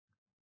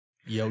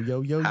Yo,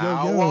 yo, yo, yo,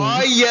 How yo.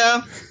 are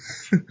ya?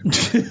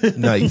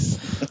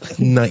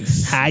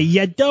 Nice. How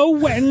you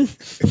doing?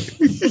 This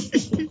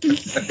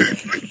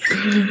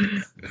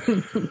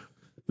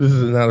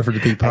is not a for the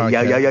Pig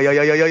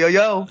podcast.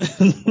 Yo.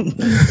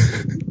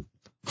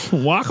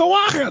 Waka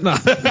waka. No.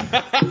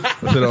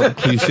 Look at all the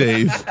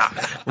cliches.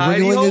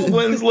 Heidi Ho,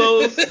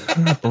 Winslows.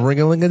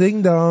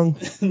 Ring-a-ling-a-ding-dong.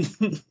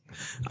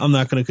 I'm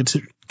not going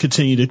to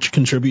continue to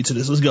contribute to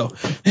this. Let's go.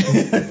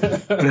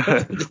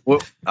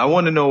 Well, I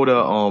want to know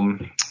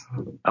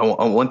I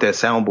want that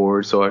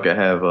soundboard so I can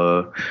have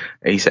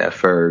ASAP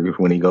Ferg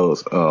when he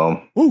goes.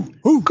 Oh,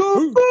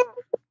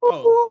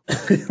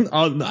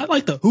 I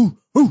like the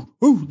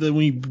that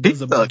when he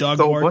does a dog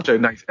so bark. bunch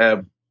of nice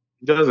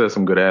he does have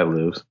some good ad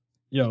libs.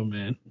 Yo,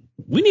 man,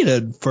 we need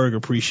a Ferg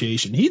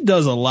appreciation. He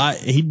does a lot,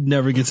 and he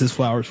never gets his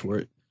flowers for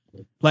it.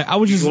 Like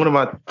He's one of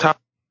my top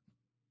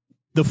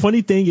The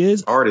funny thing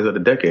is, artists of the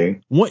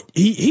decade. what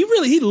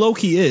he low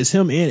key is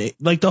him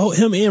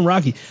and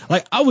Rocky.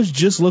 Like I was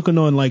just looking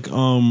on like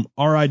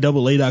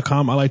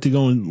RIAA.com. I like to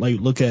go and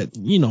like look at,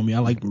 you know me, I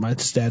like my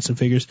stats and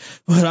figures.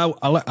 But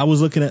I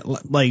was looking at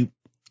like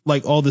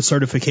all the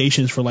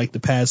certifications for like the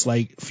past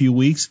like few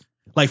weeks.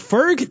 Like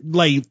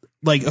Ferg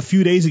like a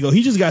few days ago,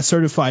 he just got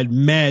certified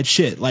mad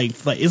shit. Like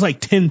it's like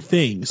 10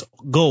 things.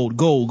 Gold,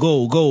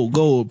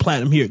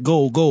 platinum here,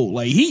 gold.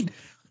 Like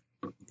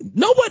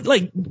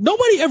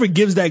nobody ever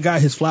gives that guy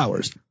his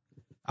flowers.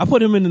 I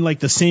put him in like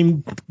the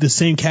same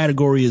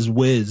category as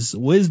Wiz.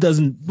 Wiz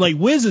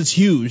is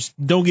huge.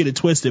 Don't get it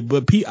twisted,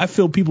 but I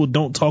feel people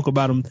don't talk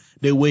about him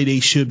the way they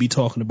should be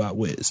talking about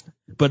Wiz.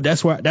 But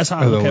that's how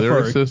I look at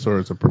Ferg. As a lyricist or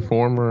as a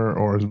performer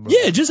or as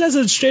just as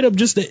a straight up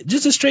just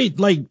a straight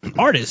like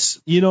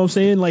artist. You know what I'm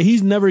saying? Like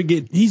he's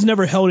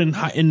never held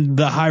in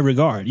the high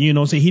regard. You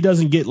know what I'm saying? He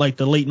doesn't get like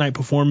the late night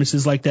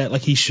performances like that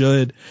like he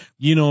should.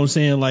 You know what I'm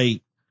saying?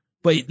 Like.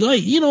 But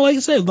like, you know, like I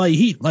said, like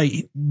he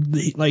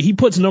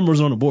puts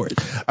numbers on the board.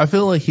 I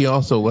feel like he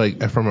also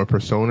like from a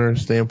persona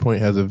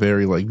standpoint has a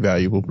very like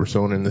valuable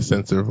persona in the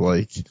sense of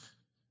like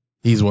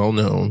he's well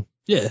known.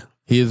 Yeah.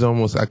 He is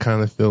almost, I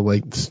kind of feel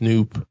like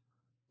Snoop,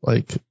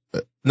 like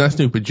not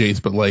Snoop and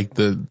Jace, but like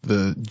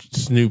the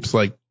Snoop's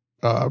like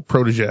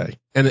protege.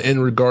 And in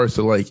regards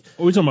to like,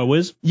 are we talking about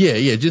Wiz?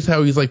 Yeah, just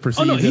how he's like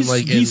perceived. Oh no,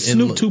 he's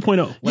Snoop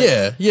 2.0. Like,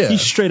 Yeah.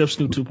 He's straight up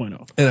Snoop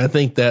 2.0. And I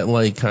think that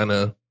like kind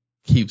of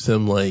keeps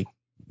him like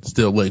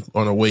still like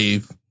on a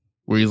wave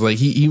where he's like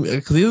does he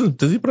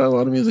put out a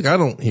lot of music? I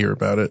don't hear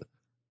about it,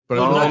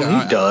 but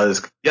he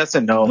does. Yes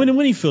and no.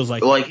 When he feels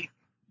like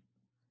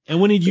and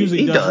when he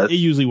usually does, it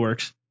usually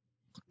works.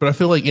 But I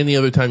feel like any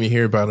other time you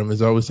hear about him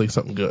is always like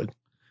something good.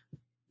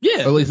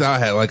 Yeah, or at least I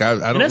had like I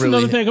don't. That's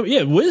really, another thing.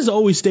 Yeah, Wiz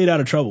always stayed out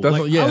of trouble.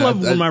 Like, I love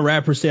when my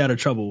rappers stay out of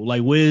trouble.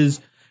 Like Wiz,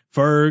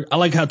 Ferg. I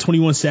like how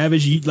 21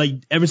 Savage,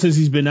 like ever since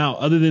he's been out,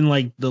 other than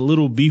like the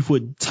little beef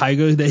with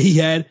Tyga that he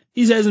had,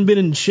 he hasn't been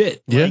in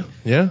shit. Like,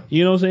 yeah.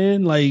 You know what I'm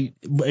saying? Like,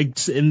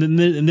 and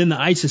then the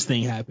ISIS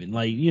thing happened.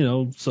 Like, you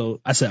know,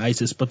 so I said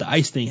ISIS, but the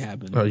ICE thing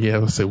happened. Oh yeah, I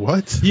would say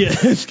what? Yeah,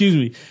 excuse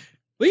me.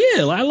 But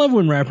yeah, I love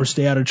when rappers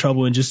stay out of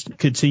trouble and just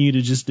continue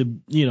to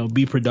you know,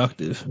 be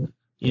productive.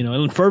 You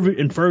know, and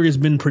Ferg has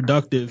been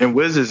productive. And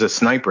Wiz is a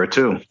sniper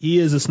too. He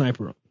is a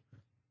sniper.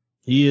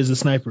 He's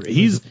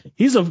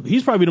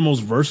probably the most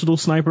versatile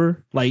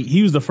sniper. Like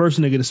he was the first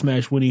nigga to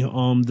smash Winnie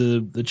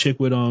the chick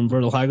with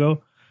Virgil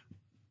Higo.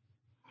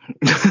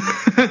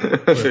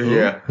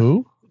 Yeah.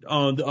 Who?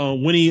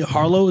 Winnie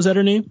Harlow, is that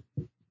her name?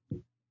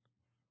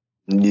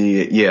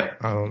 Yeah.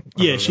 I don't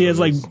She has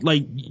like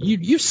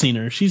you've seen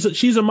her. She's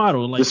a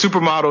model. Like the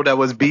supermodel that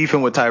was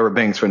beefing with Tyra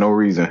Banks for no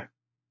reason.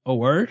 Oh,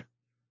 word?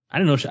 I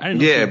didn't know.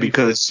 Yeah,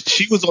 because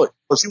she was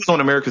on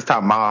America's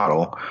Top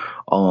Model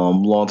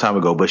long time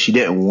ago, but she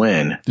didn't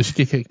win. Did she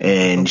get kicked?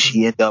 And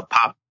she ended up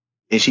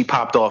she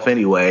popped off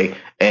anyway,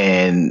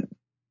 and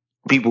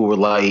people were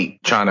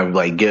like trying to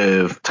like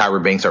give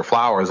Tyra Banks her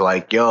flowers,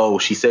 like, yo,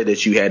 she said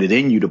that you had it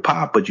in you to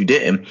pop, but you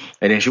didn't.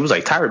 And then she was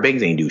like, Tyra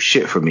Banks ain't do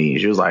shit for me.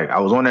 She was like,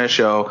 I was on that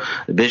show,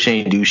 the bitch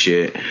ain't do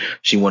shit.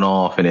 She went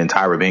off, and then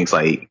Tyra Banks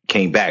like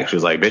came back. She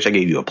was like, bitch, I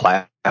gave you a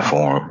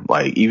platform.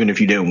 Like, even if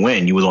you didn't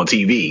win, you was on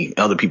TV.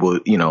 Other people,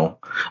 you know,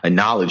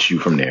 acknowledged you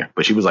from there.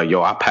 But she was like,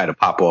 yo, I had to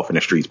pop off in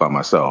the streets by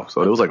myself.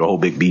 So it was like a whole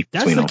big beef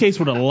between them. That's the case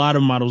with a lot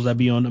of models that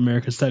be on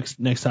America's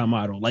Next Top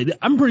Model. Like,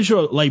 I'm pretty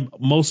sure like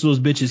most of those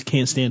bitches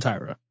can't stand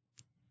Tyra.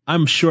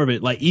 I'm sure of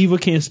it. Like Eva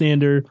can't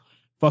stand her.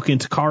 Fucking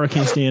Takara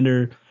can't stand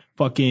her.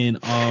 Fucking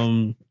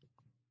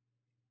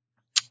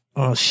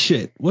oh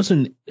shit.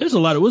 There's a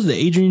lot of, what's the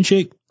Adrian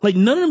chick? Like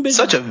none of them bitches.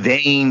 Such a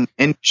vain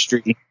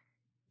industry.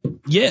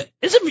 Yeah,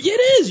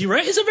 it is. You're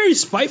right. It's a very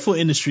spiteful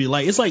industry.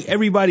 Like it's like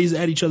everybody's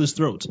at each other's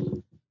throats.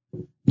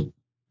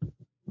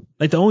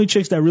 Like the only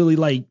chicks that really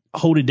like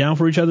hold it down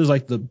for each other is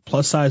like the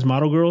plus size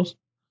model girls.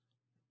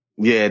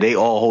 Yeah, they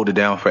all hold it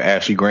down for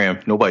Ashley Graham.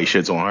 Nobody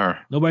shits on her.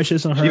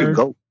 She the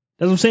GOAT.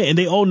 That's what I'm saying. And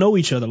they all know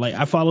each other. Like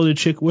I follow the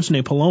chick, what's her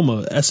name?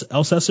 Paloma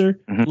Elsesser.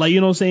 Mm-hmm. Like, you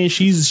know what I'm saying?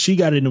 She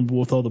got in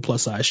with all the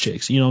plus size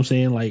chicks. You know what I'm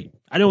saying? Like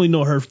I don't only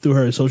know her through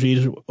her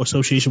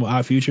association with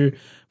Odd Future.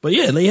 But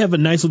yeah, they have a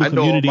nice little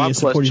community and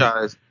support.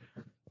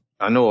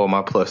 I know all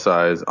my plus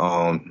size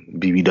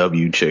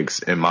BBW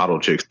chicks and model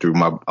chicks through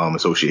my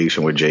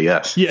association with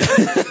JS. Yeah.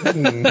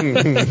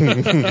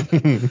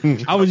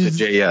 I was just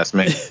JS,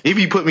 man. He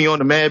be put me on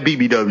the mad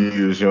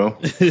BBWs, yo.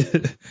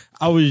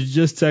 I was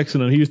just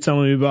texting him. He was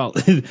telling me about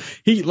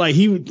he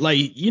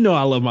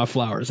I love my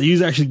flowers. He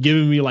was actually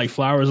giving me like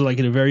flowers like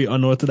in a very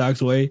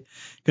unorthodox way.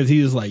 Cause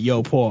he was like,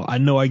 yo, Paul, I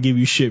know I give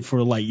you shit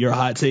for like your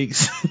hot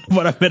takes,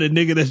 but I met a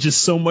nigga that's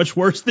just so much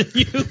worse than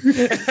you.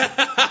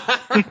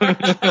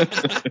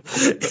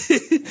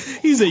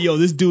 He said, yo,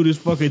 this dude is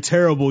fucking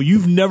terrible.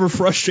 You've never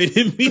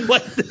frustrated me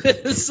like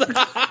this.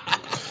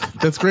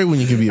 That's great when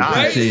you can be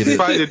appreciated. It's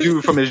probably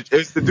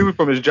the dude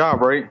from his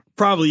job, right?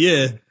 Probably,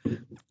 yeah.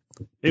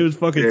 It was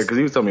fucking. Yeah, because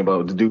he was telling me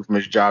about the dude from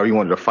his job. He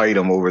wanted to fight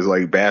him over his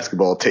like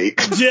basketball take.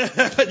 Yeah,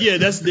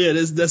 that's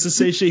the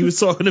same shit he was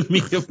talking to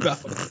me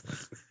about.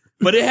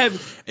 But it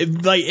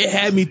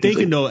had me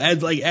thinking though,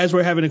 as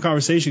we're having a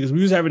conversation, because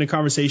we was having a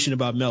conversation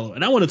about Melo,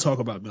 and I want to talk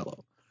about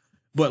Melo.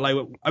 But like,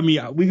 I mean,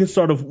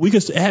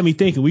 it had me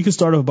thinking we could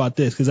start off about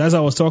this, because as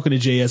I was talking to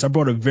JS, I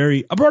brought up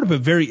a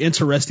very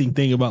interesting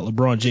thing about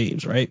LeBron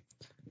James, right?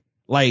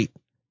 LeBron,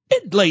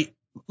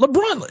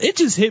 it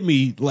just hit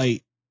me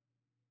like,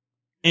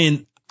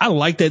 and I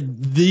like that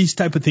these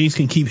type of things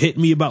can keep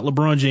hitting me about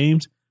LeBron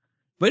James,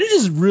 but it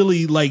just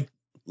really like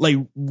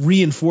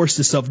reinforced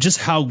itself just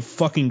how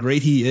fucking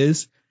great he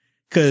is.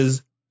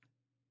 Cause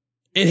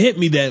it hit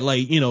me that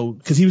like,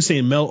 cause he was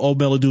saying all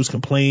Melo do is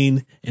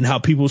complain, and how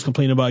people was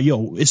complaining about,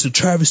 yo, it's a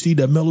travesty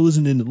that Melo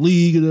isn't in the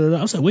league.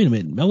 I was like, wait a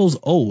minute, Melo's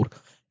old.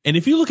 And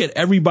if you look at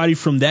everybody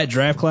from that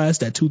draft class,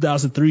 that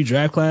 2003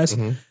 draft class,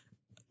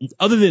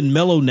 other than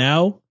Melo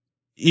now,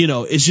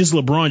 it's just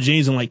LeBron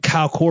James and like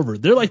Kyle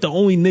Korver. They're like the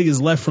only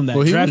niggas left from that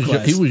draft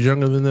class. He was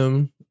younger than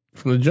them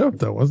from the jump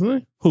though, wasn't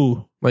he?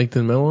 Who? Like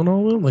than Melo and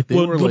all of them? Like they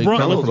were like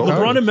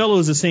LeBron and Melo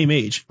is the same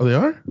age. Oh, they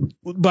are?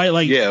 By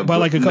like a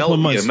couple of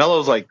months. Yeah,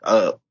 Melo's like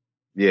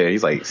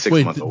he's like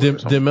 6 months older.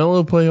 Did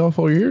Melo play all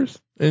 4 years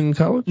in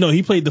college? No,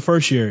 he played the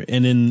first year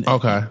and then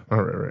okay.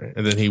 All right.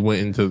 And then he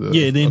went into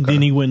the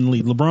then he went in the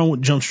league.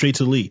 LeBron jumped straight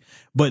to the league.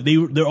 But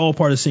they're all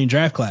part of the same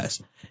draft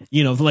class.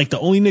 Like the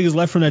only niggas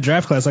left from that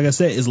draft class, like I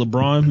said, is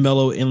LeBron,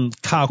 Melo,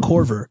 and Kyle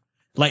Korver.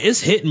 Like,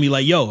 it's hitting me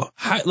like, yo,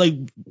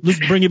 let's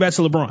bring it back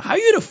to LeBron. How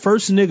you the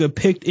first nigga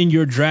picked in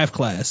your draft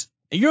class,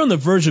 and you're on the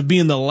verge of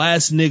being the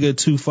last nigga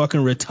to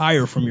fucking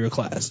retire from your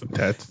class?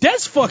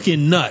 That's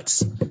fucking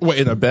nuts. Wait,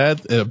 in a bad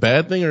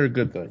thing or a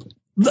good thing?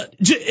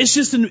 It's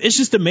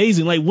just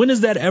amazing. Like, when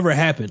does that ever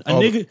happen?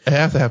 Nigga, it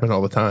has to happen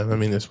all the time. I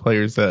mean, there's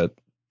players that.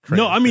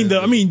 No, I mean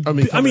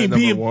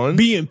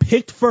being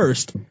picked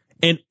first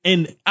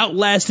and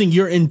outlasting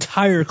your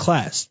entire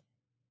class.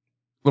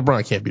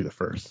 LeBron can't be the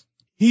first.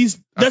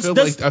 I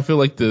feel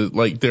like there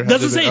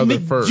has to be other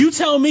first. You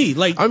tell me.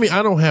 Like, I mean,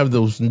 I don't have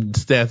those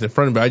stats in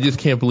front of me. I just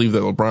can't believe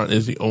that LeBron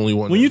is the only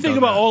one. When you think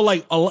about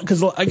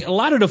because a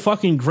lot of the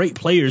fucking great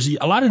players,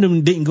 a lot of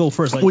them didn't go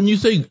first. Like, when you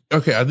say I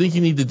think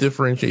you need to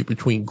differentiate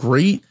between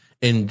great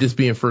and just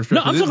being first.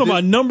 No, I'm talking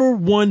about number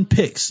one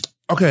picks.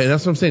 Okay,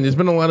 that's what I'm saying. There's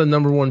been a lot of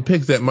number one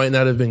picks that might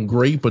not have been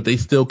great, but they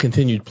still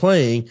continued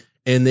playing.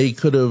 And they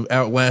could have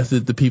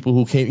outlasted the people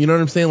who came. You know what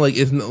I'm saying? Like,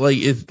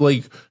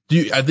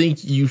 I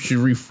think you should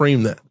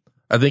reframe that.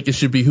 I think it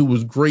should be who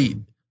was great.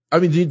 I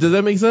mean, does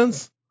that make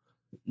sense?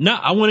 No,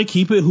 I want to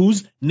keep it.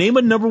 Name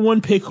a number one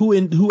pick who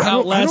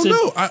outlasted.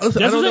 I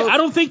don't know. I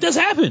don't think that's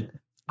happened.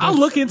 I'll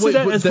look into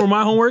that as for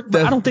my homework,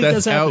 but I don't think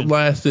that's happened.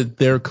 Outlasted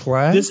their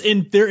class.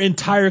 Their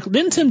entire.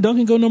 Didn't Tim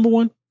Duncan go number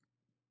one?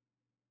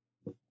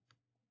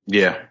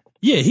 Yeah.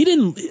 Yeah, he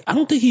didn't. I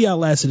don't think he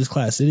outlasted his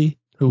class, did he?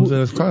 Who was in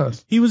his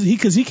class?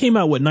 Because he came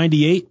out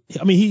 98.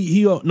 I mean,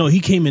 he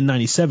came in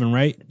 97,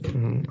 right? I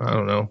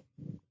don't know.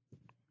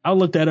 I'll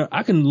look that up.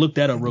 I can look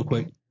that up real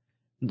quick.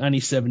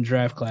 97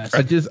 draft class.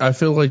 I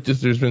feel like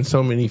there's been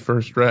so many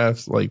first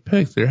drafts like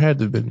picks. There had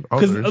to have been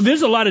others. Because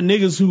there's a lot of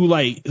niggas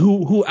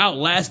who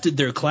outlasted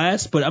their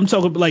class, but I'm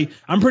talking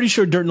I'm pretty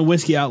sure Dirk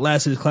Nowitzki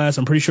outlasted his class.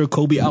 I'm pretty sure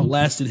Kobe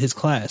outlasted his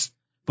class,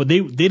 but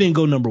they didn't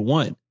go number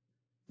one.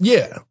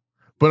 Yeah.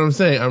 But I'm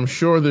saying, I'm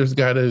sure there's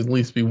got to at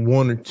least be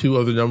one or two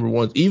other number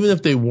ones, even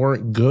if they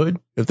weren't good.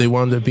 If they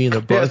wound up being a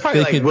bust, it's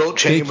probably Wilt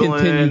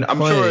Chamberlain. I'm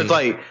sure it's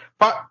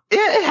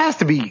it has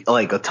to be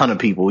like a ton of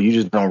people. You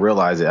just don't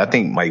realize it. I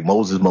think like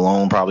Moses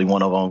Malone, probably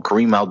one of them.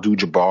 Kareem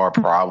Abdul-Jabbar,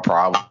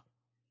 probably.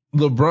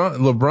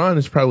 LeBron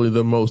is probably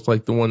the most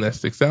the one that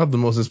sticks out the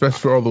most, especially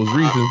for all those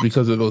reasons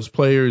because of those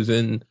players.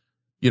 And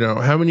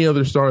how many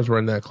other stars were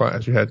in that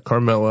class? You had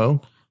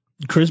Carmelo,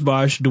 Chris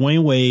Bosh,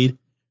 Dwayne Wade.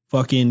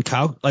 Fucking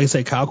Kyle, like I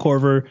said, Kyle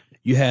Korver.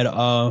 You had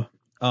Yo,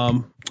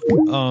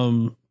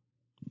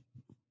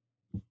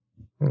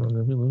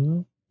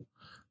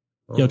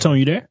 Tony,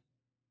 you there?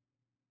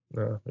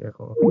 No, yeah,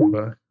 come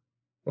back.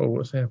 Oh,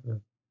 what's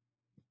happening?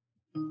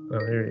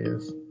 Oh, here he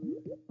is.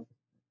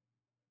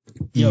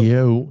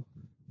 Yo.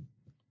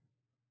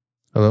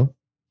 Hello?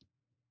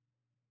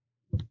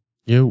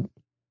 Yo.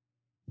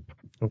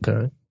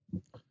 Okay.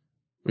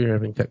 We're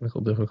having technical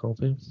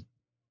difficulties.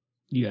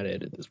 You gotta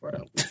edit this part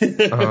out.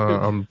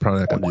 I'm probably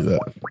not gonna do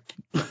that.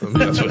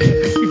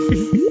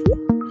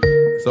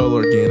 It's all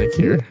organic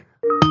here.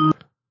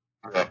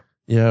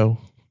 Yo.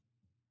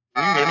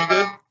 Can you hear me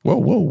good? Whoa.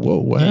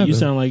 What Yeah, happened?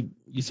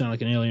 you sound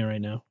like an alien right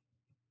now.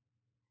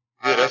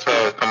 Yeah, that's why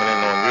I was coming in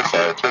on your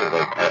side too.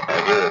 Like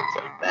I hear it's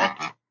like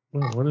wonky.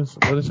 Well, what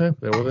is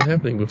happening? What wasn't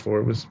happening before?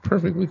 It was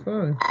perfectly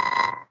fine.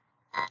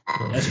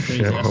 Oh, That's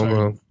crazy. shit, That's hold right.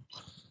 on.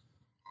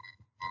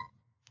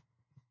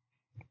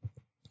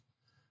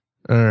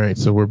 All right,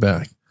 so we're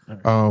back.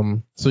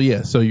 All So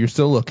you're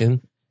still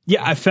looking.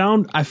 Yeah, I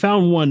found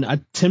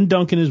one. Tim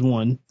Duncan is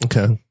one.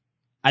 Okay.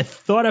 I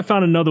thought I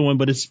found another one,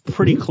 but it's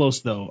pretty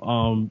close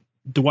though.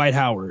 Dwight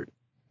Howard.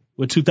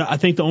 I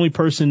think the only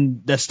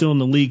person that's still in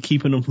the league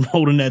keeping him from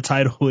holding that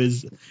title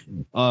is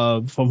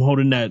from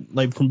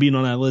being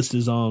on that list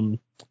is Trevor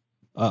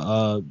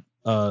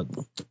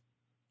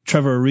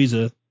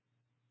Ariza.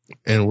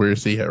 And where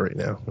is he at right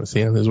now? Is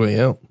he on his way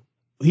out?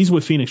 He's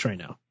with Phoenix right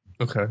now.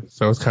 Okay.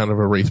 So it's kind of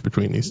a race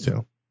between these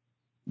two.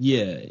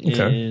 Yeah,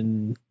 Okay.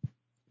 and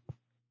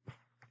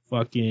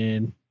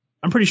fucking,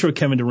 I'm pretty sure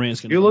Kevin Durant's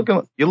gonna. You're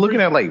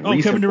looking at like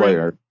recent Kevin Durant.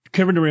 players,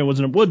 Kevin Durant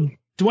wasn't. Well,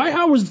 Dwight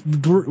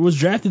Howard was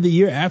drafted the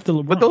year after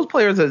LeBron. but those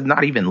players is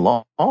not even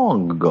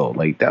long ago.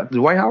 Like that,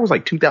 Dwight Howard was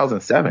like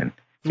 2007,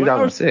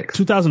 2006.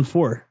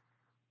 2004.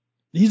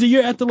 He's a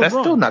year after LeBron. That's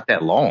still not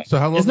that long. So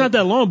how long? It's not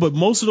that long, but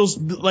most of those,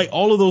 like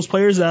all of those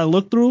players that I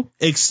looked through,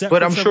 except But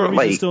for I'm Trevor sure, Ariza,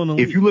 like, still in the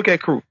if league. you look at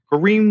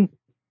Kareem,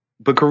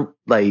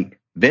 like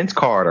Vince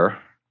Carter,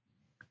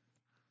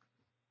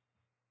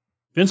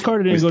 Vince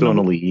Carter didn't was go still in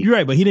number. the league. You're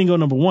right, but he didn't go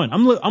number one.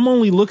 I'm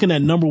only looking at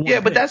number one.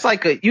 Yeah, but picks. that's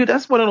like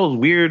that's one of those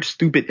weird,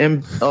 stupid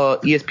ESPN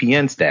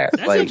stats.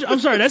 That's Like, I'm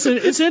sorry.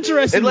 It's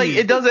interesting. it's like to me.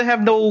 it doesn't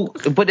have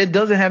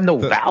no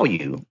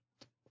value.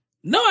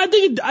 No, I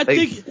think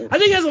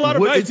it has a lot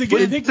of value to get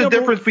What's picked the number,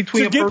 difference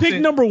between to a get picked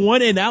person? number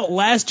one and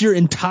outlast your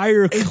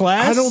entire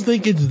class. I don't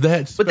think it's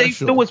that special. But they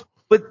still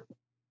but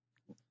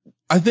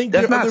I think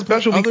that's not other,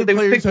 special other because they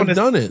players picked have on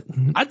done it.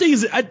 I think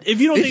if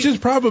you don't It's think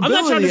just probability.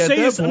 I'm not trying to at say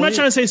that I'm not point.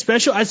 trying to say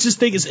special. I just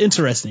think it's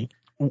interesting.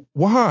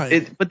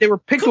 Why? but they were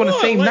picked Come on the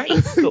on, same like-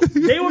 night.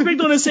 They were picked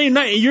on the same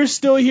night, and you're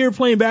still here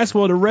playing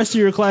basketball. The rest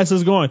of your class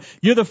is gone.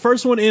 You're the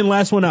first one in,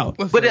 last one out.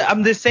 But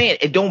I'm just saying,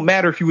 it don't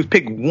matter if you was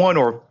picked one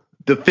or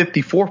the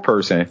 54th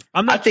person.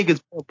 I think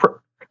it's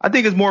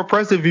more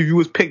impressive if you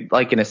was picked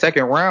like in the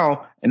second round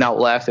and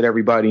outlasted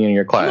everybody in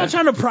your I'm not class.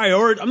 trying to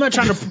prioritize. I'm not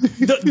trying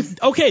to.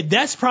 Okay,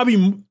 that's probably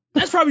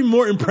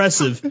more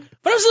impressive. But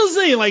I'm still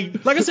saying,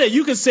 like I said,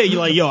 you can say you're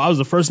like, yo, I was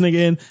the first nigga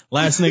in,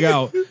 last nigga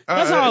out.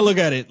 That's how I look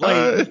at it.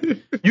 Like,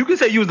 You can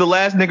say you was the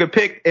last nigga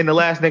picked and the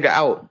last nigga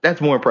out.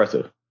 That's more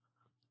impressive.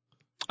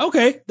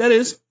 okay, that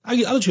is. I'll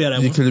let you have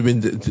that You one. could have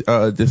been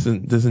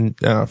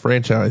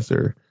disenfranchised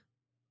or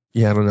I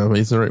don't know.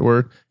 Is the right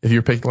word? If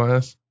you're picked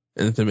last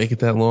and to make it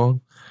that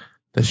long,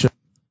 that should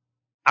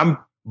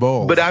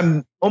balls. But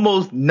I'm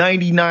almost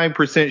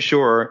 99%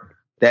 sure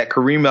that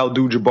Kareem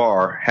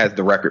Abdul-Jabbar has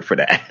the record for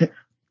that.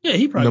 Yeah,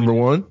 he probably number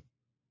one.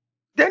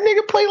 That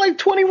nigga played like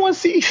 21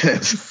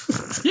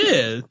 seasons.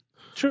 Yeah,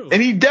 true.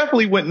 And he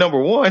definitely went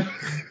number one.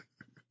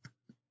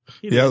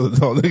 Yeah, I was a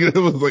tall nigga. It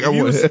was like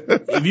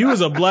If you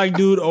was a black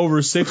dude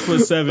over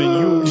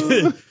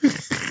 6'7",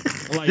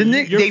 you like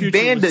your they future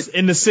banned was, it.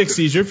 in the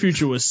 60s. Your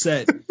future was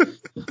set.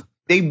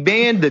 They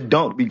banned the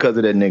dunk because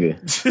of that nigga.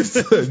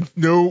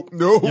 no.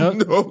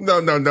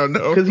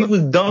 Because he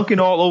was dunking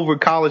all over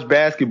college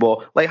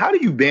basketball. Like, how do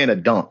you ban a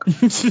dunk?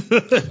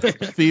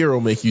 Fear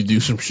will make you do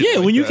some shit. Yeah,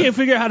 like when you that. can't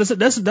figure out how to say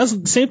that's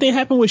the same thing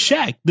happened with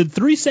Shaq. The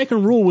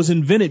 3-second rule was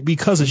invented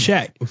because of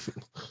Shaq.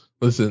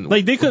 Listen,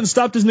 Like they couldn't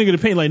stop this nigga to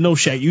paint. Like, no,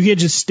 Shaq, you can't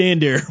just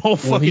stand there all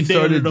when he fucking day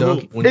under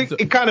started the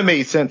hoop. It kind of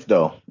made sense,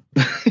 though.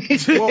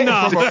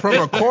 from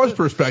a cause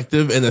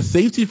perspective and a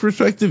safety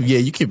perspective, yeah,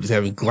 you can't just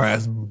having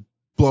glass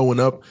blowing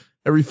up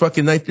every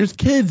fucking night. There's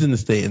kids in the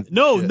stand.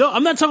 No,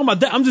 I'm not talking about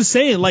that. I'm just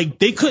saying, like,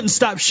 they couldn't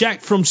stop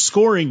Shaq from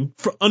scoring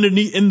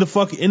underneath in the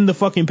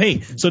fucking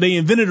paint. So they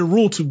invented a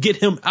rule to get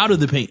him out of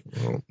the paint.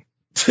 Well,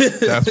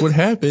 that's what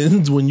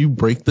happens when you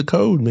break the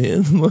code,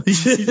 man. Like,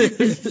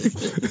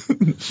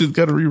 shit's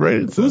got to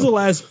rewrite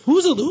itself.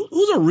 Who's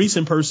a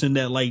recent person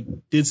that like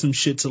did some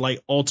shit to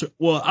like alter?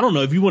 Well, I don't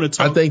know if you want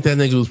to I talk. think that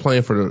nigga was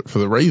playing for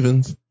the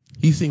Ravens.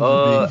 He seemed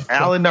to be.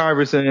 Allen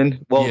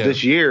Iverson. Well, Yeah.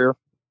 this year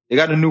they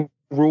got a new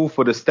rule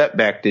for the step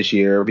back this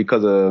year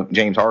because of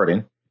James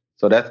Harden.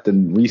 So that's the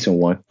recent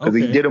one because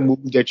he Okay. did a move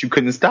that you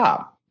couldn't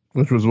stop.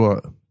 Which was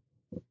what?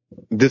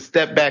 The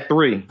step back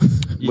three,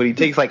 where he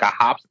takes like a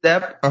hop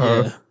step,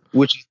 Yeah.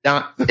 which is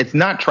it's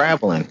not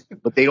traveling,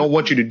 but they don't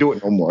want you to do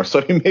it no more.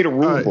 So they made a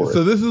rule All right, for it.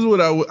 so this is what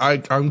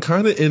I'm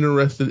kind of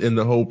interested in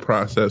the whole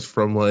process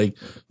from like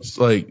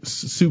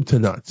soup to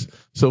nuts.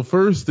 So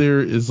first there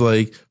is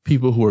like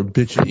people who are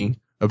bitching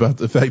about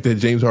the fact that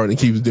James Harden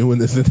keeps doing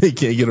this and they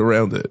can't get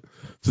around it.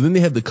 So then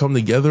they had to come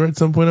together at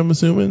some point, I'm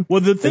assuming.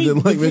 Well, the thing, then,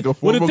 like, make a the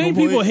formal thing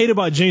complaint? people hate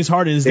about James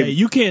Harden is that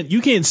you can't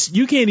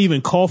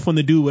even cough on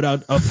the dude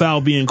without a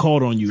foul being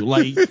called on you.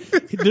 Like,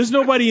 there's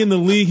nobody in the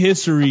league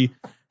history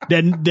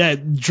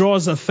that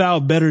draws a foul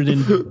better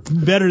than So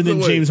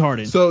wait, James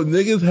Harden. So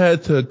niggas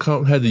had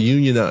to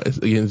unionize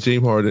against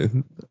James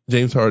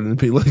James Harden and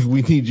be like,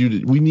 we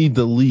need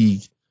the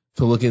league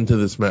to look into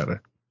this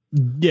matter.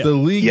 Yeah. The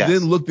league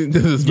then looked into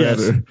this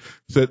matter,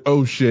 said,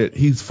 oh shit,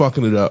 he's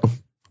fucking it up.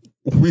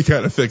 We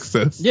gotta fix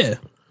this. Yeah.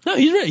 No,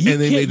 he's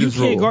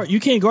right. You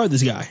can't guard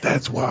this guy.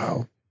 That's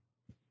wild.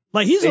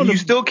 Like he's and on you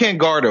still can't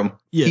guard him.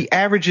 Yeah. He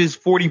averages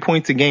 40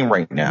 points a game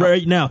right now.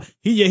 Right now.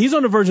 He's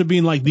on the verge of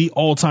being like the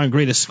all-time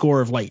greatest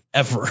scorer of like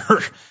ever.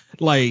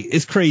 Like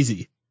it's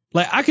crazy.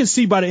 Like I can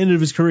see by the end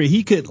of his career,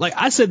 he could, like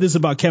I said this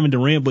about Kevin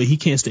Durant, but he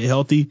can't stay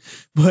healthy.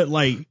 But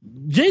like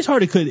James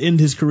Harden could end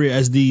his career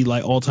as the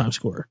like all-time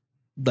scorer.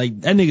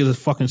 Like that nigga's a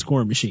fucking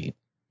scoring machine.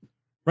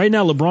 Right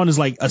now, LeBron is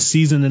like a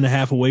season and a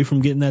half away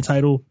from getting that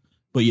title.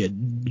 But yeah,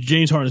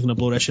 James Harden's gonna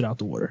blow that shit out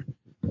the water.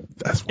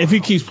 That's wild. If he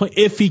keeps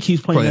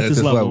playing at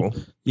this level.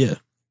 Yeah.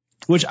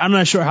 Which I'm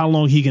not sure how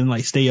long he can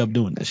like stay up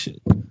doing that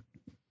shit.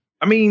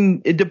 I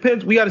mean, it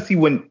depends. We got to see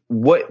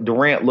what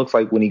Durant looks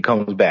like when he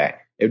comes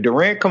back. If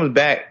Durant comes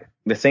back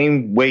the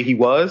same way he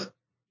was,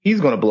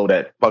 he's going to blow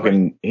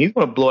he's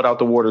going to blow it out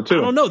the water too.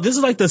 I don't know. This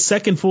is like the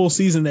second full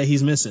season that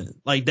he's missing.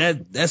 Like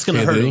that's going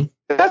to hurt him.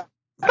 That's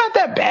not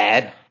that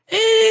bad.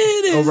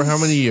 It is. Over how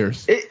many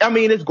years? It's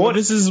going. Well,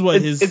 this is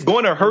what it's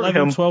going to hurt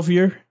 11, him. 12th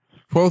year.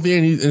 12th year,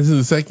 and this is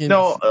the second.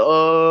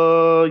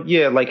 No,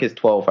 yeah, like his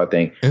 12th, I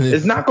think. And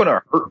it's not going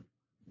to hurt.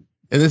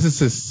 And this is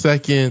his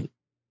second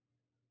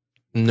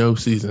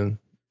season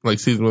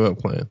without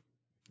playing.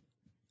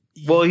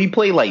 Well, he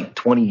played like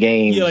 20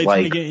 games. Yeah, like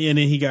 20 games, and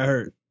then he got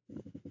hurt.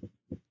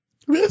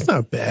 I mean, that's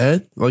not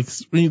bad. Like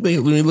when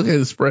you look at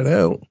it spread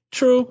out.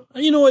 True.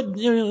 You know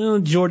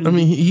what? Jordan. I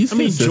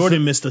mean,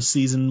 Jordan missed a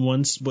season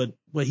once, but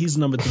he's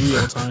number 3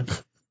 all time.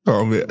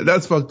 Oh man,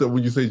 that's fucked up.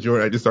 When you say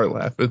Jordan, I just start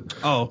laughing.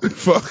 Oh,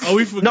 fuck. Oh,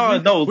 this was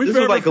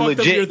like a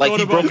legit. Like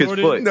he broke his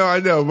foot. No, I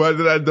know,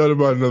 but I thought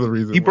about another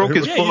reason. He broke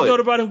his foot. You thought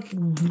about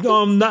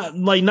him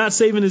not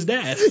saving his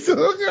dad.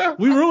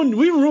 We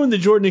ruined the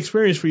Jordan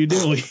experience for you,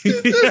 didn't we?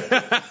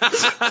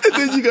 And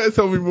then you guys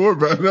told me more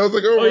about it. And I was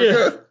like, oh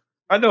my god.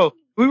 I know.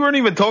 We weren't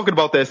even talking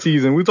about that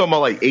season. We were talking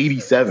about like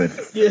 87.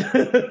 Yeah.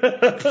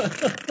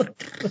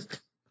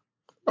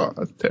 Oh,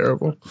 that's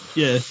terrible.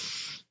 Yeah.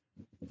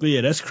 But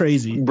yeah, that's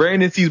crazy.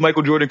 Brandon sees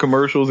Michael Jordan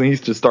commercials and he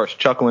just starts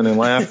chuckling and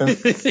laughing.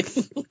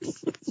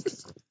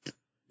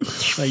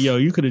 Like, yo,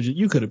 you could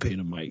have paid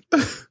him, Mike.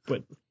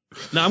 But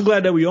now I'm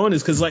glad that we on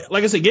this because, like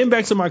I said, getting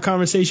back to my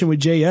conversation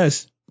with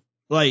JS,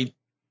 like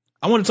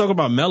I want to talk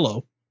about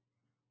Melo,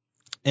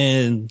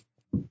 and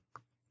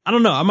I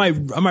don't know, I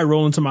might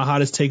roll into my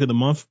hottest take of the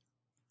month,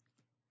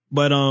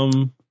 but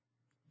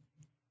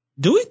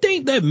do we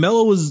think that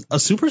Melo was a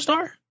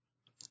superstar?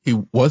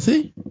 Was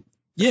he?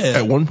 Yeah,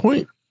 at one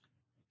point.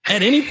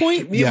 At any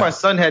point? Me and my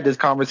son had this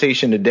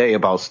conversation today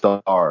about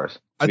stars.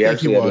 We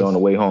actually had it on the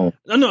way home.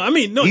 No,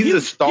 he's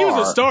a star. He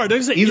was a star.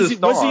 He's a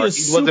star. Was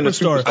he wasn't a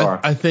superstar.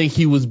 I think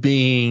he was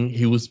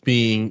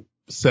being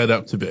set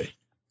up to be.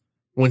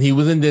 When he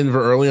was in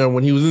Denver early on,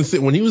 when he was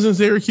in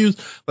Syracuse,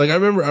 like I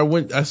remember I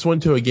went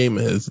to a game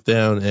of his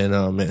down in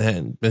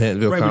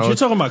Manhattanville Right, College. but you're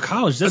talking about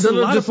college. There's a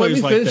lot of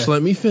players like that.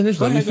 Let me finish.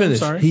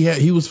 Sorry.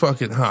 He was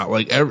fucking hot.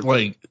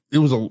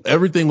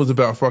 Everything was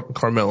about fucking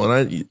Carmelo,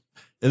 and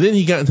then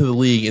he got into the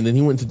league, and then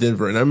he went to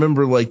Denver, and I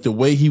remember like the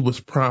way he was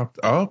propped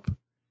up.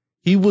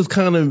 He was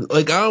kind of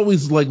like, I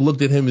always like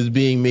looked at him as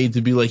being made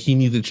to be like he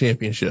needs a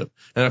championship,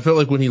 and I felt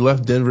like when he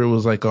left Denver, it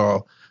was like,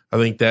 oh, I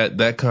think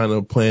that kind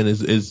of plan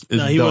is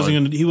no, he done.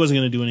 wasn't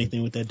gonna do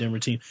anything with that Denver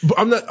team. But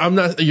I'm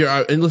not.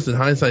 And listen,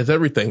 hindsight's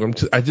everything.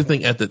 I just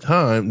think at the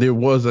time there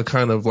was a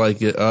kind of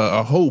like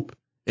a hope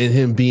in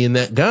him being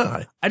that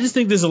guy. I just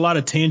think there's a lot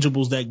of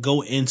tangibles that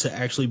go into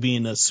actually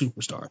being a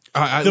superstar.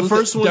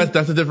 First one,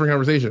 that's a different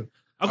conversation.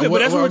 Okay, but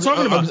that's what we're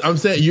talking about. I'm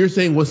saying, you're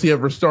saying, was he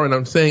ever a star? And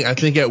I'm saying, I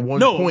think at one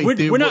point.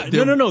 We're not.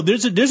 No.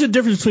 There's a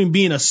difference between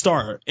being a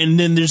star and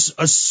then there's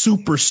a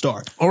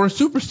superstar. Or a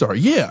superstar.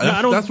 Yeah.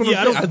 That's what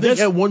I'm saying. I think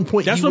at one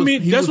point, that's what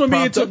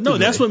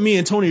me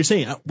and Tony are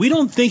saying. We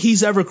don't think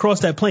he's ever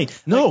crossed that plane.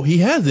 No, he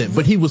hasn't,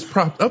 but he was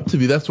propped up to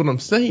be. That's what I'm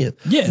saying.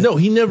 Yeah. No,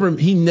 he never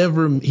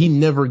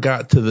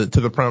got to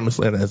the promised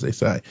land, as they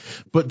say.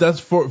 But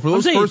that's for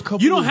those first couple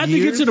of years. You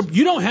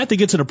don't have to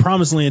get to the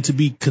promised land to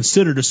be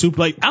considered a super.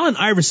 Like Allen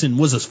Iverson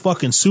was a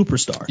fucking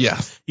superstar. Yeah.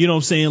 You know what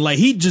I'm saying? Like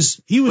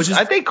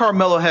I think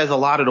Carmelo has a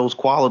lot of those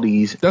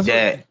qualities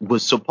that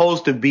was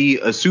supposed to be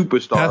a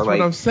superstar. That's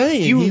what I'm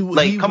saying.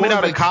 He coming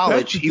out of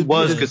college, he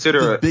was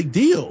considered a big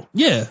deal.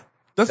 Yeah.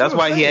 That's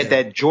why he had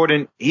that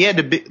Jordan. He had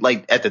the big,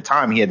 like at the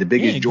time, he had the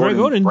biggest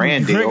Jordan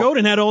brand deal. Greg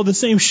Oden had all the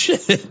same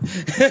shit.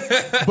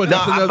 but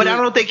I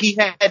don't think he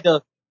ain't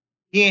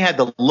had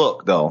the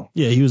look though.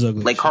 Yeah, he was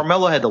ugly. Like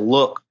Carmelo had the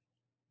look.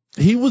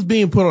 He was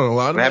being put on a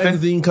lot of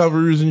magazine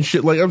covers and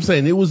shit. Like I'm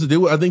saying,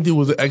 I think there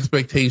was an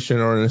expectation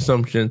or an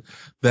assumption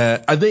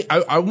that I think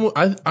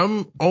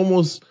I'm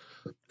almost,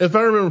 if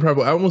I remember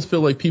properly, I almost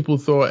feel like people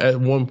thought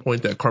at one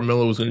point that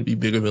Carmelo was going to be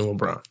bigger than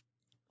LeBron.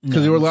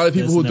 Because there were a lot of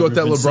people who thought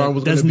that LeBron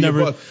was going to be a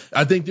bust.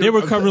 I think they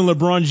were covering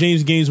LeBron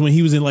James games when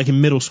he was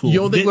in middle school.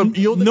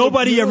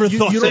 Nobody ever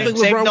thought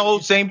that.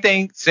 Same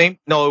thing.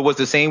 No, it was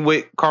the same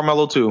with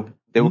Carmelo too.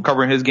 They were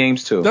covering his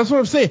games too. That's what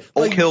I'm saying.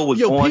 Oak Hill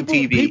was on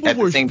TV at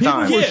the same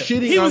time. Yeah,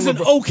 shitting he was on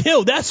in Oak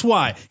Hill. That's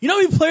why. You know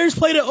how many players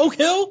played at Oak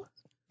Hill?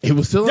 He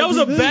was still. That was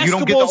a basketball You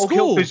don't get the Oak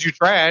Hill school. because you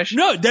trash.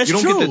 No, that's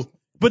You don't get true.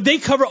 But they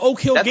cover Oak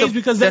Hill games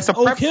because that's a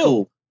Oak prep Hill.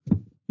 school.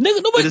 Nigga,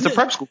 nobody, But it's a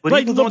prep school. But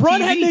like he was on LeBron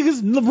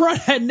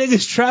had TV.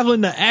 niggas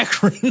traveling to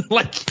Akron.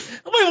 Like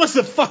nobody wants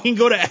to fucking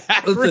go to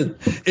Akron.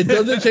 Listen, it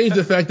doesn't change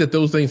the fact that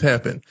those things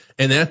happen.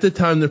 And at the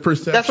time, the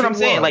perception. That's what I'm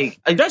saying. was-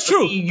 Like That's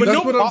true. You But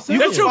that's what I'm saying.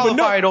 that's true. But,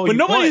 qualify it all but you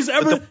nobody's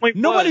want, but ever the point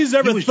nobody's was,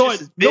 ever he was thought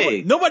just as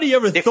big. nobody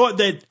ever thought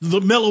that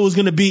LaMelo was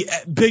going to be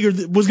bigger,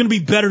 was going to be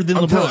better than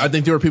I'm telling you, LeBron. I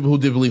think there were people who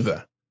did believe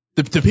that.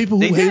 The people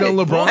who They hate did. on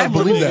LeBron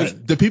Absolutely. believe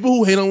that. The people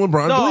who hate on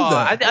LeBron No, believe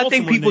that. I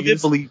think people did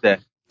niggas. believe that.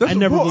 That's I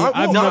never, bro,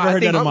 I've well, never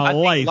heard that in my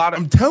life.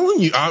 I'm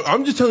telling you,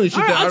 I'm just telling you shit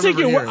All right, that I'll take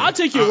your word. hearing. I'll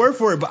take your word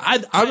for it. But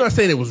I'm not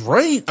saying it was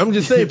right. I'm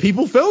just saying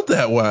people felt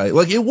that way.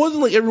 Like it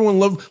wasn't like everyone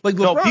loved. Like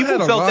LeBron No, people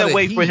had a felt lot that of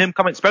way heat. for him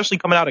especially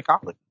coming out of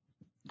college.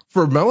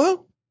 For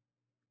Melo.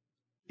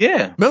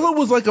 Yeah. Melo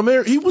was like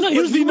He was. he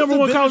was the number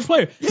one college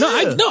player. Yeah.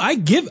 I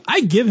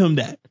give him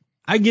that.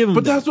 I give him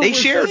But that. that's what They we're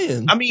shared.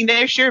 saying. I mean,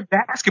 they shared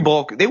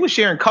basketball. They were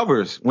sharing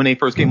covers when they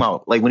first came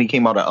out. Like when he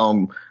came out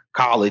of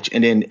college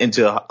and then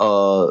into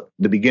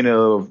the beginning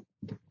of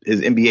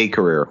his NBA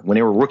career when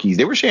they were rookies.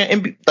 They were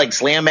sharing like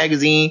Slam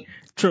magazine.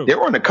 True. They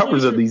were on the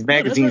covers of these Yeah,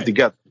 that's magazines right.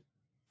 together.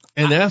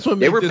 And that's what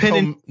They made were this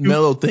pinning- whole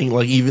Melo thing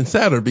like even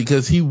sadder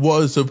because he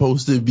was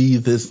supposed to be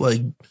this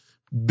like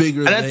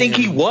bigger. And I think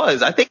he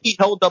was. I think he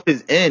held up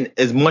his end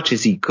as much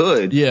as he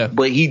could. Yeah.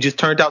 But he just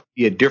turned out to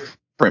be a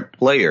different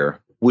player,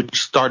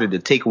 which started to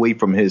take away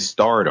from his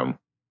stardom.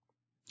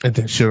 And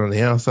then shit on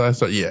the outside.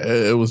 So yeah,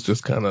 it was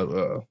just kind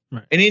of.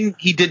 And then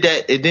he did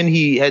that. And then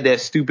he had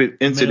that stupid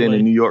incident Melee.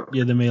 in New York.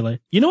 Yeah, the melee.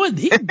 You know what?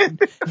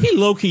 He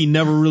low key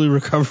never really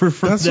recovered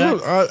from That's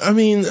that. what I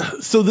mean.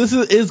 So this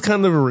is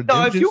kind of a No,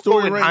 redemption if you go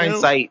story in right now.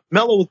 hindsight,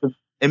 Melo was the.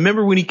 And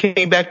remember when he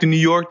came back to New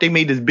York, they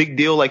made this big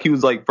deal like he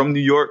was like from New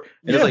York.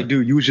 And it's like,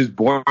 dude, you was just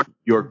born in New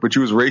York, but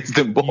you was raised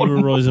in You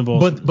Baltimore. were always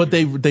involved. But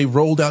they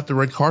rolled out the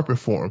red carpet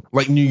for him.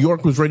 Like New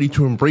York was ready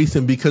to embrace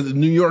him because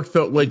New York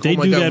felt like, They oh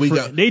my do god, that we for,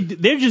 got.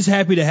 they're just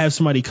happy to have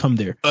somebody come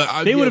there.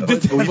 They would have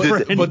did that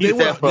for but they did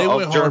that for went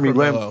hard Jeremy for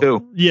Lamb Melo.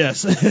 too.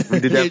 Yes.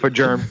 We did that for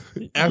Jeremy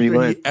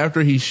Lamb.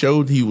 After he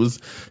showed he was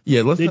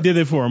They did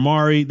it for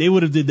Amari. They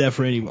would have did that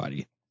for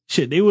anybody.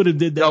 Shit, they would have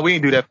did that. No, we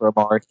didn't do that for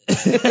Amari.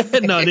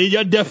 No,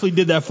 y'all definitely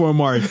did that for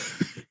Amari.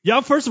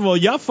 Y'all, first of all,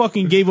 y'all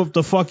fucking gave up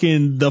the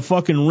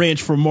fucking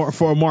ranch for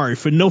Amari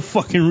for no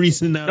fucking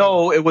reason.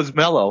 No, it was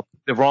Melo.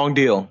 The wrong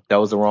deal. That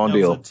was the wrong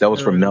deal. That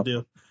was from Melo.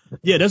 Deal.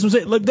 Yeah, that's what I'm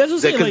saying. Look, that's what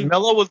I'm saying. Because Like,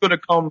 Melo was going to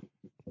come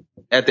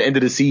at the end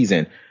of the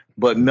season,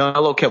 but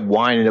Melo kept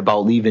whining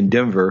about leaving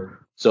Denver.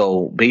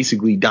 So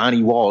basically,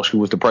 Donnie Walsh, who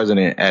was the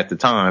president at the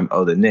time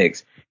of the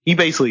Knicks, he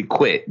basically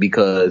quit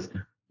because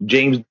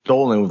James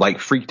Dolan was like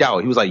freaked out.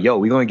 He was like, yo,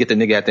 we're going to get the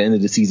nigga at the end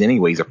of the season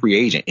anyway. He's a free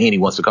agent and he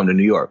wants to come to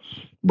New York.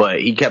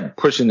 But he kept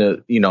pushing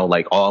the,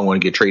 like, oh, I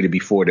want to get traded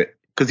before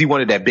because he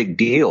wanted that big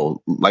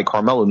deal. Like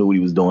Carmelo knew what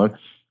he was doing.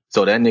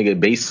 So that nigga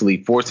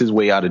basically forced his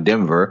way out of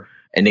Denver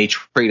and they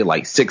traded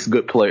like 6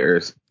 good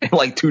players and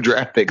like 2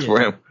 draft picks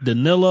for him.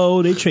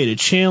 Danilo, they traded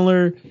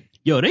Chandler.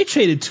 Yo, they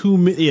traded 2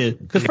 million. Yeah,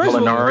 because first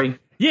of all, Gallinari.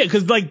 yeah,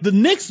 because like the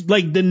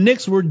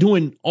Knicks were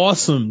doing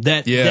awesome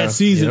that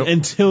season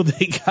until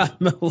they got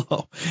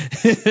Melo.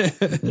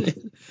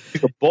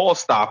 He's a ball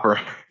stopper.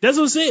 That's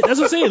what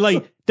I'm saying.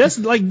 Like that's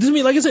like to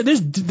me, like I said,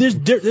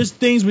 there's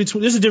things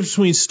between. There's a difference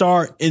between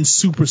star and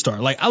superstar.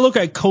 Like I look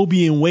at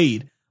Kobe and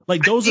Wade.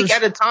 Like those are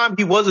at the time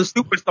he was a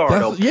superstar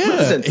though. Yeah,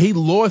 Listen, he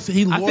lost. I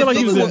feel like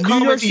he was a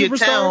New York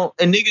superstar.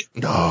 And niggas,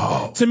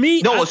 No, to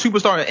me, a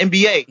superstar in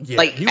NBA. Yeah,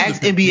 like he was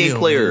ask a big NBA deal,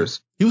 players.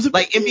 man. He was a big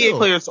like NBA deal.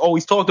 players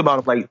always talked about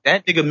him. Like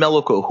that nigga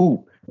Melo could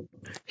hoop.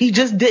 He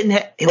just didn't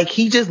have. Like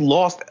he just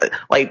lost.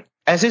 Like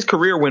as his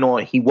career went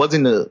on, he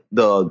wasn't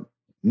the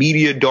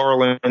media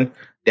darling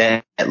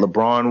that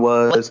LeBron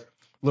was.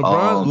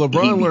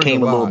 LeBron he learned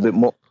became a a little lot. bit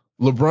more.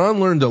 LeBron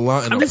learned a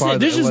lot. In I'm the just saying, fight,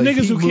 there's just and,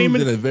 niggas he who came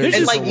moved in. a very There's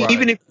just, And like different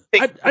even way.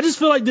 if I just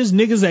feel like there's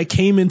niggas that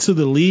came into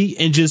the league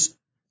and just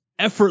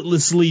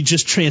effortlessly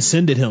just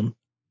transcended him.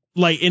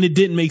 Like, and it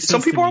didn't make sense.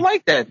 some people to are me.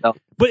 like that though.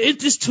 But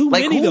it's just too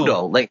Like many who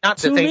though. Like not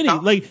Too that they many.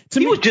 count. Like to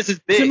He me, was just as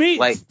big.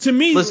 To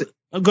me. Listen.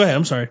 Oh, go ahead.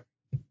 I'm sorry.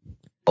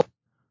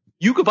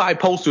 You could buy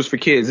posters for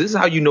kids. This is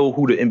how you know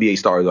who the NBA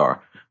stars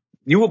are.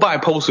 You will buy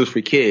posters for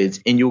kids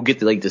and you'll get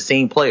the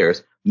same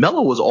players.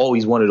 Melo was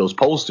always one of those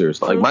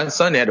posters. Like my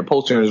son had a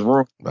poster in his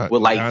room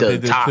with like the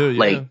top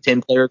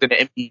 10 players in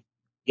the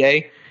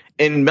NBA.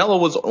 And Melo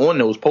was on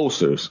those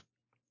posters.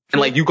 And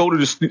like you go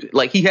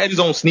to he had his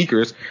own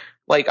sneakers.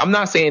 Like I'm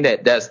not saying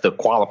that that's the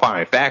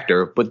qualifying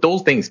factor, but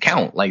those things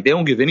count. Like they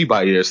don't give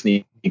anybody their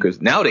sneakers.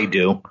 Now they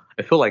do.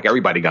 I feel like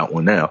everybody got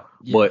one now.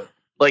 Yeah. But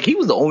like he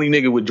was the only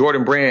nigga with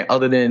Jordan Brand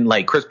other than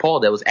like Chris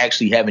Paul that was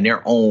actually having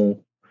their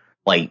own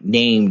like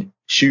named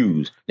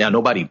shoes. Now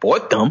nobody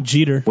bought them.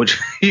 Jeter. Which,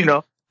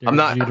 I'm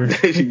not,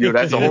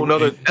 that's a whole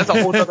nother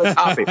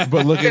topic.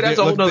 But look at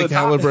the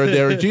caliber of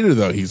Derek Jeter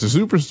though. He's a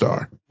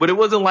superstar. But it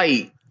wasn't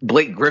like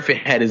Blake Griffin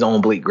had his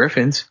own Blake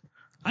Griffins.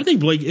 I think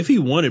Blake, if he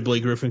wanted,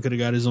 Blake Griffin could have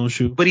got his own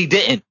shoe. But he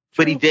didn't.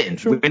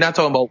 True. We're not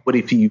talking about what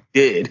if he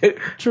did.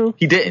 True.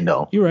 He didn't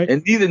though. You're right.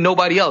 And neither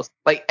nobody else.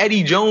 Like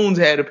Eddie Jones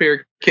had a pair of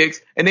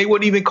kicks, and they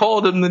wouldn't even call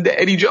them the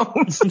Eddie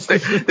Jones.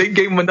 they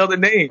gave him another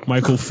name.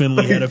 Michael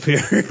Finley had a pair.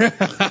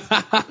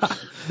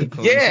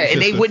 Yeah, and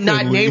they would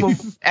not name him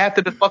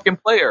after the fucking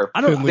player.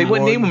 They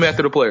wouldn't name him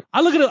after the player.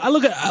 I look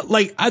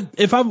at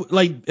if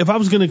I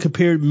was gonna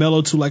compare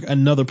Melo to like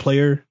another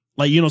player,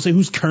 like you know, say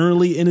who's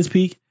currently in his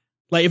peak.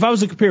 Like if I was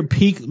to compare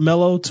peak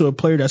Melo to a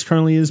player that's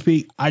currently in his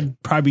peak, I'd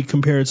probably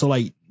compare it to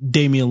like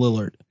Damian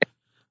Lillard.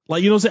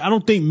 Like you know what I'm saying? I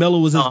don't think Melo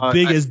was as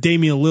big as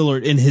Damian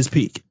Lillard in his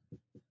peak.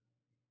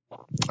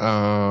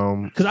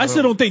 Because I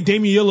still don't think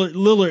Damian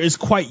Lillard is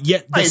quite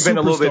yet the superstar. Been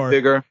a little bit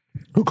bigger.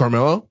 Who,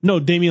 Carmelo? No,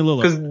 Damian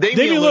Lillard. Because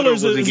Damian Lillard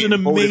is an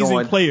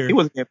amazing player. He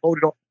wasn't getting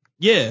voted on.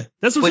 Yeah,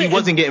 that's what I'm saying. But he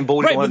wasn't getting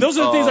voted on. Right, but those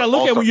are the things I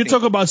look at when you're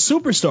talking about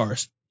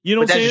superstars. You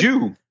know what I'm saying? That's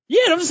you.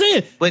 Yeah, I'm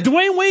saying. But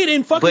Dwayne Wade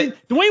and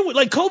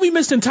like Kobe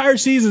missed entire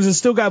seasons and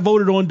still got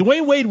voted on.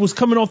 Dwayne Wade was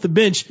coming off the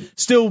bench,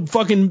 still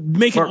fucking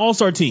making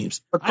All-Star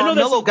teams. But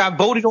Carmelo got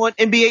voted on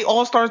NBA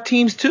All-Star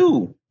teams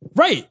too.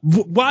 Right,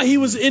 while he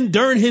was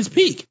during his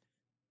peak.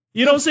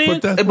 You know what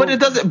I'm saying? But it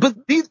doesn't.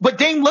 But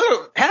Dame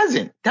Lillard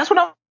hasn't. That's what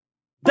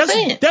I'm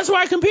saying. That's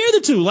why I compare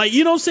the two. Like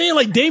you know what I'm saying?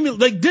 Like Damian,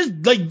 like this.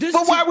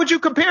 But why would you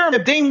compare him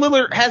if Dame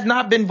Lillard has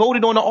not been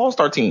voted on the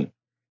All-Star team?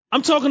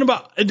 I'm talking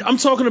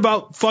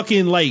about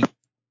fucking like.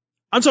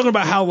 I'm talking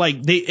about how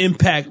like they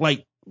impact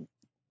like.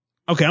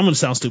 Okay, I'm gonna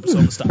sound stupid, so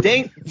I'm gonna stop.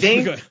 Dame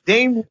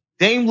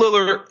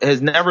Lillard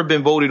has never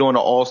been voted on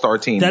the All-Star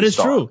team. That is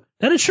true.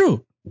 That is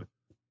true.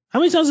 How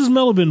many times has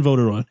Melo been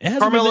voted on?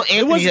 Carmelo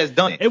Anthony has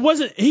done it. It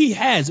wasn't. He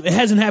has. It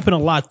hasn't happened a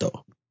lot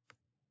though.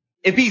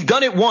 If he's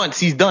done it once,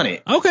 he's done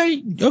it. Okay,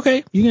 you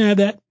can have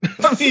that.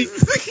 I mean,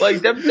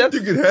 like that's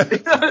you can have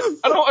it.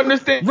 I don't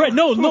understand. Right?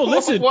 No.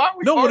 Listen. Why are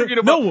we arguing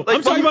about? Like,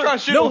 I'm talking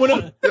about when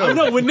I'm talking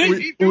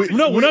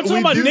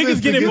about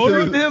niggas getting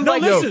voted. No,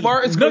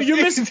 listen. No,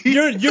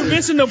 you're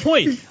missing the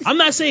point. I'm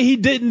not saying he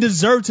didn't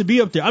deserve to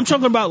be up there. I'm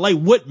talking about like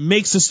what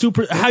makes a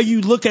super. How you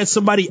look at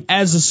somebody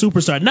as a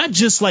superstar, not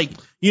just like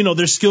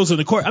their skills on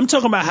the court. I'm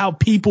talking about how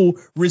people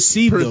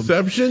receive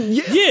perception.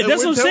 Them. Yeah,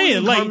 that's what I'm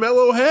saying. Like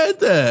Carmelo had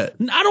that.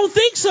 I don't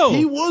think so.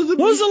 He wasn't.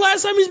 When was the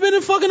last time he's been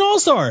in fucking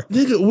All-Star?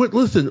 Nigga,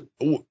 listen.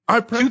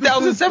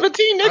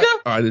 2017, nigga.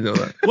 I didn't know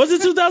that. Was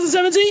it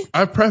 2017?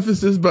 I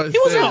prefaced this by he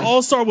wasn't an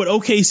All-Star with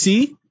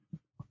OKC.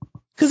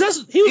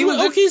 Because he was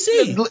with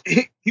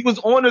OKC. He was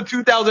on the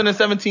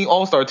 2017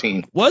 All-Star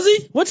team. Was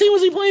he? What team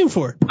was he playing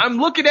for? I'm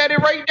looking at it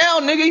right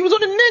now, nigga. He was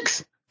on the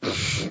Knicks.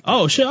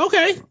 Oh shit.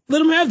 Okay,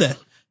 let him have that.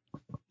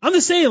 I'm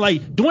just saying,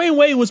 like Dwayne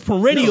Wade was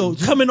perennial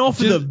coming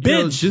off of the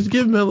bench. Just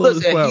give Melo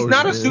his flowers.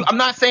 He's not I'm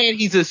not saying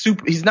he's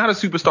not a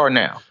superstar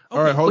now.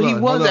 All right, hold on. He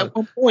was at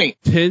one point.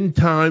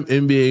 10-time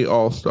NBA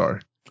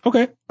All-Star.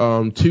 Okay.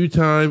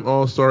 2-time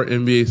All-Star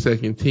NBA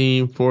second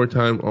team.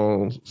 4-time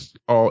All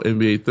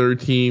NBA third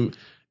team.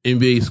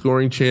 NBA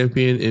scoring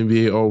champion.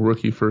 NBA All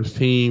Rookie first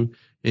team.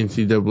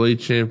 NCAA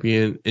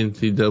champion.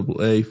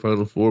 NCAA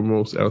Final Four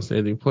most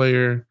outstanding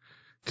player.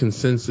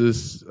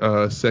 Consensus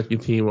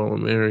second team All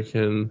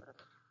American.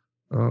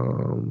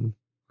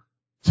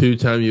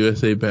 2-time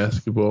USA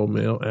Basketball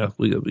Male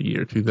Athlete of the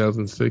Year,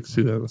 2006,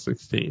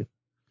 2016.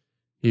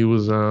 He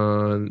was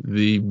on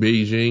the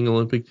Beijing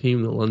Olympic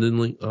team, the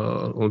London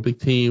Olympic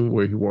team,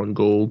 where he won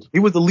gold. He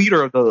was the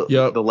leader of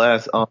the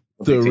last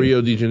the Rio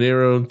de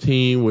Janeiro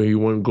team, where he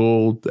won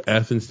gold. The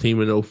Athens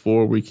team in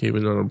 2004, where he came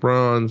in on a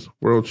bronze.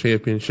 World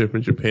Championship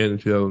in Japan in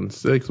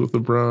 2006 with the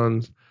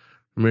bronze.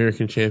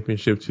 American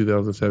Championship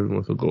 2007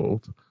 with a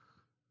gold.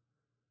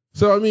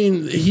 So, I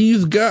mean,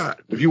 he's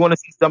got. If you want to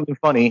see something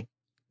funny,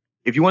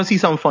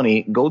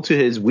 go to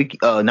his wiki,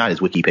 not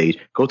his wiki page,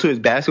 go to his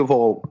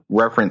basketball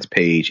reference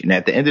page. And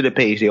at the end of the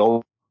page, they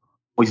always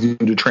do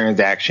the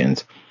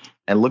transactions.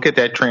 And look at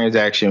that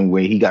transaction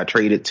where he got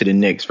traded to the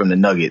Knicks from the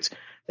Nuggets.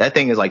 That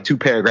thing is like 2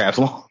 paragraphs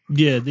long.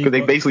 Yeah. Because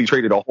they basically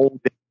traded a whole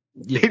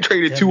thing. Yeah, they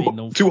traded two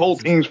whole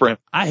teams for him.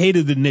 I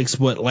hated the Knicks,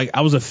 but like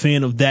I was a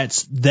fan of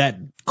that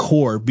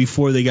core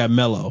before they got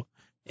Melo.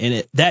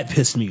 And that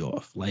pissed me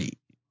off. Like,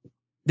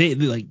 They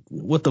like,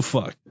 what the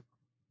fuck?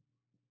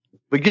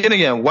 But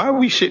again, why are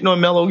we shitting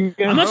on Melo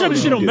again? I'm not trying to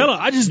shit on Melo.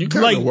 I just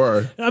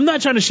I'm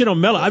not trying to shit on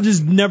Melo. I've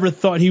just never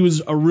thought he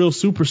was a real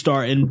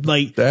superstar. And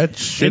like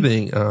that's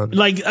shitting on.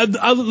 Like,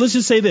 let's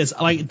just say this: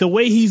 like the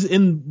way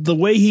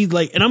he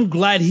like, and I'm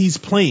glad he's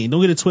playing.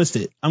 Don't get it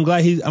twisted. I'm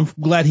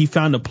glad he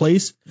found a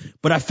place.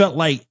 But I felt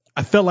like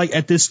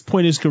at this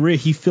point in his career,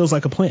 he feels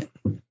like a plant.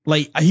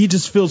 Like he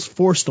just feels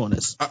forced on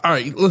us. All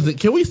right, listen.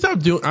 Can we stop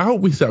doing? I hope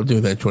we stop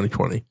doing that in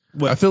 2020.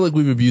 I feel like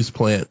we've abused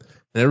plant.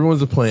 And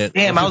everyone's a plant.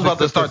 Damn, I was about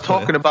to start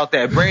talking about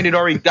that. Brandon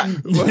already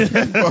jumped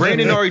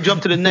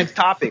to the next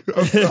topic.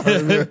 I'm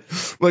sorry, man.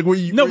 Like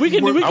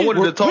I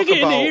wanted to talk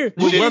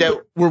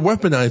about we're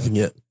weaponizing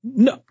it.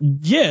 No,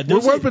 yeah, We're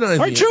weaponizing All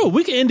right, it. true.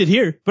 We can end it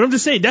here, but I'm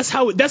just saying that's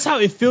how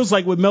it feels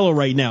like with Melo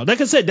right now. Like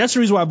I said, that's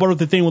the reason why I brought up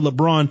the thing with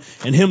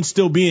LeBron and him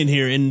still being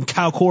here and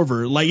Kyle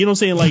Korver. Like, you know what I'm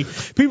saying? Like,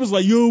 people's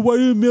like, yo, why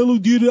did Melo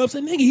do that? I'm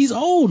saying, nigga, he's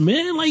old,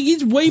 man. Like,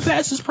 he's way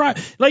past his prime.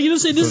 Like, you know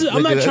what I'm saying?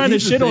 I'm not trying to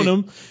shit on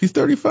him. He's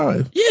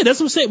 35. Yeah,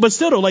 that's what I'm saying. But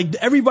still, though, like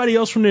everybody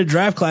else from their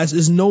draft class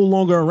is no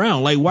longer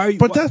around. Like, why?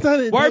 But that's not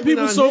it. Why are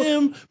people so?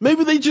 Him.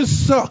 Maybe they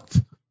just sucked.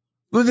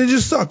 They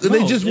just sucked, and No,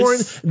 they just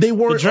weren't. They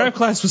weren't. The draft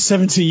class was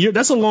 17 years.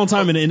 That's a long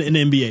time in the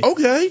NBA.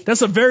 Okay,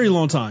 that's a very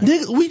long time.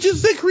 We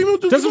just said Kareem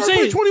Abdul-Jabbar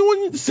played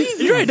 21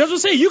 seasons. You're right. That's what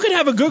I'm saying. You could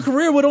have a good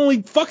career with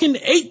only fucking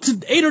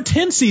 8 or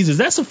 10 seasons.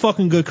 That's a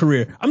fucking good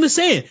career. I'm just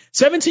saying,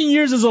 17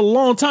 years is a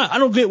long time. I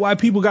don't get why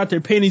people got their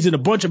panties in a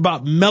bunch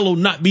about Melo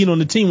not being on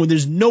the team when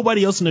there's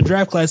nobody else in the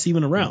draft class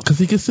even around. Because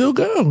he can still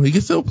go. He can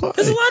still play.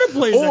 There's a lot of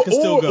players that can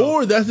still go.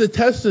 Or that's a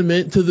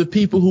testament to the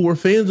people who were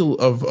fans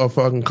of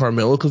fucking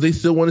Carmelo because they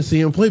still want to see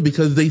him play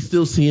because they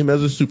still see him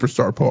as a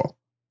superstar, Paul.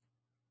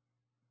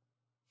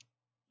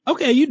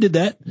 Okay, you did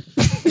that. you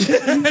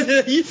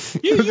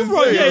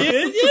brought, yeah,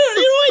 you know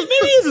what? Maybe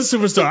he is a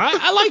superstar.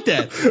 I like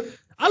that.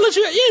 I'll let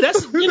you. Yeah,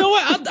 that's, you know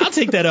what? I'll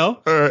take that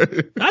out. All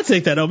right. I'll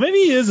take that out.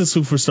 Maybe he is a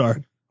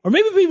superstar. Or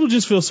maybe people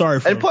just feel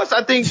sorry for him. And plus,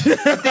 I think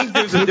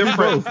there's a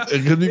difference.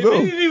 It could be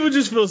both. Maybe people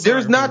just feel sorry.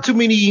 There's not too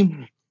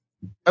many.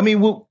 I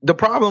mean, the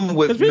problem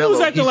with people was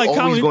Melo, acting he's like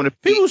always going to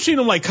people treat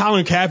him like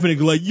Colin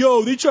Kaepernick, like,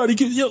 yo, they try to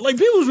get, like,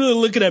 people was really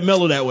looking at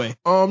Melo that way.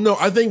 No,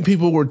 I think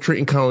people were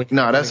treating Colin.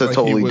 No, that's a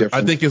totally different.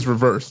 I think it's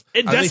reversed.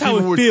 That's how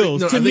it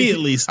feels to me, at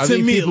least. I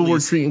think people were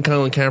treating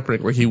Colin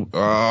Kaepernick like he.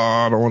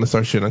 I don't want to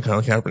start shitting on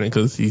Colin Kaepernick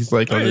because he's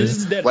like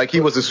like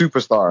he was a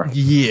superstar.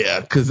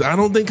 Yeah, because I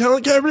don't think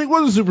Colin Kaepernick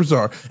was a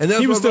superstar, and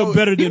that's he was still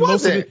better than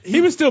most of the.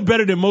 He was still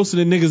better than most of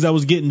the niggas that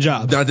was getting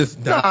jobs. That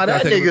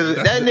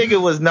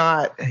nigga was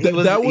not. He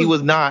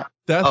was not.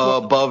 That's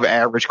above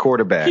average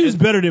quarterback. He was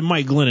better than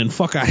Mike Glennon.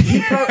 Fuck out of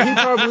here. He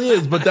probably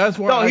is, but that's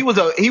why. No,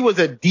 he was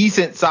a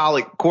decent,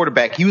 solid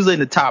quarterback. He was in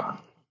the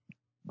top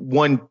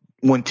one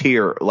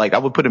tier. Like I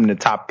would put him in the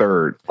top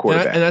third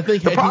quarterback. And I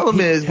think the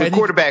problem is with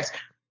quarterbacks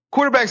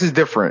is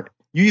different.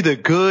 You're either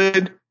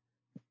good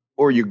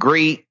or you're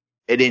great,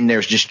 and then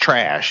there's just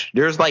trash.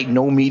 There's like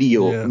no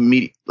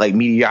mediocrity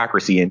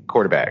in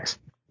quarterbacks.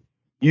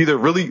 You're either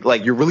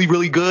you're really,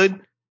 really good,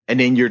 and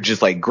then you're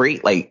just like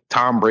great, like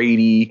Tom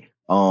Brady.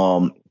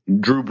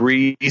 Drew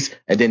Brees,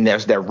 and then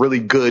there's that really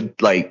good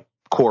like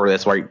core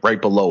that's right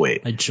below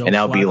it, and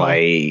that'll be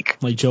like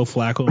Joe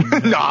Flacco.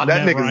 Nah,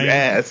 that nigga's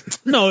ass.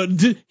 No,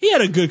 he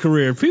had a good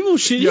career. People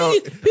shit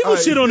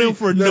on him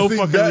for no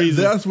fucking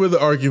reason. That's where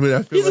the argument.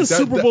 I feel he's a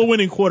Super Bowl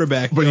winning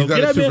quarterback, but he's not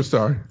a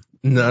superstar.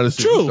 Not a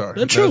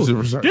superstar.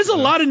 True. There's a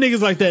lot of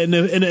niggas like that in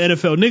the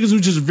NFL. Niggas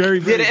who just very,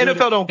 very the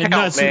NFL don't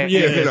count, man.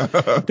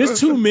 There's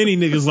too many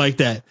niggas like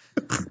that.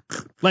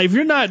 Like if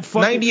you're not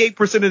fucking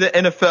 98% of the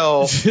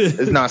NFL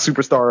is not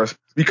superstars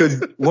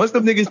because once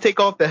them niggas take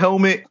off the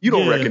helmet, you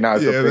don't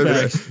recognize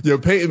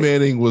them. Peyton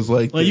Manning was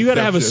like you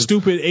gotta have a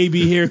stupid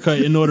AB haircut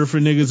in order for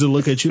niggas to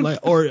look at you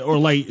like or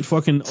like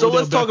fucking. So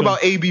let's talk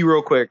about AB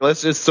real quick.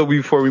 Let's just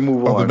before we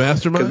move on, the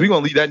mastermind, because we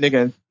gonna leave that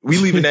nigga. We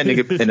leaving that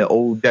nigga in the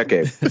old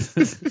decade.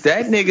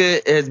 That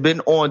nigga has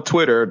been on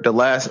Twitter on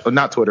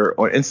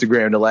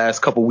Instagram the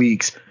last couple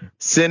weeks,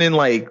 sending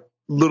like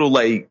little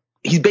like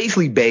he's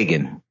basically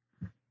begging.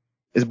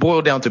 It's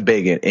boiled down to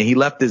begging, and he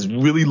left this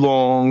really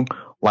long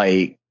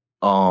like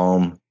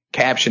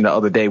caption the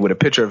other day with a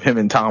picture of him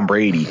and Tom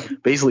Brady,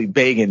 basically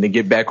begging to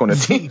get back on the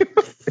team.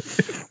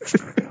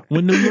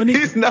 When the money,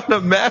 he's not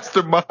a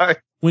mastermind.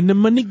 When the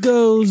money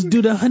goes,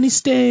 do the honey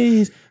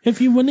stays.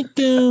 If you want to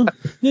go,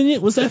 then it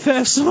was that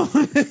fast song.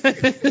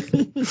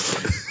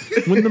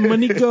 When the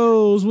money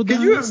goes, with the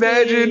can you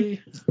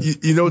imagine?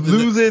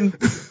 Losing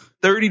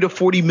 30 to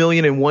 40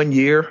 million in 1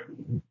 year.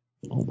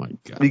 Oh my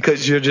god!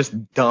 Because you're just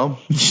dumb.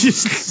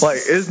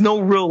 Like, there's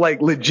no real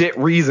like legit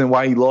reason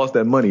why he lost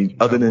that money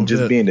other than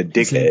just being a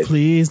dickhead.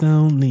 Please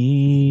don't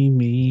leave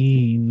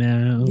me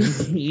now.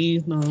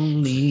 Please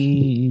don't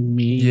leave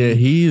me. Yeah,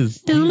 he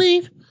is. Don't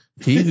leave.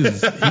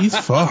 He's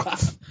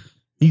fucked.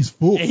 He's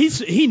full. And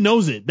he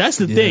knows it. That's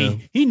the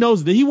thing. He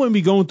knows that he wouldn't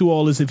be going through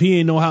all this if he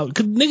ain't know how.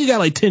 Cause nigga got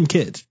like 10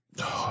 kids.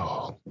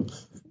 Oh,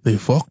 they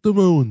fucked the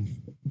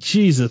moon.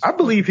 Jesus. I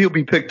believe he'll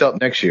be picked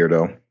up next year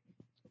though.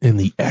 In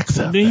the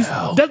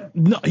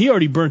XFL. He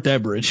already burnt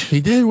that bridge.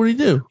 He did. What did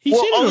he do?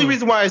 Only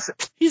reason why I say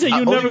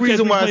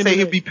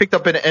he'll be picked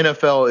up in the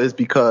NFL is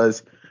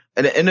because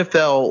in the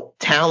NFL,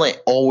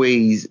 talent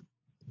always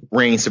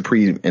reigns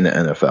supreme in the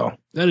NFL.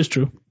 That is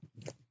true.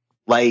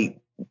 Like,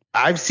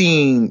 I've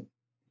seen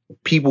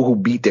people who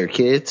beat their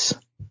kids,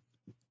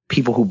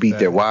 people who beat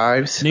their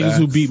wives, niggas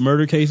who beat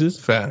murder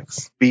cases,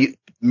 beat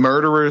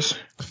murderers,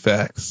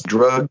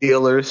 drug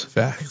dealers,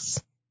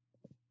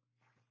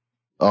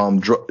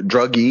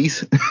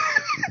 druggies.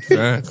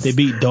 They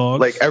beat dogs.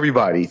 Like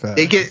everybody.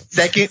 They get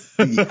second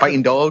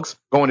fighting dogs,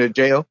 going to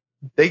jail.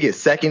 They get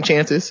second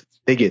chances.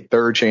 They get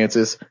third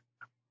chances.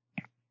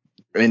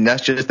 And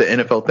that's just the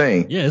NFL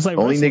thing. Yeah, it's like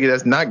the only nigga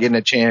that's not getting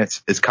a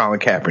chance is Colin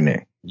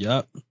Kaepernick.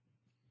 Yep.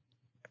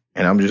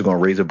 and I'm just gonna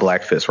raise a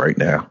black fist right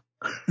now.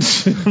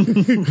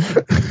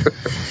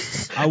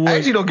 I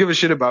actually don't give a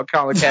shit about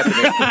Colin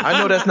Kaepernick. I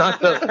know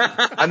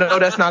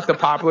that's not the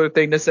popular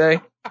thing to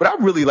say, but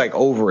I'm really like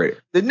over it.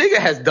 The nigga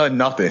has done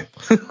nothing.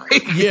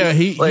 Yeah,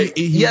 he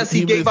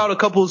gave out a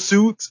couple of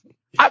suits.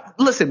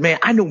 Listen, man,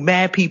 I know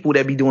mad people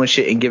that be doing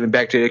shit and giving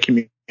back to their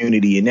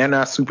community, and they're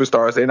not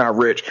superstars. They're not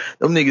rich.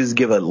 Them niggas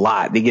give a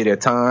lot. They get their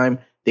time.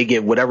 They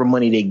get whatever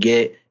money they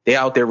get. They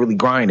out there really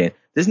grinding.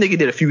 This nigga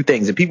did a few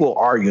things, and people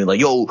are arguing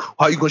like, yo,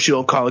 how you gonna shit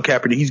on Colin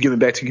Kaepernick? He's giving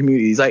back to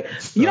communities. Like,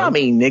 you know what I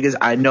mean, niggas?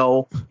 I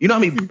know. You know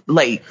what I mean?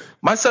 Like,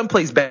 my son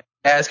plays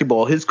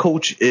basketball. His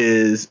coach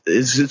is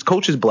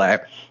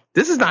black.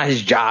 This is not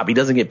his job. He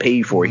doesn't get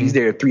paid for it. He's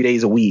there 3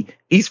 days a week.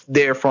 He's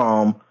there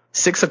from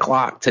 6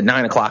 o'clock to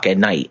 9 o'clock at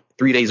night,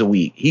 3 days a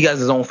week. He has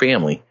his own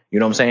family. You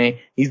know what I'm saying?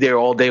 He's there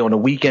all day on the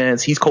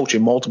weekends. He's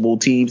coaching multiple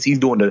teams. He's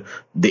doing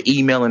the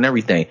email and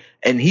everything.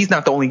 And he's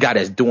not the only guy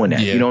that's doing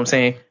that. Yeah. You know what I'm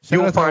saying?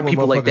 You'll find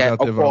people like that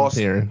across.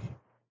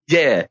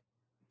 Yeah.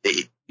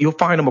 You'll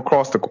find them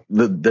across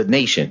the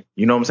nation.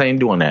 You know what I'm saying?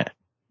 Doing that.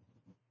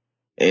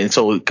 And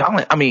so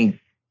Colin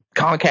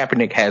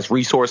Kaepernick has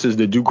resources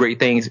to do great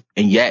things.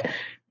 And yet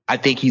I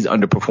think he's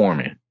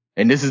underperforming.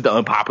 And this is the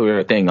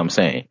unpopular thing I'm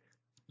saying.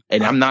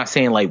 And I'm not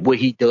saying like what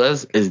he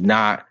does is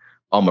not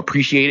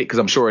appreciated, because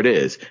I'm sure it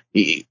is.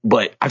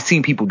 But I've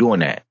seen people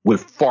doing that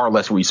with far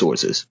less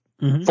resources,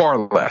 far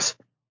less.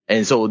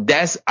 And so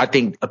that's, I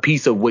think, a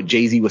piece of what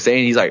Jay-Z was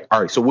saying. He's like,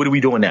 all right, so what are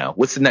we doing now?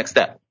 What's the next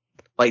step?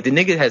 Like, the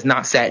nigga has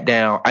not sat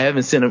down. I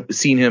haven't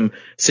seen him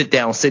sit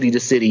down city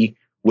to city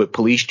with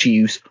police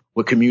chiefs,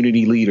 with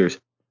community leaders.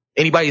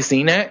 Anybody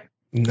seen that?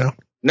 No.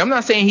 Now, I'm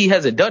not saying he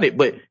hasn't done it,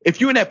 but if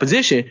you're in that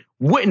position,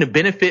 wouldn't the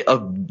benefit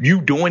of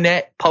you doing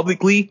that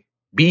publicly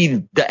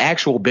be the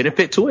actual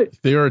benefit to it?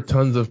 There are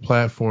tons of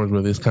platforms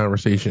where this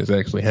conversation is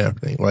actually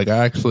happening. Like,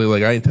 I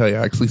didn't tell you,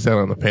 I actually sat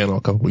on a panel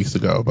a couple weeks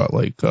ago about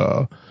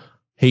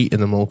hate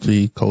in a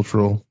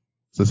multicultural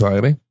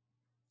society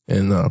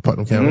in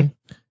Putnam County.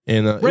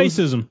 And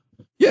racism.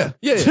 Yeah.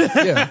 I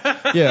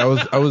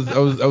was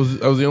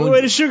the only way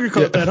to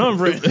sugarcoat that, huh,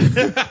 Brent?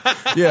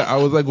 Yeah, I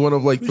was like one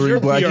of like three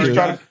black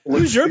kids.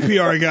 Who's your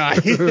PR guy?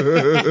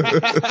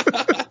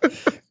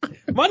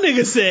 My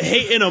nigga said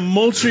hate in a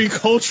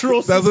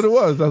multicultural. That's what it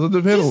was. That's what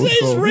the panel was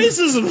called.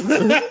 Racism.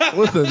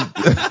 Listen,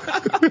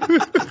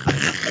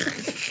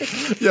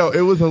 yo, it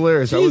was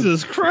hilarious.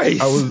 Jesus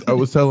Christ. I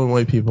was telling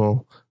white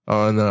people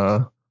on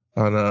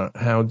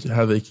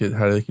how they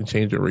can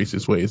change their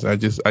racist ways.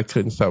 I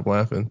couldn't stop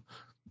laughing,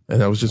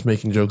 and I was just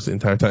making jokes the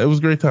entire time. It was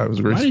a great time. It was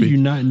a great. Why speech. did you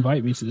not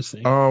invite me to this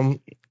thing?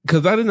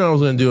 Because I didn't know I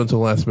was going to do it until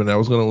last minute. I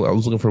was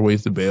looking for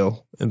ways to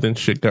bail, and then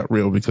shit got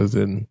real because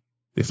then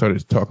they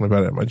started talking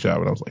about it at my job,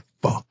 and I was like,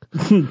 fuck.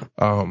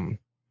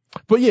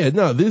 But yeah,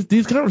 no,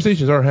 these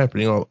conversations are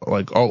happening all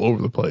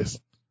over the place.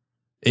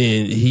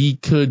 And he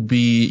could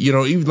be,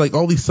 even like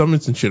all these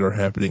summits and shit are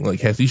happening.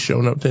 Like, has he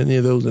shown up to any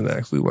of those and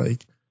actually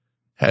like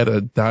had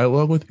a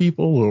dialogue with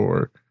people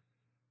or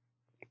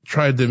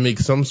tried to make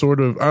some sort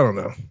of, I don't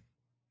know,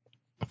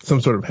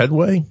 some sort of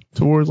headway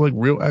towards like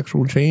real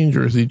actual change?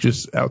 Or is he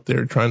just out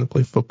there trying to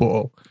play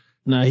football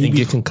and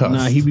get concussed?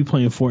 Nah, he be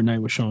playing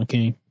Fortnite with Sean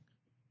King.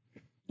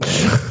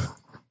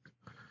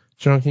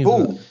 Sean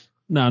King.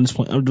 No, I'm just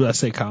playing. Do I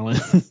say Colin?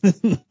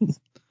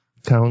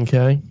 Colin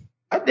K.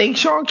 I think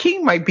Sean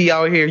King might be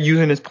out here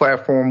using his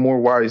platform more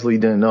wisely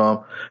than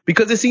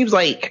because it seems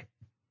like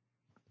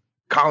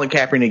Colin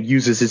Kaepernick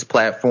uses his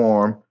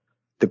platform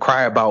to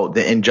cry about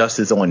the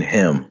injustice on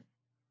him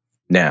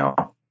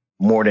now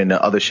more than the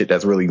other shit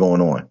that's really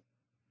going on.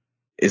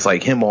 It's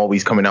like him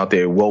always coming out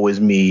there, woe is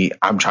me,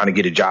 I'm trying to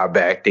get a job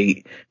back.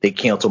 They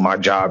canceled my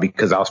job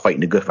because I was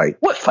fighting a good fight.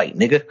 What fight,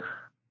 nigga?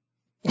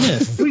 Yeah.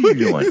 What are you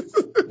doing?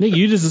 Nigga,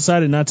 you just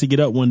decided not to get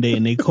up one day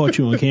and they caught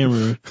you on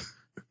camera.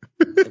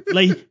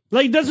 Like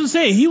that's what I'm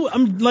saying.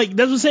 That's what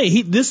I'm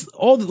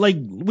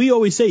saying. We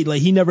always say, like,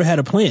 he never had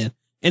a plan.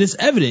 And it's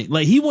evident.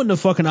 Like, he wouldn't have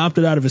fucking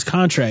opted out of his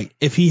contract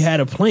if he had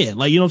a plan.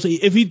 Like, you know what I'm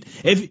saying?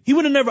 If he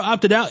would have never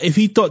opted out if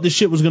he thought this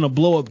shit was going to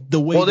blow up the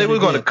way. Well, they were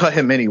going to cut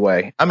him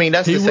anyway. I mean,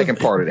 that's the second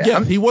part of that.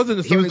 Yeah, he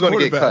wasn't. He was going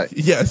to get cut.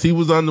 Yes, he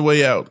was on the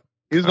way out.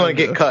 He was going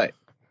to get cut.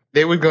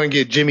 They were going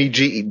to get Jimmy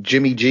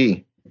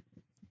G.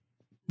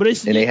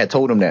 And they had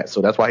told him that,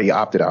 so that's why he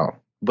opted out.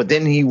 But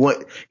then he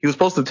was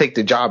supposed to take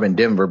the job in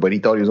Denver, but he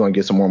thought he was going to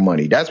get some more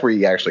money. That's where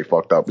he actually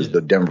fucked up, is the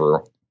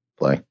Denver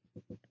play.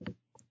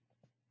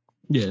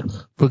 Yeah.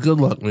 But good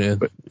luck, man.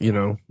 But,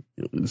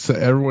 so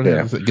everyone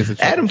gets a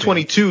chance. Adam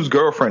 22's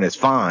girlfriend is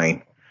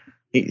fine.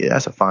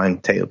 That's a fine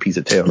piece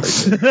of tail right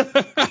there.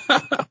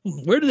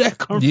 Where did that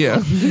come from?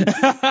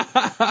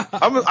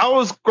 I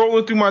was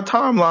scrolling through my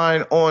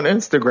timeline on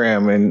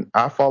Instagram, and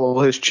I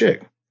follow his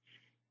chick.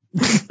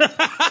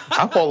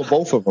 I follow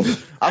both of them.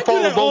 I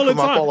follow both of them.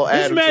 I follow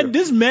Adam.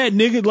 This mad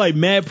nigga, like,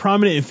 mad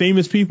prominent and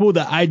famous people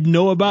that I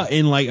know about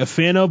and like a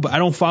fan of, but I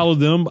don't follow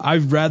them.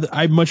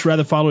 I'd much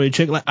rather follow a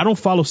chick. Like, I don't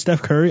follow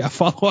Steph Curry. I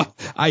follow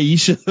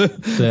Aisha.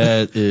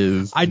 That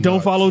is. I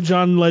don't follow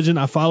John Legend.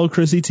 I follow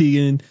Chrissy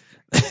Teigen.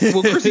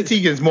 Well, Chrissy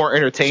Teigen is more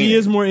entertaining. She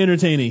is more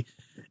entertaining.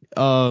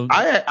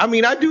 I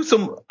mean, I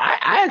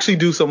actually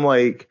do some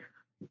like,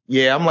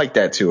 yeah, I'm like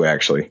that too.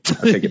 Actually,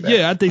 I take it back.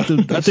 Yeah, I think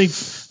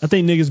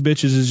niggas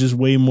bitches is just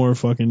way more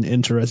fucking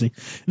interesting.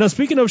 Now,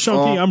 speaking of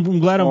Sean King, I'm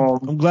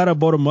glad I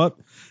brought him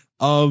up.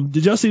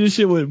 Did y'all see this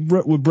shit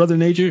with Brother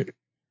Nature?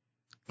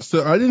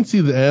 So I didn't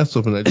see the ass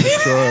open. I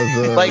just saw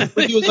the like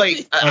he was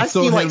like I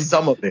seen like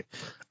some of it.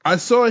 I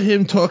saw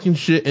him talking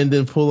shit and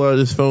then pull out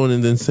his phone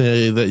and then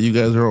say that you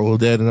guys are all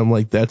dead. And I'm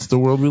like, that's the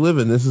world we live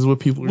in. This is what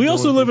people are We doing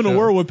also live in a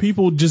world where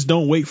people just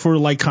don't wait for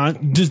like,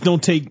 just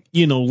don't take,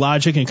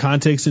 logic and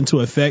context into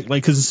effect.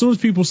 Like, cause as soon as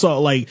people saw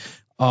like,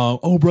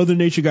 oh, Brother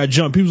Nature got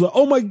jumped, people was like,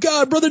 oh my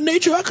God, Brother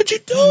Nature, how could you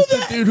do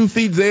that? Dude who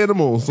feeds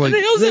animals. Like,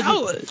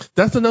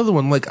 that's another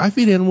one. Like, I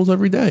feed animals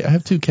every day. I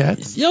have 2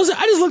 cats. I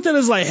just looked at it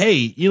as like,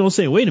 hey,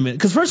 wait a minute.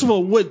 Cause first of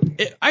all,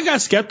 I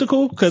got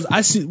skeptical cause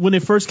I see when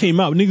it first came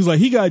out, niggas like,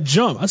 he got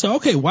jumped. I said,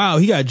 okay, wow,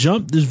 he got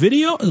jumped. This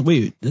video?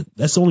 Wait,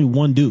 that's only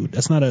one dude.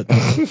 That's not a,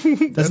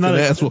 that's not an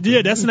an ass whooping.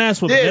 Yeah, that's an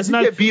ass whooping. Yeah, That's you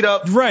not get beat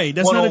up. Right.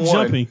 That's not a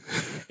jumping.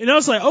 And I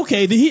was like,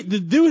 okay, the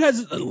dude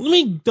has, let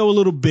me throw a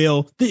little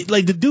bail.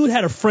 The dude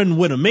had a friend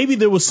with him. Maybe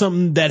there was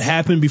something that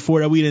happened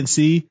before that we didn't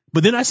see.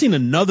 But then I seen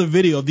another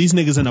video of these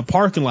niggas in a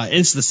parking lot.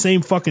 It's the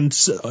same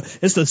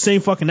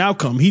fucking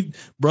outcome.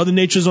 Brother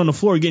Nature's on the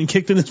floor getting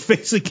kicked in his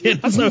face again.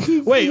 I was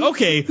like, wait,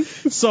 okay.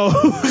 So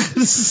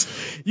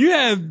you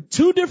have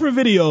 2 different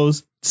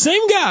videos,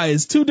 same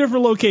guys, 2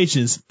 different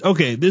locations.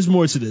 Okay, there's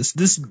more to this.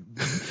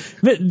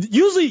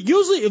 Usually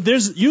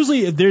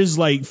if there's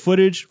like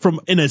footage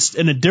from in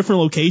a different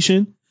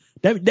location,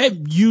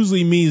 that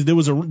usually means it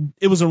was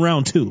a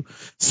round 2.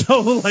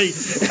 So like,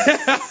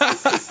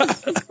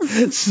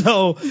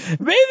 so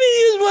maybe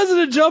he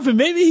wasn't a jumping.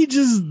 Maybe he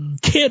just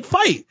can't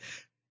fight.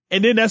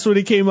 And then that's when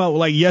it came out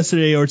like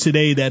yesterday or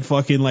today that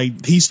fucking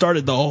like he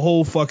started the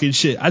whole fucking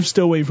shit. I'm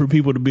still waiting for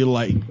people to be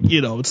like,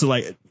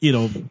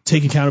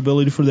 take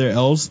accountability for their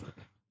L's.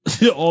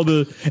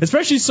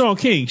 Especially Sean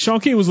King. Sean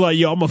King was like,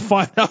 yo, I'm gonna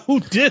find out who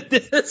did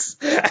this.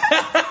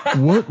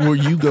 What were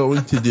you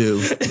going to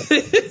do?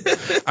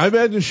 I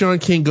imagine Sean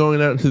King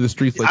going out into the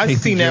streets like I've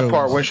seen that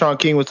part when Sean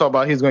King was talking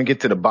about he's going to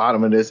get to the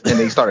bottom of this, and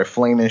they started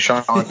flaming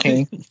Sean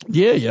King.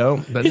 Yeah, yo.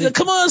 He's like,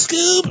 come on,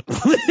 Scoob.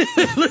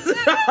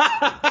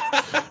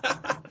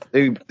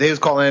 They was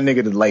calling that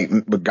nigga like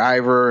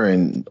MacGyver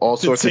and all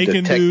sorts of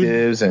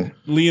detectives dude. And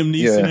Liam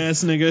Neeson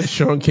ass nigga.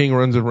 Sean King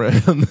runs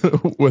around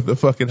with a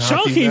fucking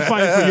Sean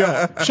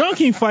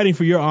King fighting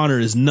for your honor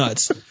is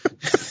nuts.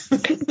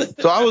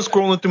 So I was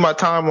scrolling through my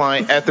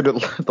timeline after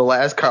the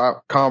last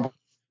convo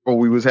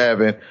we was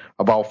having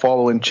about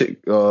following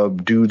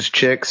dudes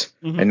chicks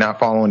and not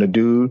following the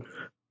dude.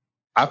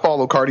 I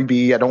follow Cardi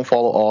B. I don't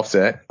follow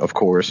Offset, of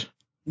course.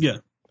 Yeah.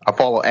 I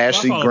follow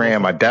Ashley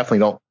Graham. I definitely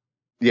don't.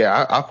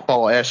 Yeah, I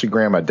follow Ashley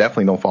Graham. I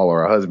definitely don't follow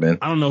her husband.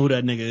 I don't know who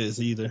that nigga is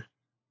either.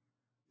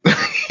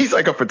 He's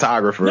like a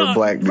photographer, a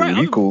black dude. Right,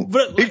 he cool.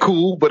 He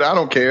cool, but I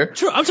don't care.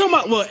 True. I'm talking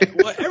about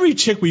well, every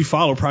chick we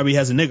follow probably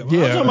has a nigga.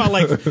 Yeah. I'm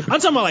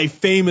talking about like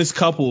famous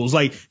couples,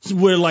 like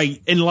where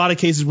like in a lot of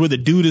cases where the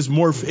dude is way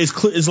more.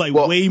 Famous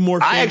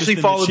I actually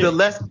follow the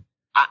less.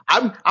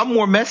 I'm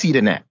more messy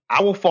than that.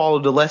 I will follow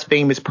the less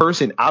famous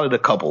person out of the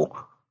couple.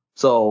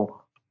 So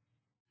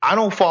I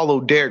don't follow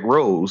Derrick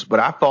Rose,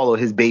 but I follow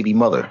his baby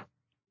mother.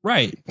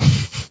 Right.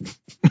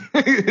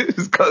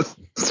 Because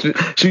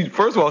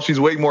first of all, she's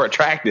way more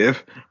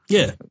attractive.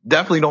 Yeah.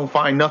 Definitely don't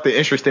find nothing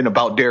interesting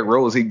about Derrick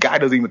Rose. The guy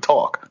doesn't even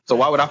talk. So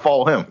why would I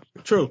follow him?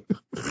 True.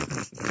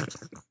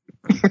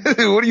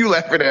 What are you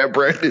laughing at,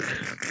 Brandon?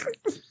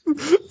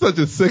 Such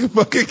a sick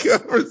fucking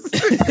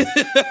conversation.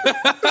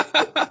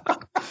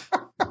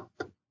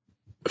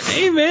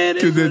 Hey, man.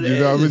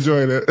 I'm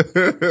enjoying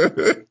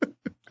it.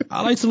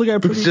 I like to look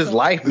at it's just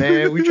life,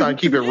 man. We try to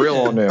keep it real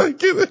on there. I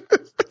get it.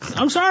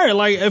 I'm sorry.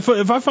 Like, if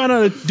I find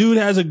out a dude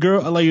has a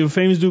girl, like a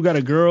famous dude got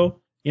a girl,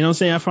 you know what I'm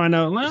saying? I find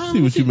out, well,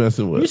 see what you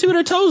messing with. Let me see what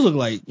her toes look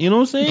like. You know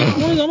what I'm saying?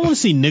 I don't want to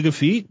see nigga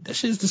feet. That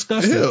shit's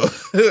disgusting. Yeah,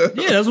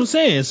 that's what I'm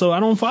saying. So I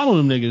don't follow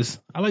them niggas.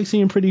 I like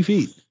seeing pretty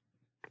feet.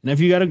 And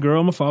if you got a girl,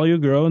 I'm going to follow your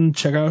girl and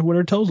check out what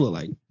her toes look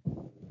like.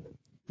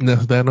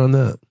 That's that on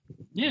that.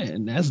 Yeah,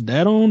 and that's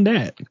that on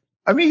that.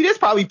 I mean, there's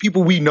probably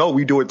people we know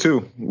we do it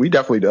too. We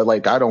definitely do.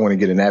 Like, I don't want to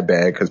get in that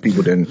bag because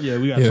people didn't. Yeah,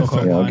 we got to talk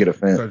offline. Get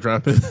offended. Start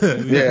dropping.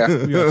 Yeah,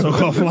 we got to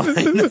talk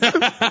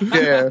offline.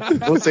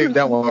 Yeah, we'll save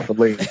that one for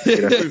later.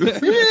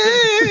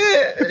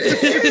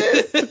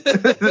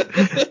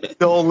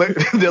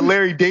 The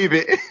Larry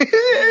David.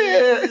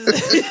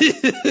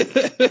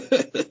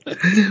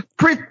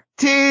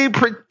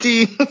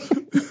 Pretty.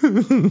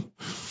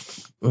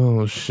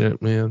 Oh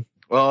shit, man.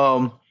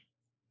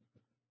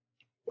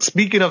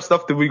 Speaking of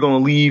stuff that we're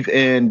going to leave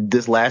in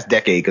this last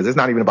decade, because it's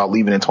not even about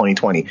leaving in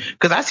 2020,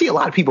 because I see a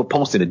lot of people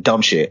posting the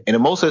dumb shit. And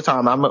most of the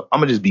time, I'm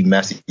going to just be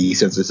messy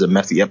since it's a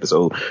messy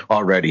episode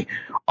already.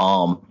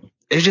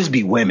 It's just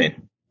be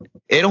women.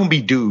 It don't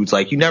be dudes.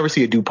 Like, you never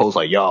see a dude post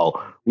like,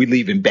 yo, we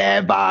leaving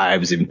bad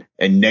vibes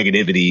and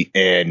negativity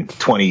in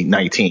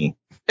 2019.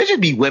 There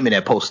should be women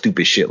that post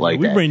stupid shit like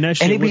we that. bring that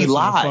shit and it with be us in a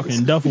lies.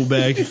 fucking duffel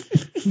bag.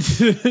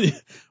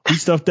 We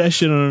stuff that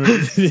shit on.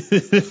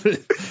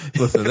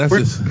 Listen, that's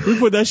just We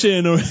put that shit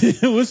in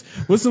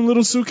what's some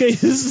little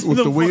suitcases with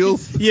the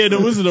wheels. Yeah,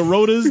 was it the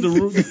rotors?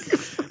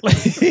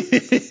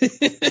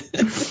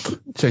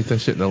 Check that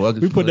shit in the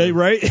luggage. We put that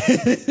right.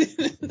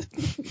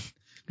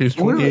 Here's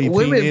 2018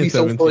 Women and be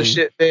so 17. full of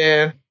shit,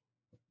 man.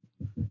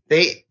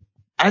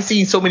 I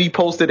seen so many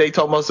posts that they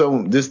talking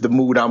about this is the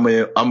mood I'm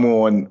in. I'm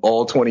on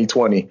all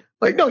 2020.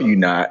 Like, no, you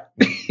not.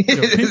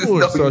 Yo,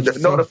 people are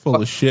so full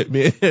of shit,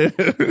 man.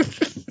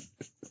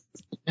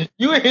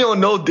 You ain't on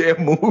no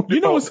damn mood.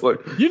 You know what's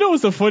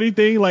the funny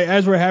thing? Like,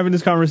 as we're having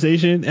this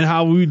conversation and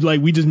how we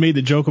just made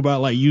the joke about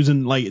like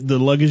using like the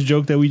luggage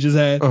joke that we just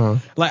had.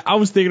 Like, I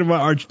was thinking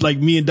about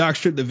me and Doc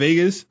trip to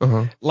Vegas.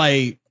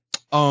 Like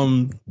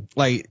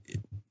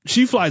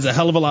she flies a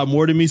hell of a lot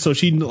more than me, so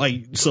she's used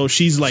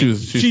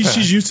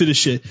to this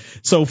shit.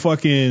 So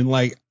fucking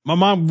like my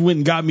mom went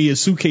and got me a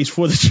suitcase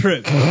for the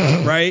trip,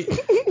 right?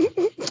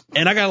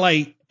 And I got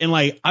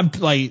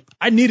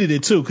I needed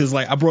it too, cause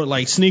like I brought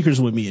like sneakers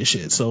with me and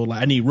shit. So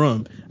like I need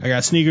room. I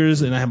got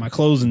sneakers and I had my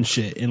clothes and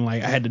shit, and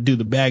like I had to do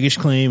the baggage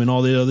claim and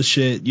all the other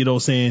shit. You know what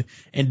I'm saying?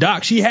 And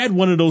Doc, she had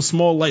one of those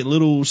small like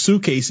little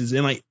suitcases,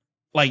 and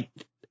like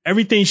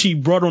everything she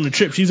brought on the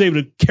trip, she's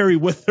able to carry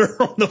with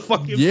her on the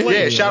fucking plane.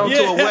 Yeah, shout out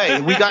to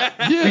Away. We got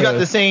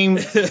the same.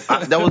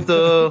 That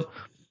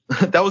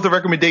was the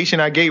recommendation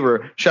I gave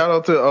her. Shout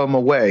out to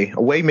Away.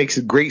 Away makes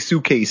great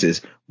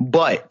suitcases,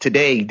 but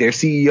today their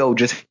CEO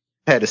just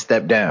had to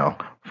step down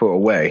for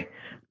Away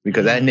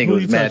because that nigga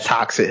was mad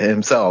toxic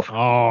himself.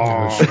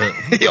 Oh,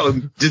 yo,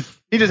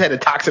 he just had a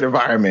toxic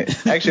environment.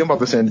 Actually, I'm about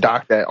to send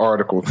Doc that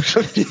article. Ban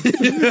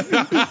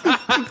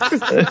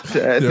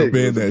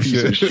that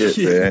shit,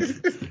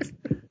 man.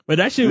 But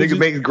that shit nigga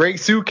makes great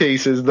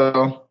suitcases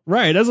though.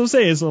 Right, that's what I'm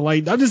saying. So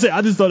like, I just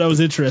thought that was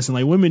interesting.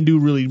 Like, women do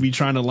really be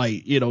trying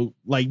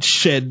to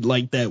shed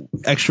like that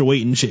extra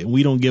weight and shit. And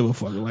we don't give a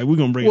fuck. Like, we're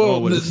gonna bring it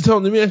all with us. Tell,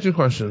 let me ask you a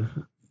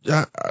question.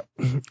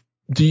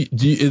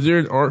 Is there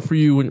an art for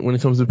you when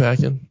it comes to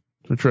packing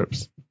for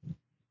trips?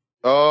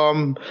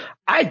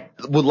 I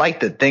would like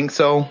to think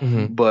so,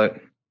 but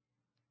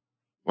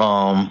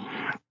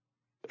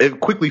it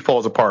quickly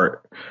falls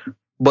apart.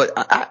 But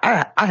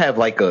I have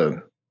like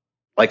a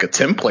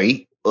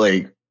template,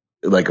 like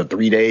a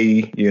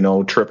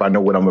 3-day, trip. I know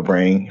what I'm gonna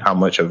bring, how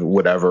much of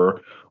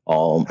whatever.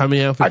 How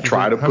many outfits?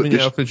 How many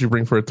outfits you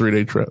bring for a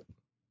 3-day trip?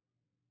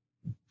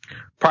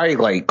 Probably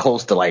like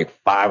close to like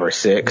 5 or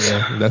 6.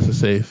 Yeah, that's a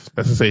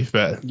safe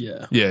bet.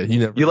 Yeah. Yeah,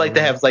 you like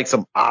to have like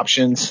some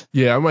options.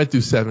 Yeah, I might do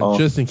 7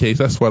 just in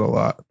case. I sweat a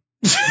lot.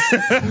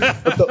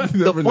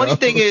 The funny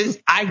thing is,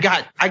 I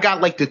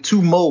got like the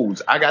 2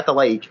 modes. I got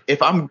the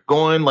if I'm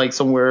going like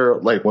somewhere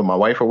like with my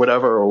wife or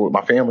whatever or with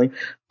my family,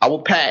 I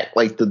will pack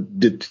like the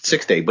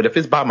 6-day. But if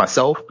it's by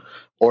myself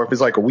or if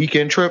it's like a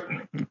weekend trip,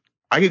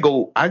 I could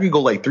go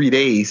like 3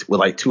 days with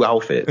like 2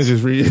 outfits. And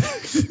just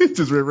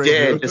read.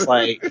 Yeah, just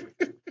like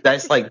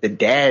that's like the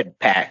dad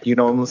pack. You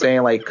know what I'm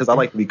saying? Like, because I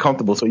like to be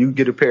comfortable, so you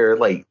get a pair of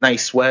like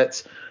nice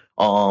sweats.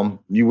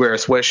 You wear a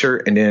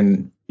sweatshirt and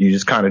then you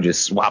just kind of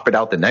just swap it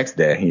out the next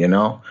day.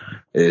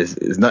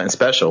 It's nothing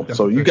special.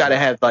 So you got to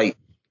have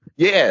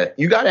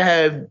you got to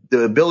have the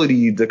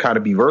ability to kind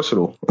of be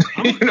versatile.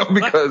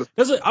 Because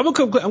I'm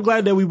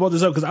glad that we brought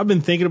this up because I've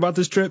been thinking about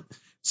this trip.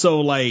 So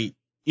like,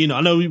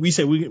 I know we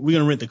said we're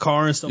gonna rent the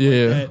car and stuff like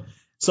that.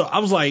 So I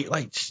was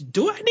like,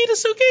 do I need a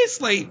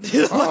suitcase? I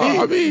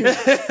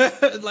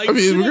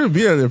mean, we're gonna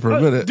be on there for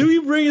a minute. Do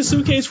you bring a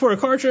suitcase for a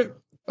car trip?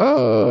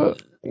 We're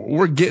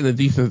looking at a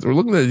decent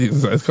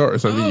sized car,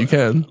 so I mean, you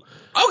can.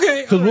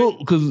 Okay.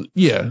 Because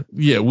we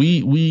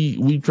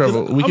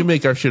travel. We can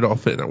make our shit all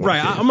fit.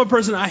 Right. I'm a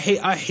person. I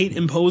hate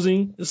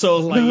imposing. So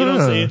like, you know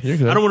what I'm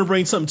saying? I don't want to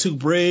bring something too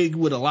big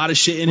with a lot of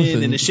shit in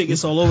it, and the shit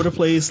gets all over the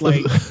place.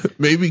 Like,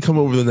 maybe come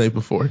over the night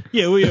before.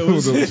 Yeah, we'll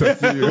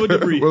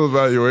debrief. We'll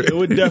evaluate.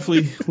 We'll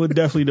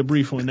definitely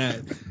debrief on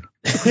that.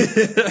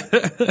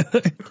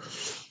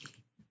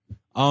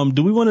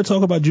 Do we want to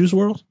talk about Juice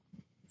WRLD?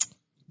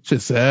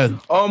 Shit's sad.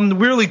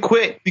 Really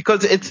quick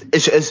because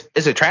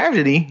it's a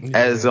tragedy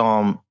as you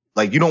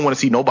don't want to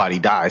see nobody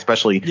die,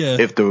 especially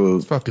if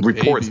the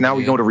reports. Now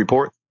we know the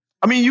report.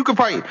 I mean, you could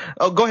probably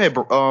go ahead,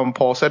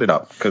 Paul, set it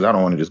up because I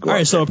don't want to just go. All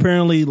right, so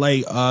apparently,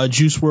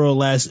 Juice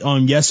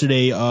WRLD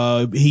yesterday,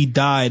 he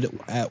died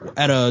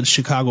at a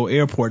Chicago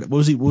airport.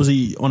 Was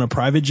he on a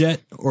private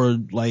jet or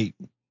like?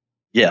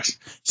 Yes.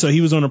 So he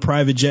was on a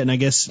private jet, and I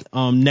guess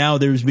now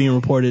there's being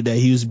reported that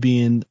he was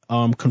being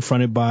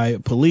confronted by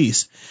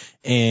police,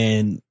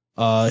 and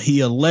he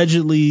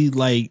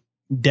allegedly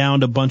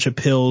downed a bunch of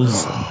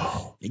pills.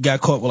 He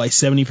got caught with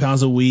 70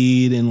 pounds of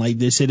weed, and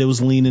they said there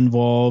was lean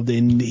involved,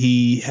 and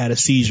he had a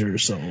seizure.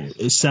 So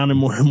it sounded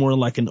more and more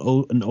like an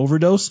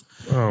overdose.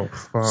 Oh,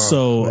 fuck.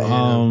 So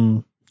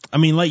man. I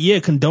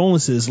mean,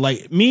 condolences.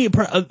 Me,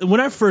 when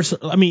I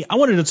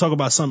wanted to talk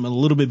about something a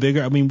little bit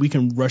bigger. I mean, we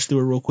can rush through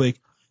it real quick.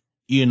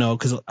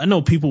 Because I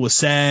know people were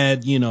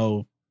sad,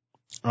 people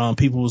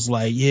was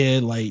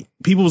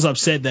people was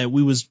upset that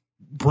we was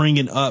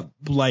bringing up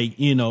like,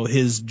 you know,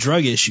 his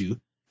drug issue.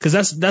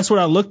 Cause that's what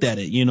I looked at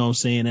it, you know what I'm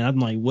saying? And I'm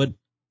like, what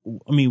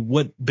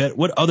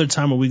other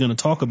time are we going to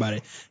talk about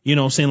it? You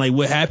know what I'm saying? Like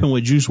what happened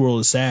with Juice WRLD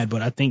is sad,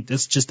 but I think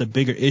that's just a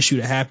bigger issue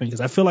to happen. Cause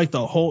I feel like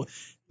the whole,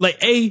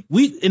 like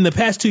we in the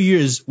past 2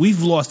 years,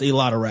 we've lost a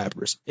lot of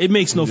rappers. It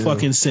makes no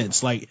fucking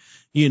sense. Like,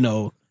 you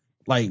know,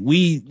 like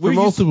for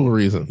multiple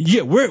reasons.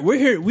 Yeah, we're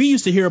here. We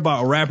used to hear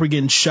about a rapper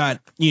getting shot,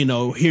 you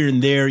know, here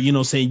and there, you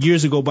know, saying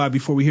years ago by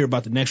before we hear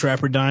about the next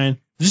rapper dying.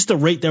 Just the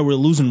rate that we're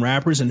losing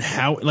rappers and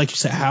how, like you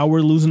said, how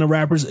we're losing the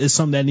rappers is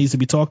something that needs to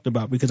be talked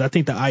about, because I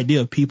think the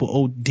idea of people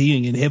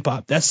ODing in hip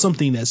hop, that's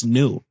something that's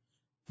new.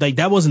 Like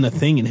that wasn't a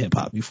thing in hip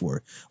hop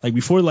before. Like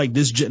before, like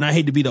this, and I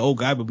hate to be the old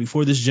guy, but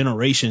before this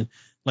generation,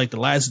 like the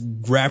last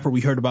rapper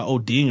we heard about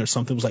ODing or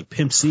something was like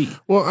Pimp C.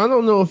 Well, I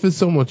don't know if it's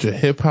so much a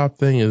hip hop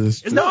thing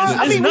as it's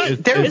not a hip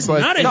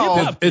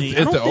hop thing.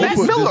 It's Mac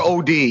Miller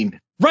ODing.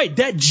 Right,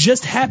 that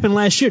just happened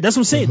last year. That's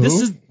what I'm saying.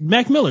 This is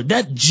Mac Miller.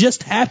 That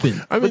just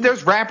happened. I mean, but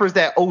there's rappers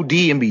that OD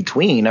in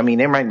between. I mean,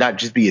 they might not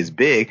just be as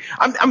big.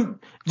 I'm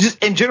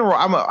just in general.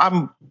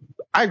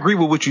 I agree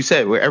with what you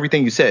said, with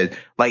everything you said.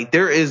 Like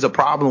there is a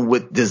problem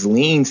with this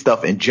lean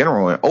stuff in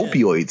general and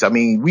opioids. I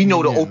mean, we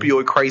know the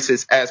opioid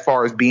crisis as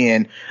far as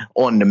being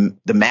on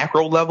the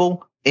macro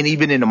level and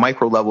even in the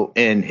micro level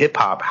in hip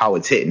hop, how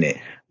it's hitting it.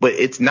 But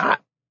it's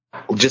not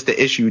just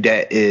the issue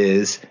that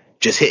is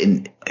just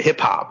hitting hip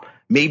hop.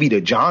 Maybe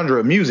the genre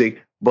of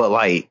music, but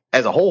like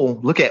as a whole,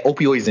 look at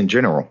opioids in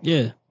general.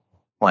 Yeah.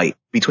 Like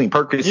between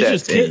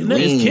Percocets and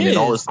lean and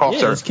all this cough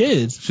syrup. It's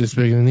kids. It's just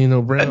bigger than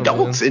Nino Brown.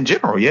 Adults in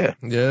general, yeah.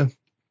 Yeah.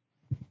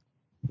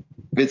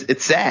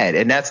 It's sad.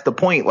 And that's the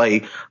point.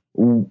 Like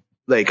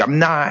I'm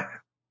not,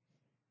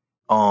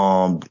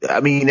 I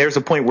mean, there's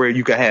a point where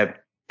you can have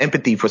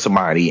empathy for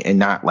somebody and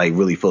not like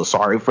really feel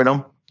sorry for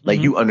them.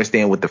 Like you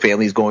understand what the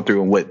family's going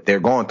through and what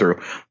they're going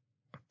through.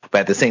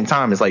 But at the same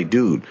time, it's like,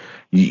 dude,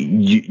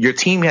 your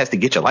team has to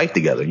get your life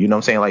together. You know what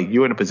I'm saying? Like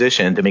you're in a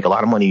position to make a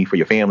lot of money for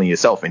your family,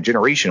 yourself, and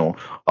generational.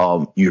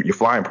 You're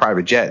flying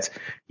private jets.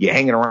 You're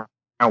hanging around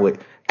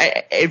with.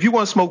 If you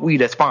want to smoke weed,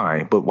 that's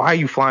fine. But why are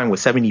you flying with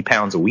 70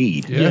 pounds of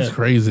weed? Yeah, that's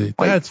crazy.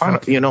 Like, that's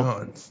fucking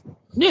nuts.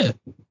 Yeah.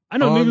 I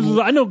know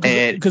niggas. I know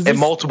because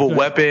multiple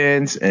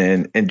weapons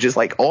and just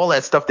like all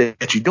that stuff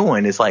that you're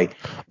doing. It's like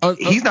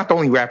he's not the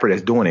only rapper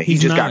that's doing it. He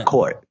just got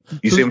caught.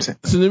 You see what I'm saying?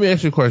 So let me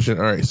ask you a question.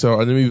 All right, so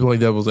let me play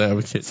devil's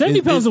advocate.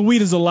 70 pounds of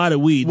weed is a lot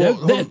of weed. Well,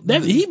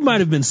 that he might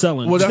have been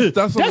selling. Well,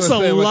 that's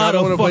a lot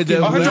of fucking.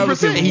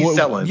 100% he's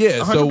selling. Yeah.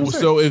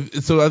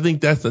 100%. So I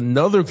think that's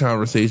another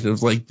conversation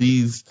of like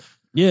these.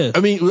 Yeah.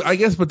 I mean, I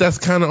guess, but that's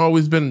kind of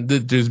always been.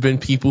 There's been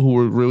people who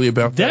were really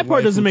about that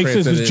part. Doesn't make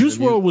sense because Juice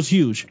WRLD was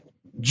huge.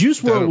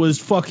 Juice WRLD was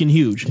fucking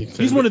huge.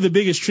 He's one of the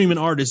biggest streaming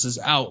artists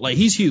out. Like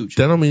he's huge.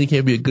 That don't mean he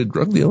can't be a good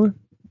drug dealer.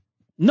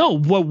 No,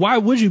 but why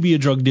would you be a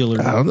drug dealer?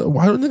 I don't know.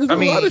 Why do niggas do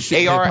a lot of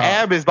shit? AR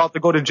Ab is about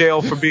to go to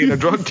jail for being a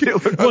drug dealer.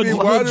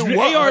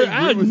 AR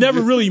Ab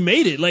never really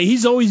made it. Like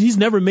he's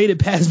never made it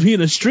past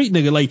being a street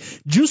nigga. Like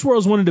Juice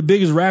WRLD's one of the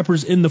biggest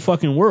rappers in the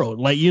fucking world.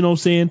 Like you know what I'm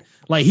saying?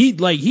 Like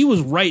he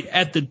was right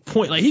at the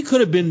point. Like he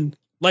could have been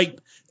like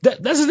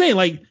that's the thing.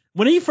 Like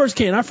when he first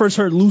came, I first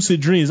heard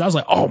Lucid Dreams. I was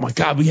like, oh my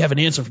God, we have an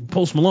answer from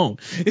Post Malone.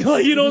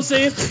 Like, you know what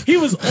I'm saying? He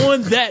was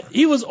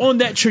on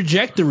that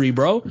trajectory,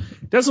 bro.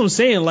 That's what I'm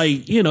saying.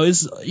 Like,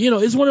 it's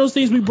one of those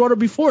things we brought up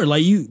before.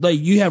 Like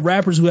you have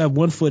rappers who have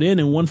 1 foot in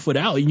and 1 foot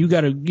out, and you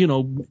got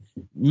to,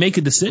 make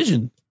a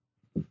decision.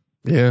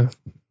 Yeah.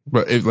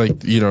 But if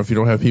if you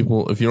don't have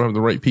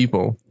the right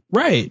people.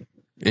 Right.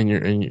 In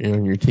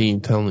your team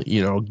telling,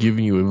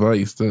 giving you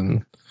advice,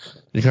 then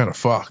you're kind of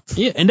fucked.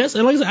 Yeah, and like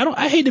I said,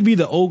 I hate to be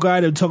the old guy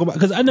to talk about,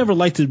 because I never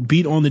like to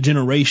beat on the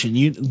generation.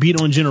 You beat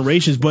on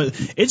generations, but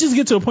it just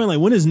gets to a point like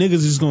when is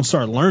niggas just gonna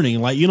start learning?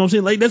 Like, you know what I'm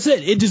saying? Like that's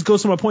it. It just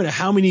goes to my point of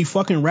how many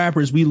fucking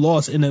rappers we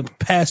lost in the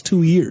past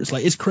 2 years.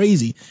 Like it's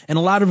crazy, and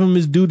a lot of them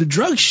is due to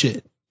drug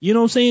shit. You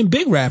know what I'm saying?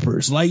 Big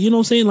rappers. Like, you know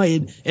what I'm saying?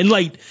 Like, and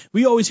like,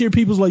 we always hear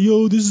people's like,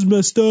 yo, this is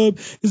messed up.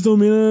 This don't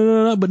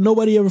mean, but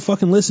nobody ever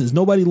fucking listens.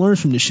 Nobody learns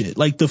from this shit.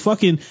 Like when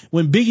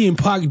Biggie and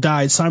Pac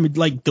died, Simon,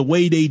 like the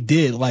way they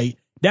did, like,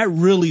 that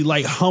really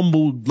like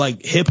humbled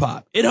like hip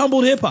hop. It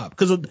humbled hip hop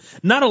because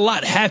not a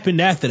lot happened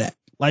after that.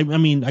 Like, I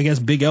mean, I guess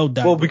Big L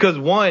died. Well, because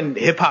one,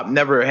 hip hop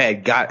never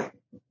had got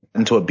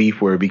into a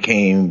beef where it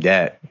became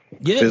that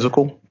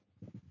physical.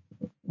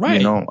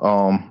 Right.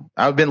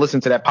 I've been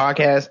listening to that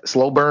podcast,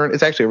 Slow Burn.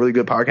 It's actually a really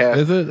good podcast.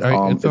 Is it?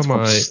 It's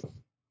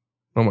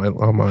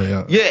on my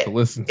yeah. To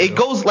listen to. It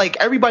goes like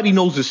everybody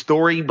knows the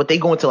story, but they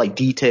go into like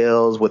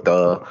details with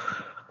the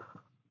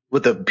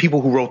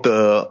people who wrote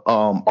the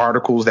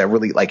articles that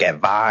really like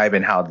at Vibe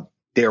and how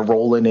they're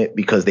rolling it,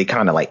 because they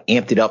kind of like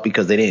amped it up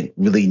because they didn't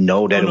really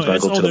know that it was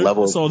going to go to the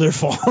level. It's all their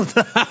fault.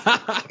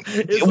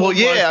 Well,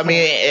 yeah, I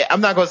mean,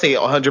 I'm not going to say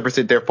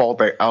 100% their fault,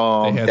 but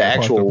the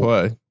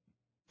actual.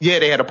 Yeah,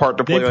 they had a part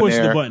to play on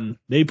there.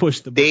 They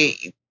pushed the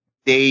button.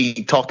 they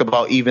talked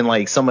about even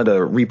like some of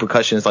the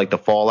repercussions, like the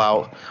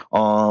fallout,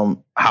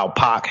 how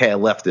Pac had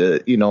left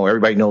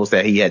everybody knows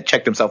that he had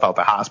checked himself out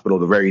the hospital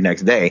the very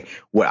next day.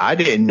 What I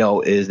didn't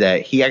know is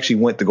that he actually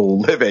went to go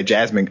live at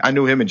Jasmine. I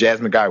knew him and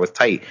Jasmine Guy was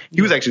tight.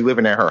 He was actually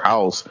living at her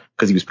house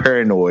because he was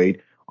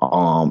paranoid.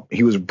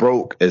 He was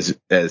broke as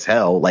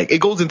hell. Like, it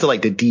goes into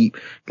like the deep,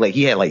 like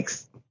he had like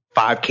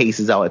 5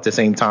 cases out at the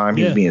same time.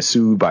 He was being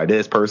sued by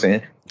this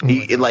person.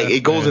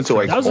 It goes into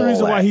like that was the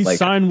reason why he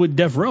signed with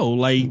Death Row,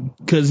 like,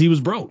 because he was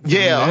broke.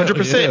 Yeah,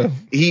 100%.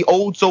 He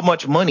owed so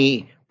much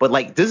money, but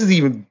like this is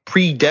even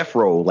pre-Death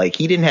Row. Like,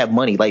 he didn't have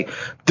money. Like,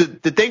 the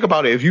thing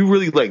about it, if you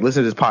really like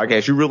listen to this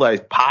podcast, you realize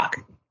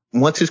Pac,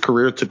 once his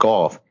career took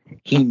off,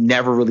 he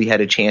never really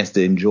had a chance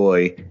to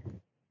enjoy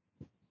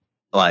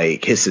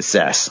like his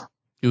success.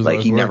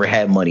 He never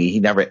had money. He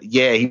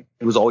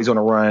was always on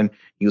the run.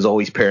 He was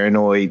always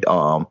paranoid.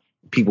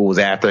 People was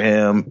after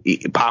him.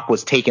 Pac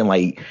was taking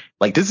like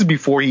this is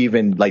before he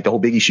even like the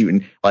whole Biggie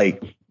shooting,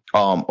 like,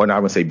 or not, I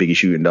would say Biggie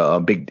shooting,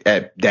 Big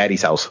at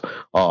Daddy's house.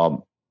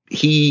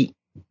 He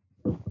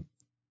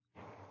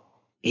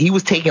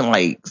was taking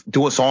like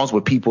doing songs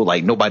with people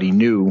like nobody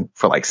knew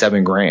for like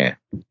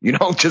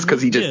 $7,000, just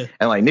cause he just,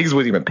 and like niggas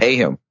wouldn't even pay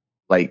him.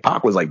 Like,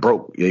 Pac was like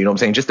broke, you know what I'm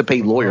saying? Just to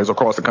pay lawyers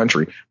across the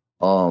country.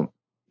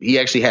 He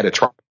actually had a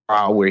trial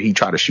where he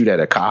tried to shoot at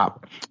a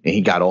cop and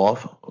he got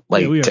off,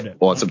 like,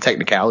 on some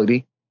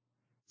technicality.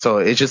 So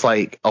it's just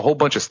like a whole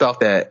bunch of stuff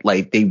that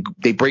like they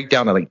break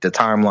down to like the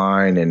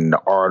timeline and the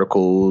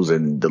articles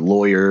and the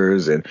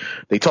lawyers, and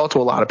they talk to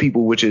a lot of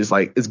people, which is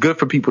like, it's good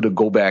for people to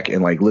go back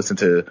and like listen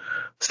to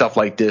stuff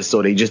like this,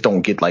 so they just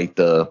don't get like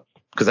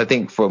because I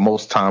think for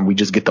most time we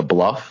just get the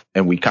bluff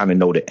and we kind of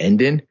know the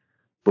ending,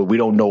 but we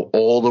don't know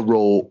all the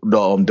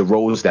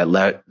roads that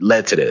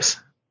led to this.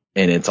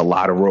 And it's a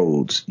lot of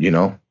roads,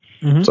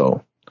 Mm-hmm.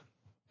 So,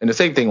 and the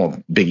same thing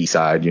on Biggie's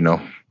side,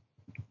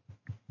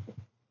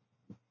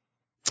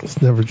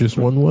 It's never just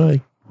one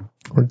way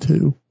or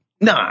two.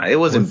 Nah, it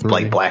wasn't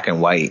like black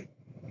and white.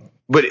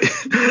 But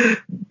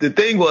the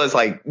thing was,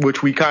 like,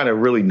 which we kind of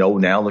really know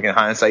now, looking at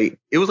hindsight,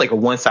 it was like a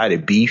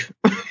one-sided beef.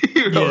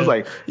 It was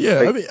like,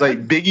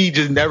 Biggie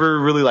just never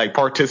really like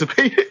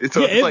participated.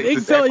 So it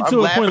felt like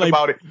to a point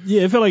like,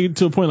 it felt like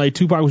to a point like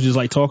Tupac was just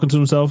like talking to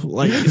himself.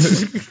 Like,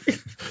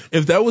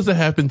 if that was to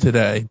happen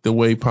today, the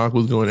way Pac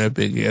was going at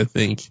Biggie, I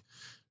think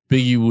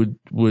Biggie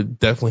would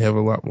definitely have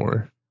a lot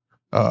more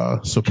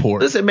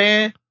support. Listen,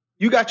 man,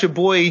 you got your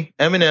boy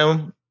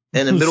Eminem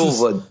in the middle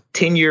of a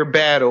 10-year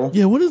battle.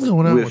 Yeah, what is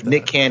going on with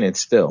Nick Cannon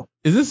still?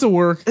 Is this a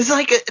work? It's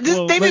like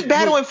they've been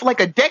battling for like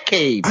a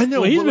decade. I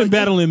know. Well, he's been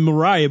battling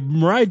Mariah.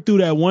 Mariah threw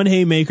that one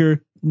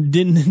haymaker,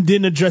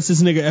 didn't address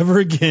this nigga ever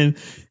again,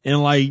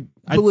 and like.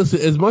 But listen,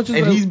 as much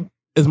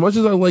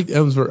as I liked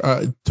M's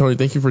verse, Tony,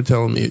 thank you for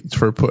telling me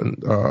for putting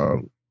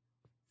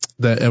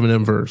that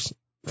Eminem verse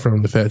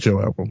from the Fat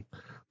Joe album.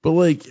 But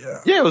like,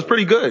 yeah, it was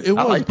pretty good. It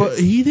was, but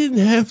he didn't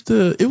have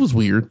to. It was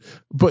weird,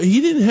 but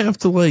he didn't have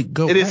to like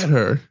go at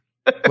her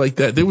like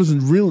that. There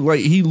wasn't really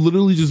like he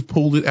literally just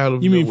pulled it out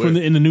of. You mean from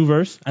in the new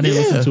verse? I didn't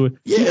listen to it.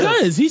 Yeah,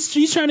 because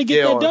he's trying to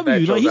get that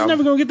W. Like, he's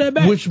never gonna get that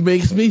back. Which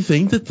makes me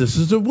think that this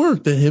is a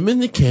work that him and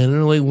Nick Cannon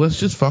are like, let's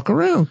just fuck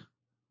around.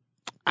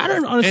 I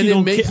don't honestly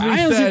don't care.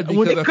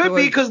 It could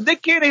be because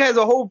Nick Cannon has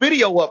a whole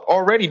video up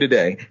already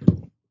today.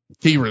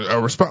 He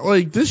respond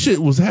like this shit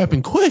was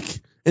happening quick.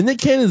 And Nick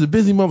Cannon's a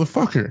busy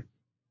motherfucker.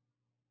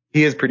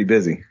 He is pretty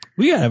busy.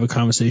 We gotta have a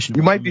conversation.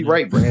 You might be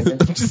right, Brandon.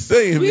 I'm just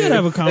saying. We gotta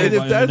have a conversation.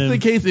 And if that's the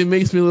case, it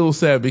makes me a little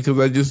sad because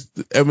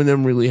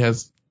Eminem really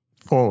has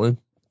fallen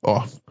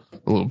off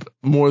a little bit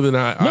more than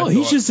I. No,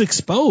 he's just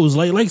exposed.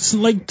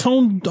 Like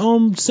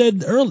Tone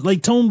said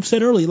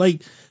early.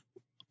 Like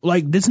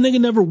this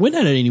nigga never went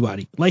at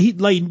anybody.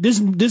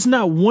 This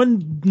not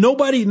one.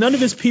 Nobody. None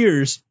of his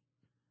peers.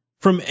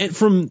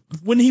 From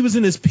when he was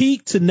in his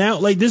peak to now,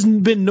 like, there's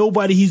been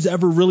nobody he's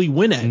ever really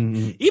went at.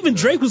 Even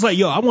Drake was like,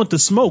 yo, I want the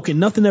smoke, and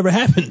nothing ever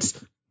happens.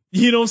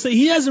 You know what I'm saying?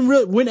 He hasn't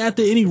really went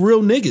after any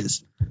real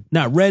niggas.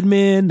 Not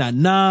Redman, not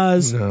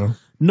Nas.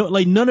 No,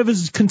 like, none of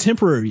his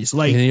contemporaries.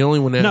 Like, and he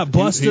only went after, not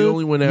Busta. He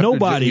only went after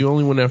nobody. He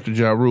only went after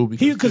Ja Rule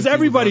because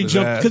everybody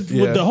jumped. Because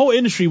the whole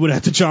industry went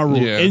after Ja Rule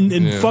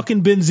and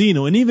fucking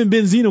Benzino, and even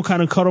Benzino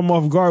kind of caught him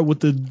off guard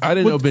with the. I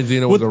didn't know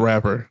Benzino was a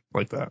rapper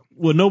like that.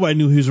 Well, nobody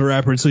knew he was a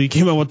rapper until he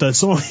came out with that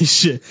song and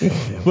shit.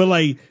 But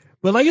like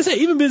I said,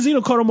 even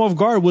Benzino caught him off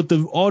guard with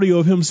the audio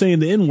of him saying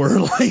the N-word.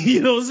 Like,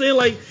 you know what I'm saying?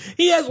 Like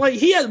he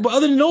has, but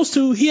other than those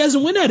two, he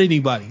hasn't went at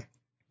anybody.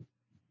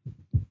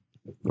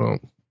 Well.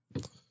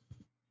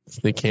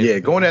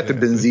 Going after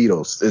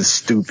Benzitos is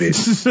stupid.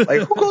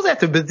 Like, who goes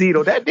after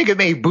Benzino? That nigga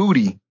made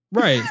booty.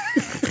 Right.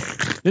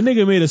 That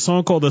nigga made a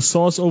song called The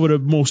Sauce over the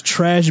most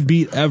trash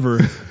beat ever.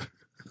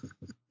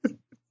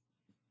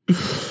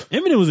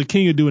 Eminem was a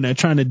king of doing that,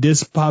 trying to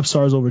diss pop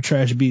stars over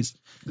trash beats.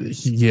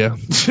 Yeah.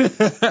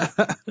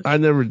 I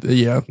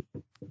don't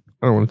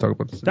want to talk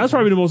about this. That's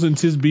probably the most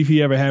intense beef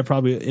he ever had,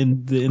 probably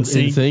in the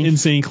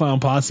Insane Clown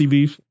Posse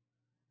beef.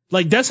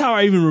 Like that's how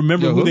I even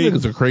remember Yo, who those they.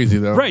 niggas are crazy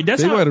though. Right,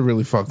 that's they how- might have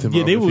really fucked him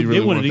Yeah, up. they if he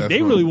really wanted that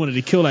really smoke. wanted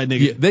to kill that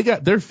nigga. Yeah,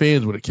 their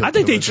fans would have killed him. I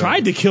think they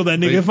tried to kill that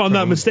nigga, if I'm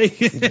not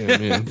mistaken. Yeah,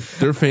 man.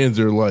 Their fans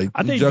are like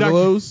I think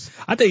juggalos.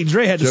 I think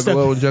Dre had to step.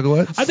 Juggalo and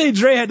juggalettes. I think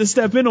Dre had to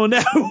step in on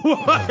that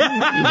one.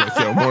 Like,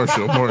 yo,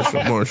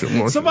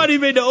 Marshall. Somebody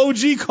made the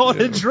OG call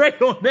to Dre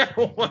on that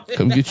one.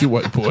 Come get your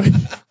white boy.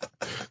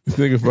 This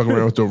nigga fucking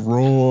around with the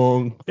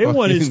wrong. They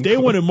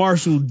wanted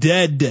Marshall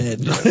dead.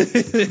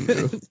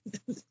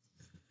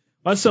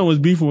 My son was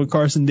beefing with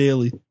Carson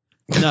Daly.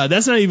 Nah,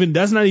 that's not even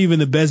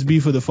the best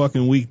beef of the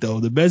fucking week though.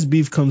 The best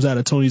beef comes out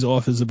of Tony's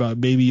office about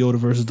Baby Yoda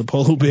versus the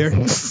polar bear.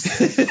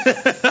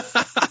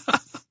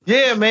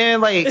 Yeah,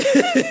 man, like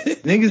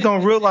niggas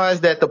don't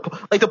realize that the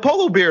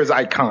polar bear is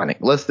iconic.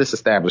 Let's just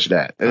establish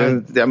that.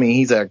 I mean,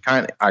 he's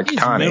iconic. He's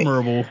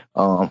memorable.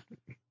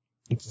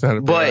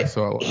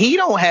 But he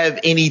don't have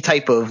any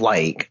type of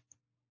like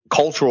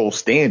cultural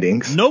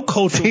standings. No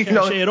cultural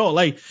cachet at all.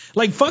 Like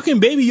fucking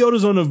Baby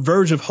Yoda's on the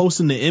verge of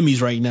hosting the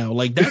Emmys right now.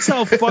 Like that's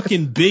how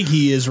fucking big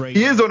he is right now.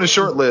 He is on the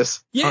short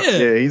list. Yeah.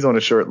 Yeah, he's on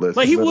the short list.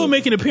 Like he will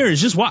make an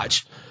appearance. Just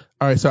watch.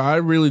 All right, so I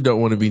really don't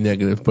want to be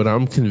negative, but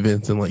I'm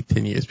convinced in like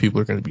 10 years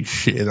people are going to be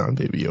shitting on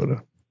Baby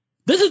Yoda.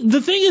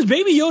 The thing is,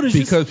 Baby Yoda's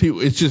because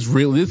people, it's just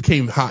real. This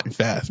came hot and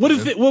fast.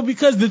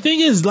 Because the thing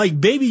is, like,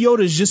 Baby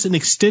Yoda is just an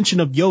extension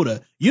of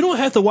Yoda. You don't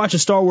have to watch a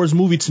Star Wars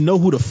movie to know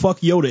who the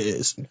fuck Yoda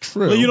is.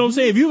 True. Like, you know what I'm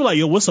saying? If you were like,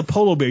 yo, what's a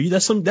polar bear?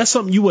 That's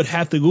something you would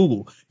have to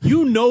Google.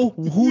 You know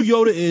who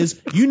Yoda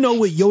is. You know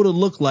what Yoda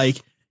looked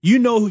like. You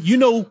know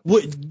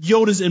what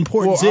Yoda's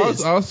importance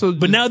is.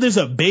 But now there's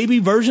a baby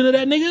version of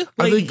that nigga.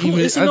 Like,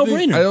 it's a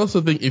no-brainer. I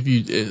also think if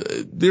you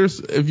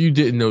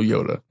didn't know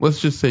Yoda, let's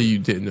just say you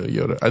didn't know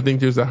Yoda, I think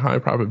there's a high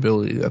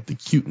probability that the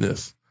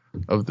cuteness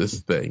of this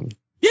thing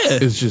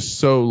is just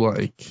so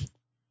like.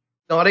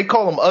 No, they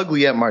call him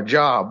ugly at my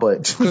job,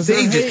 but they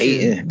just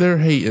hating. They're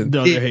hating.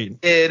 No, they're hating.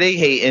 Yeah, they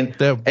hating.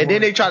 And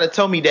then they try to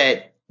tell me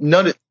that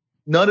none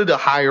of the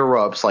higher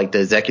ups, like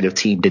the executive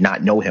team, did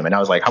not know him. And I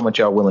was like, how much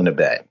y'all willing to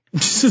bet? I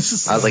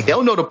was like, they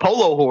don't know the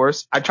polo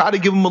horse. I tried to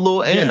give them a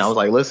little end. Yes. I was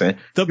like, listen,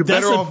 you're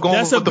better off going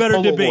with the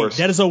polo debate. horse.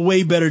 That is a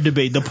way better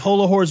debate. The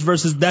polo horse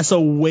that's a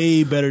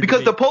way better because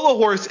debate. The polo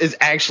horse is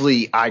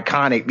actually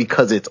iconic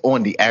because it's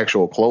on the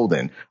actual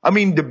clothing. I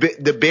mean,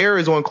 the bear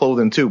is on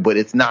clothing too, but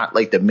it's not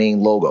like the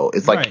main logo.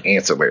 It's like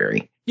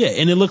ancillary. Yeah,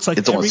 and it looks like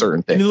it's on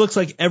certain things. And it looks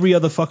like every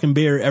other fucking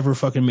bear ever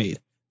fucking made.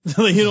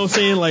 Like, you know what I'm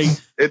saying? Like,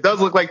 it does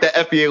look like the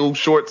FBA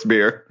shorts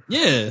bear.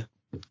 Yeah.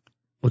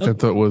 Which I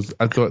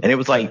thought. And it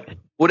was like,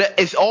 well,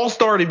 it's all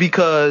started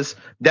because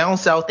down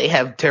south they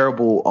have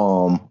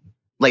terrible,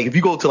 like if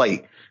you go to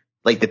like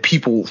the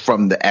people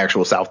from the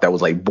actual South that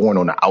was like born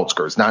on the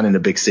outskirts, not in the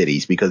big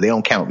cities, because they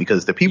don't count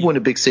because the people in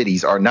the big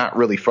cities are not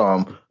really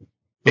from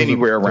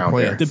anywhere around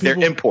there.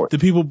 They're imports. The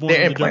people born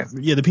they're on implants.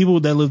 the people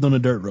that lived on the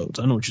dirt roads.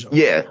 I know what you're talking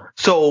about. Yeah.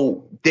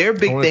 So their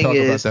big thing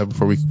is about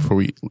that before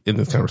we end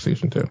this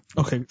conversation too.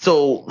 Okay.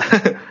 So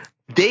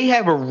they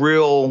have a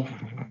real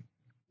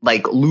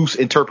like loose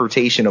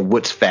interpretation of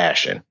what's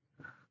fashion.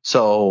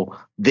 So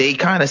they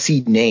kind of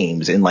see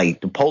names and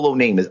like the polo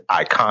name is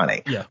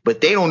iconic,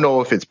 but they don't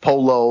know if it's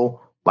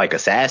polo like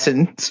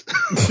Assassins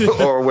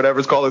or whatever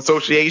it's called,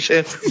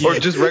 association, or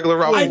just regular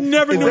route. I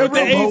never knew what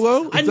the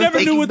polo. I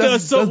never knew what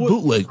the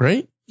bootleg,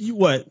 right?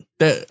 What?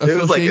 That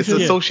it was like it's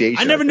association.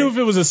 I never knew if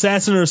it was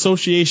assassin or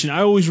association.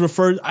 I always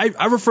referred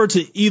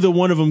to either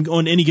one of them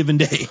on any given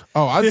day.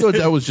 Oh, I thought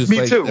that was just me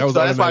too. So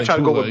that's why I try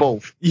to go with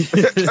both.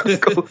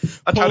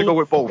 I try to go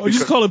with both. Or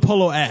just call it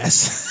polo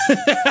ass.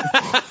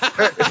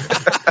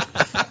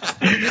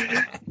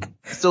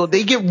 So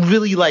they get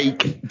really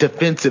like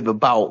defensive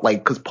about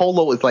like, cause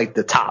polo is like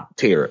the top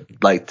tier,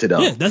 like to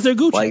them. Yeah, that's their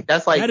Gucci. Like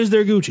that is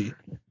their Gucci.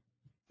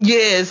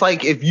 Yeah, it's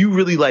like if you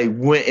really like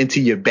went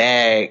into your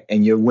bag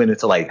and you went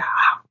into like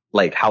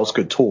house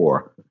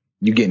couture,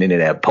 you getting into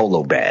that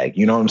polo bag.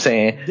 You know what I'm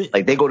saying?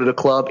 Like they go to the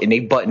club and they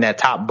button that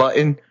top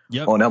button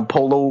on them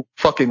polo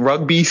fucking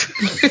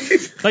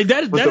rugbies. Like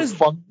that is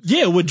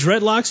with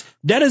dreadlocks.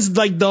 That is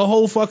like the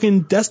whole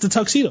fucking, that's the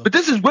tuxedo. But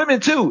this is women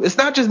too. It's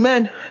not just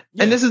men.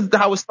 Yeah. And this is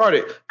how it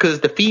started.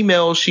 Cause the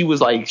female, she was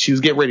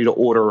getting ready to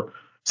order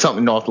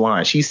something off the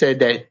line. She said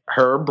that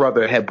her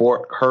brother had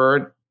bought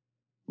her,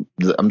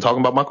 I'm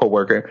talking about my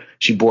coworker.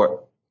 She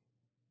bought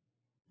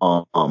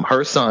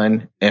her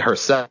son and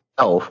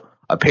herself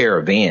a pair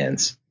of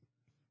Vans,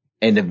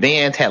 and the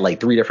Vans had like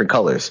 3 different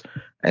colors.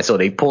 And so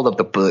they pulled up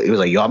it was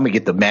like, yo, I'm gonna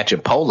get the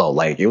matching polo.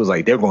 Like it was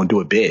like they're gonna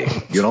do it big.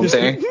 You know what I'm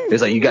saying?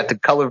 It's like, you got the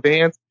color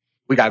Vans,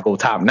 we gotta go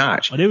top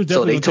notch. Oh,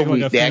 so they told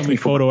me, they asked me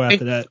for photo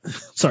after that.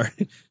 Sorry.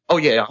 Oh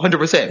yeah,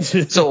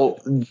 100%. So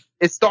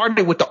it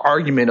started with the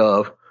argument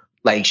of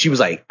like, she was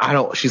like, I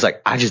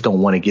just don't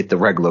want to get the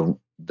regular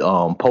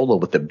polo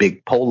with the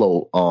big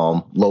polo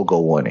logo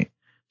on it.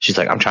 She's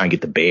like, I'm trying to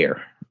get the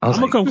bear. I'm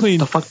gonna come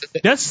clean.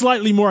 That's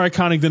slightly more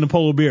iconic than the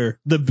polo bear.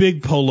 The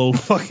big polo,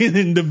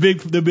 fucking the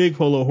big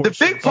polo horse.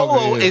 The big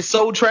polo is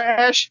so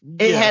trash.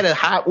 It had a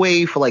hot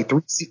wave for like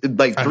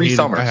three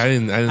summers. I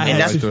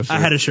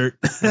had a shirt.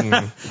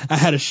 I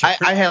had a shirt.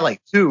 I had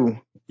like 2.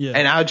 Yeah.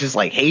 And I just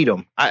like hate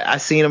them. I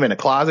seen them in the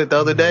closet the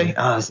other day.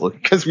 I was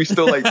like, because we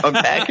still like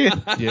unpacking.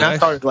 And I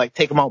started to like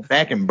take them out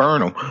back and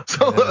burn them.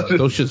 So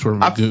those shits were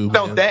I Magoo,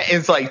 felt man. that, and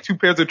it's like 2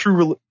 pairs of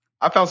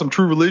I found some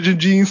True Religion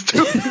jeans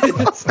too.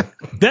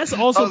 That's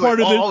also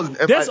part of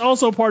the. That's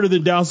also part of the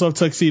Down South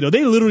tuxedo.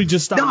 They literally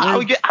just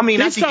stopped.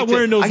 They stopped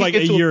wearing those like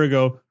a year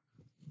ago.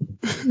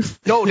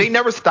 No, they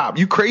never stop.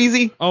 You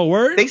crazy? Oh,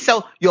 word? They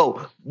sell.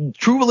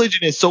 True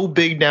Religion is so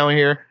big down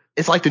here.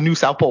 It's like the new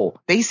South Pole.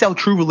 They sell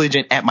True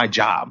Religion at my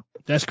job.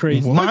 That's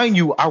crazy. Mind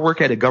you, I work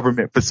at a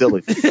government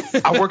facility.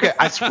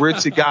 I swear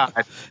to God,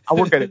 I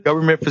work at a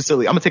government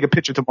facility. I'm going to take a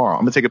picture tomorrow.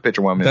 I'm going to take a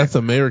picture while I'm in That's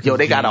American.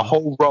 They got a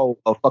whole row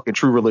of fucking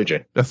True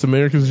Religion. That's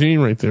America's gene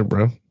right there,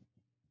 bro.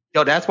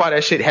 That's why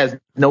that shit has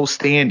no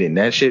standing.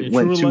 That shit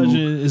went True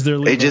Religion is their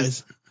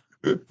Levi's.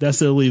 That's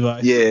their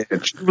Levi's. Yeah,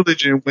 True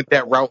Religion went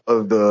that route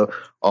of the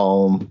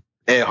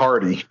Ed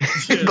Hardy.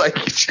 Like,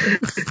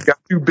 got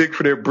too big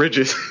for their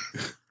bridges.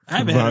 I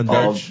haven't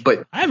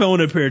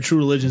owned a pair of True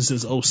Religion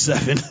since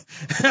 2007.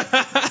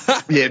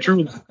 Yeah,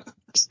 True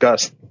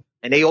disgusting.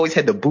 And they always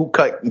had the boot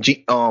cut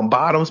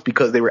bottoms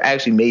because they were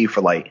actually made for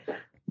like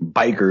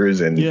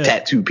bikers and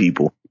tattoo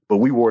people. But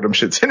we wore them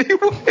shits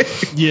anyway.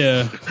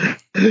 Yeah.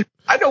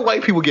 I know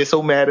white people get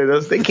so mad at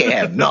us. They can't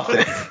have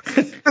nothing.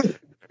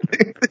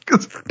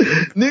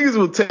 Niggas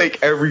will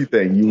take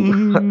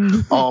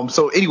everything.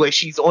 So anyway,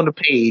 she's on the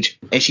page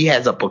and she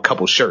has up a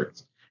couple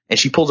shirts. And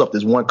she pulls up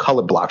this one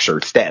color block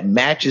shirt that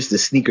matches the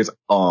sneakers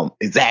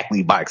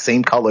exactly by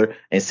same color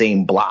and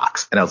same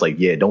blocks. And I was like,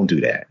 yeah, don't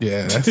do that.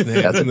 Yeah,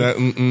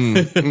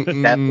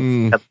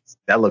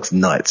 that looks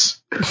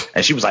nuts.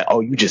 And she was like,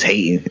 oh, you just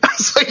hating. I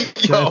was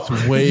like, yo,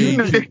 you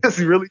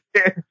niggas really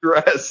can't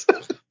dress.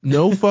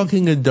 No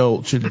fucking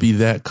adult should be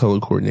that color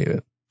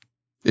coordinated.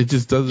 It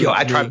just doesn't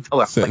I tried to tell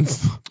her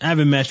sense. I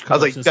haven't matched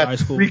colors. I was like, you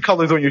got 3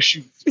 colors on your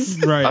shoes.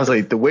 Right. I was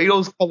like, the way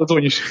those colors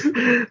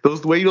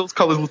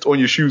on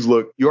your shoes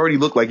look, you already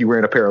look like you're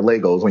wearing a pair of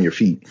Legos on your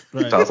feet.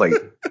 Right. So I was like,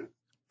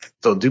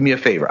 so do me a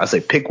favor. I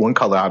said, pick one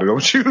color out of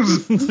those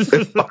shoes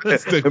and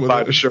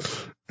buy the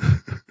shirt.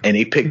 And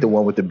they picked the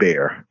one with the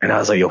bear. And I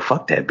was like, yo,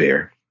 fuck that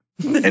bear.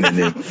 And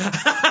then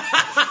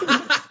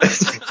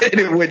and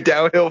it went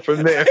downhill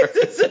from there.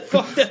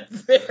 Fuck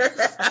that bear.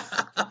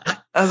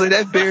 I was like,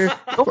 that bear,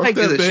 nobody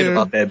gives a shit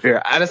about that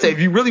bear. I just say, if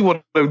you really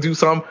want to do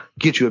something,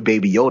 get you a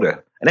Baby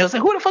Yoda. And they was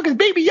like, who the fuck is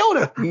Baby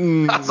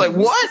Yoda? I was like,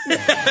 what?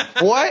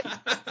 What?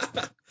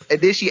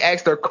 And then she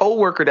asked her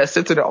coworker that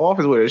sits in the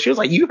office with her. She was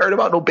like, you heard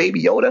about no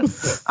Baby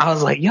Yoda? I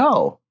was like,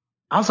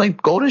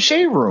 go to the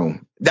shade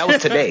room. That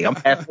was today. I'm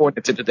fast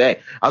forwarding to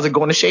today. I was like,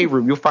 go in the shade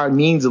room. You'll find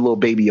memes of little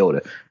Baby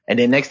Yoda. And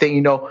then next thing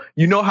you know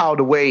how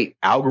the way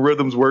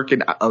algorithms work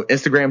in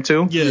Instagram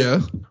too? Yeah.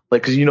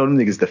 Like, cause them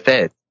niggas the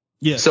Fed.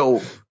 Yeah.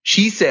 So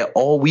she said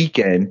all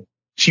weekend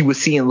she was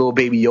seeing little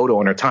Baby Yoda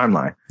on her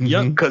timeline.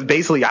 Yep. Because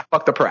basically I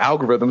fucked up her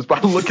algorithms by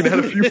looking at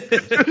a few.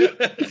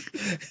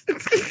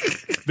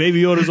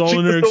 Baby Yoda's all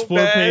in her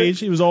Explore page.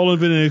 He was all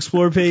up in an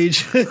Explore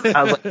page.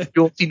 I was like, you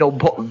don't see no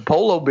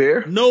polo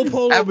bear. No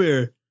polo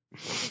bear.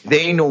 They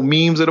ain't no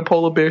memes of the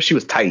polar bear. She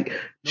was tight.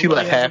 She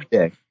left half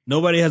dead.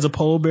 Nobody has a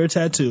polar bear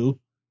tattoo.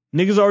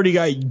 Niggas already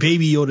got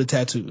Baby Yoda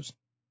tattoos.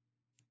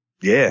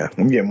 Yeah,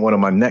 I'm getting one on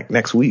my neck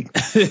next week.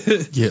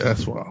 Yeah,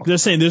 that's wild. They're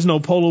saying there's no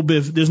polar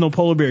bear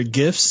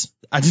gifts.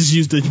 I just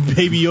used the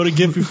Baby Yoda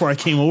gift before I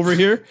came over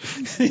here.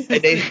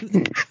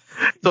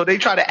 So they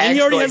try to act. And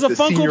he already has a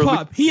Funko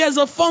Pop. He has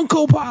a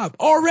Funko Pop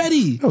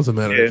already. That was a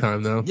matter of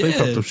time, though. They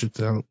popped those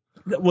shits out.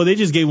 Well, they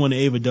just gave one to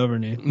Ava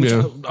DuVernay.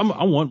 Yeah.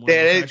 I want one.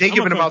 Yeah, they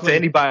giving them out to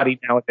anybody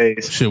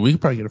nowadays. Shit, we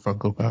could probably get a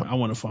Funko Pop. I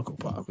want a Funko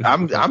Pop.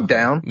 I'm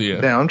down.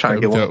 Yeah. I'm trying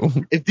to get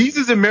one. If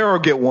Deezus and Mero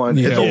get one,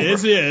 it's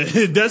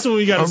over. That's when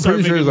we got to start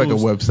I'm pretty sure it's like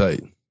moves. a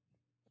website.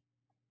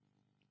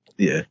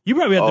 Yeah. You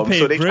probably have to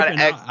pay a grip,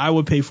 and I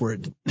would pay for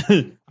it.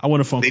 I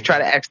want a Funko. They try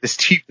to ask this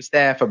chief of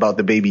staff about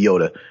the Baby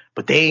Yoda,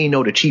 but they ain't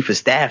know the chief of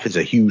staff is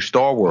a huge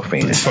Star Wars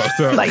fan.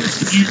 Like,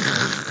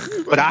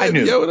 but I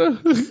knew.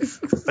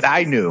 Yoda. But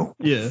I knew.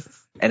 Yeah.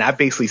 And I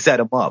basically set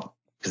him up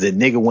because the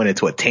nigga went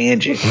into a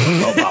tangent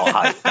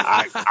about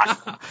how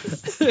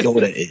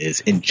Yoda is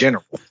in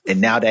general. And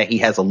now that he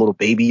has a little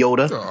Baby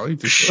Yoda,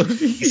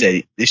 he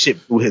said this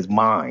shit blew his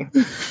mind.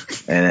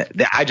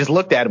 And I just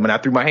looked at him and I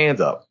threw my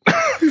hands up.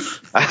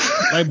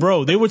 Like,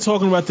 bro, they were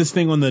talking about this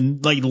thing on the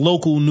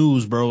local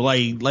news, bro.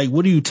 Like,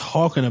 what are you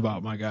talking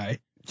about, my guy?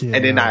 Yeah.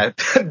 And then I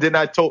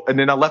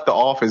left the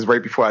office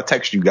right before I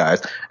texted you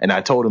guys, and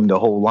I told him the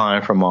whole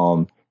line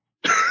from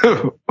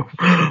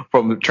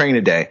the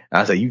training day.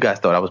 I said, you guys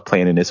thought I was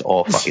planning this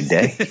all fucking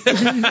day.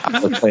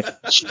 I was playing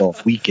this all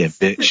weekend,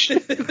 bitch.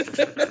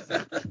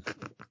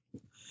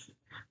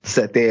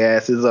 Set their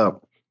asses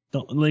up.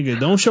 Don't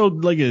even show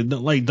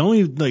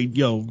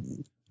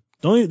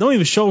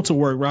to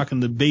work rocking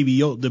the Baby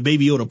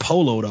Yoda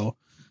polo though.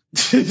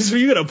 So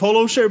you got a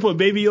polo shirt, put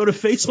Baby Yoda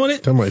face on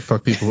it? That might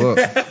fuck people up.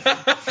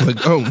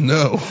 Like, oh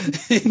no.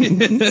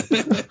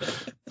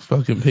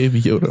 Fucking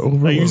Baby Yoda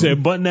over. Like you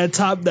said, button that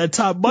top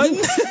button.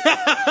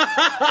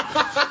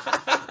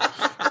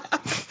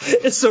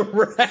 It's a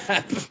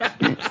wrap.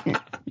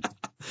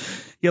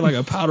 He had like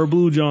a powder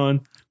blue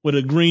John with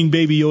a green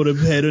Baby Yoda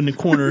head in the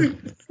corner.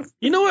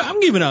 You know what? I'm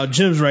giving out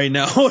gems right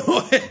now. Hold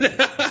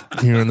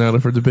on. You're not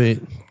up for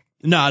debate.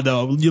 Nah,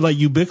 though. You like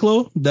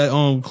Ubiclo,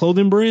 that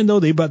clothing brand though?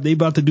 They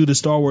about to do the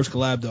Star Wars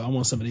collab though. I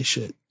want some of this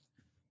shit.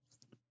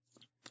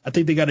 I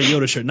think they got a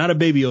Yoda shirt, not a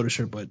Baby Yoda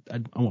shirt, but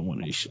I want one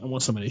of these. I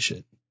want some of this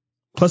shit.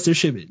 Plus, their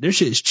shit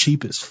is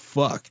cheap as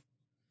fuck.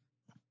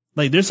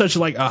 Like they're such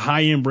like a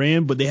high end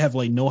brand, but they have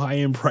like no high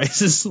end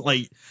prices.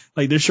 Like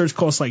their shirts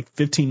cost like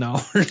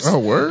 $15. Oh,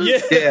 word?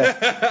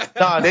 Yeah.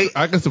 Nah,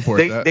 I can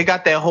support that. They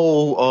got that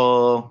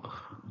whole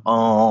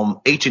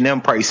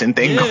H&M pricing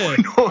thing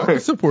going on. I can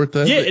support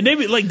that. Yeah, and they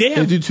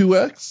have. They do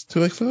 2X,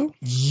 2XL?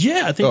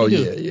 Yeah, I think they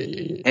do.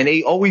 Yeah. And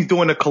they always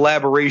doing a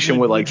collaboration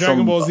with like Dragon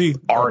some Ball Z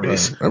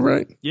artists. All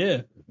right.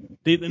 Yeah.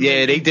 They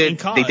did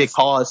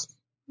cause.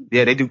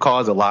 Yeah, they do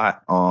cause a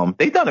lot.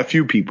 They've done a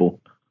few people.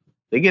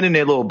 They get in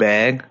their little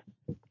bag.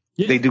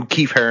 Yeah. They do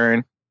Keith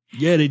Haring.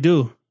 Yeah, they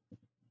do.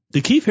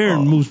 The Keith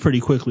Haring moves pretty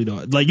quickly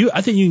though. Like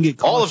I think you can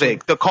get all of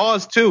it. The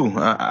cause too.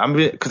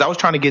 Because I was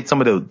trying to get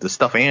some of the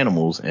stuffed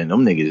animals, and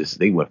them niggas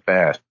they went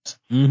fast.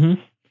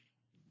 Mm-hmm.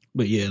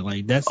 But yeah,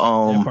 like that's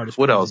that part is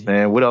what crazy. else,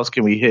 man? What else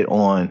can we hit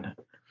on?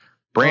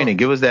 Brandon,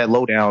 give us that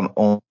lowdown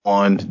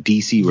on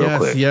DC real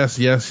quick. Yes.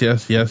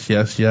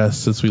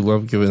 Since we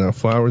love giving out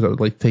flowers, I would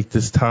like to take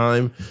this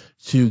time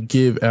to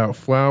give out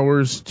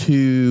flowers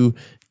to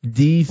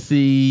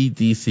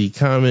DC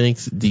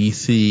Comics,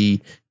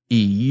 DC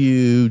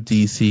EU,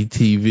 DC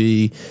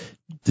TV,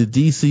 the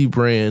DC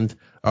brand.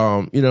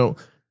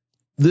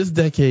 This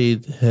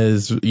decade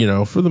has,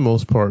 for the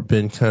most part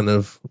been kind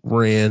of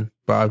ran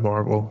by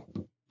Marvel.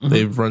 Mm-hmm.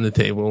 They've run the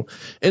table,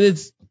 and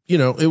it's,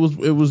 it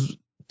was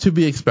to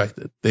be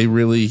expected. They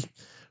really,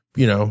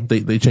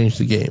 they changed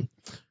the game,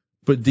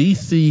 but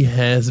DC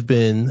has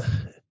been,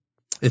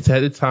 it's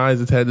had its highs,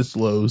 it's had its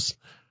lows,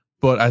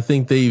 but I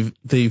think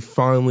they've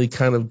finally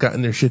kind of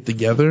gotten their shit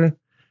together,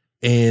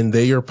 and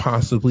they are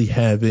possibly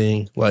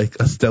having like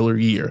a stellar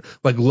year,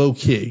 like low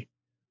key,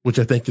 which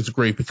I think is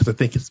great because I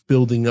think it's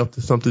building up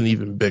to something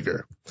even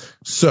bigger.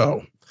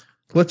 So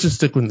let's just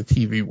stick with the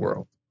TV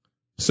world.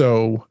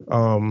 So,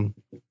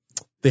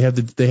 they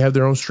have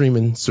their own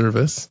streaming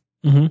service,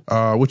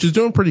 mm-hmm. Which is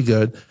doing pretty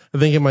good. I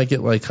think it might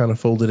get like kind of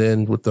folded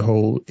in with the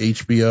whole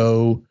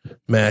HBO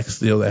Max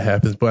deal that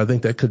happens, but I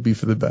think that could be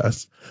for the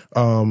best.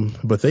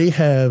 But they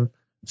have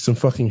some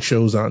fucking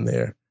shows on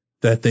there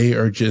that they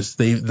are just,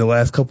 the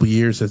last couple of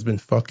years has been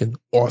fucking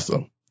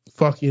awesome.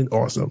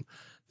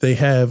 They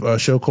have a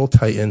show called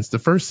Titans. The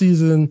first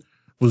season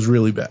was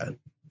really bad.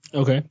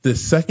 Okay. The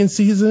second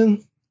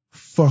season,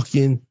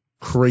 fucking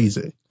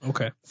crazy.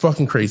 Okay.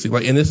 Fucking crazy.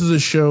 Like, and this is a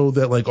show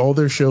that like all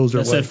their shows are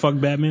like. That said fuck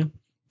Batman?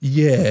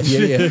 Yeah.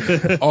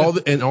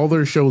 all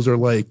their shows are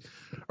like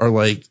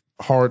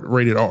hard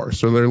rated R.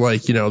 So they're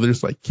like,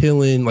 there's like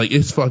killing, like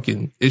it's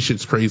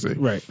shit's crazy.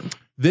 Right.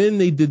 Then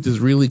they did this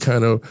really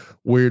kind of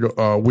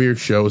weird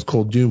show. It's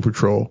called Doom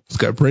Patrol. It's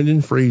got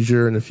Brendan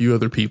Fraser and a few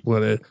other people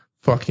in it.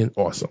 Fucking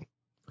awesome.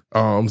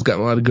 It's got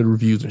a lot of good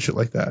reviews and shit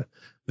like that.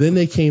 Then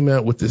they came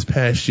out with this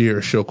past year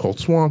a show called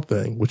Swamp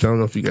Thing, which I don't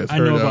know if you guys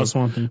heard of. I know about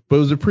Swamp Thing. But it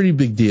was a pretty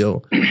big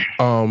deal.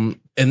 And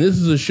this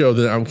is a show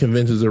that I'm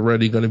convinced is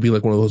already going to be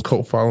like one of those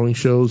cult following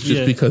shows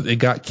just because it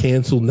got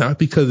canceled, not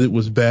because it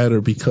was bad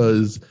or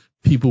because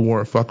people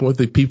weren't fucking with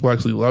it. People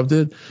actually loved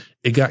it.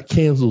 It got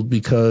canceled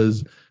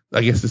because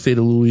I guess the state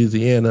of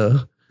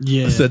Louisiana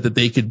said that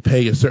they could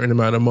pay a certain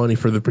amount of money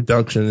for the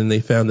production, and they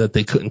found that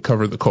they couldn't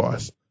cover the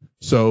cost.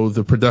 So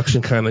the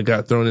production kind of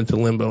got thrown into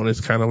limbo, and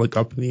it's kind of like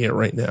up in the air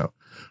right now.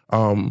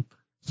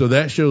 So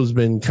that show's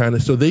been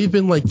so they've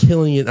been like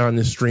killing it on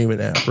this streaming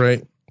app,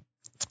 right?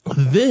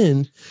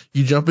 Then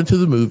you jump into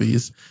the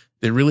movies.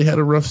 They really had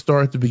a rough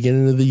start at the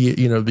beginning of the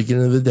year,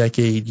 beginning of the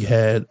decade. You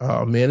had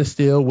Man of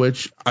Steel,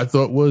 which I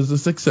thought was a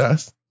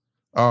success.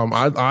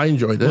 I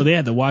enjoyed it. Well, they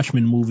had the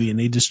Watchmen movie, and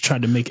they just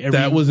tried to make one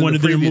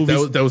of their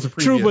movies. That was a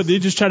previous. True, but they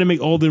just tried to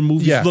make all their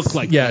movies look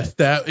like that.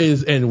 That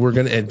is, and we're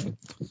gonna end.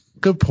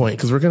 Good point,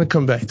 because we're gonna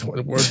come back to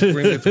it. We're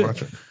gonna get to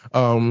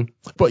Watchmen.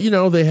 But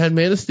they had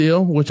Man of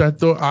Steel, which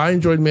I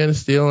enjoyed Man of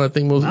Steel, and I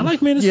think most. I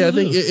like Man of Steel. Yeah, I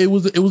think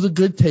it was a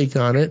good take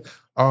on it.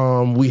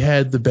 We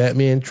had the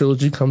Batman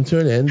trilogy come to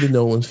an end, the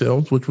Nolan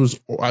films, which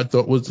I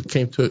thought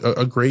came to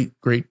a great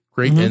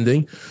mm-hmm.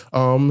 ending.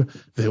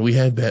 Then we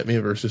had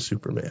Batman versus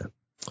Superman.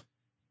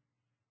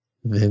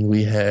 Then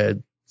we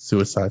had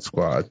Suicide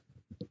Squad,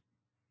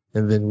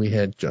 and then we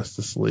had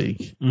Justice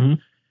League, mm-hmm.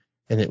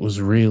 and it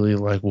was really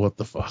like, what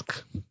the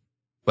fuck?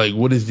 Like,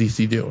 what is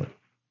DC doing?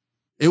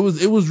 It was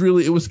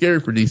scary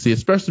for DC,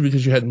 especially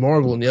because you had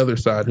Marvel on the other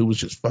side who was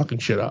just fucking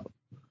shit up.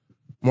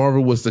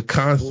 Marvel was the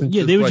constant.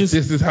 Yeah, this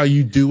is how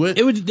you do it.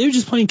 They were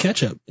just playing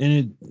catch up,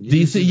 and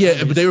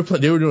DC, but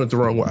they were doing it the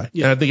wrong way.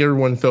 Yeah. And I think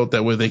everyone felt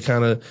that way. They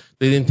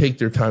didn't take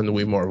their time the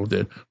way Marvel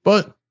did,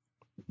 but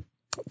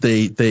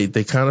they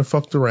kind of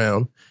fucked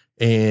around,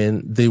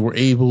 and they were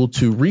able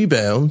to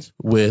rebound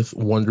with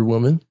Wonder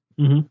Woman,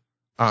 mm-hmm.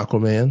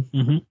 Aquaman,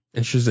 mm-hmm.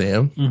 and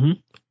Shazam, mm-hmm.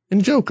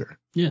 and Joker.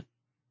 Yeah,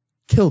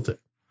 killed it.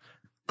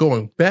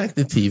 going back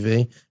to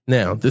TV.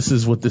 Now, this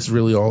is what this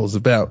really all is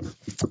about.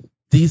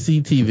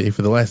 DC TV,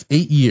 for the last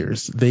 8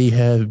 years,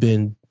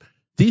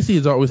 DC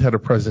has always had a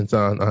presence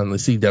on the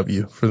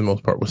CW for the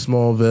most part, with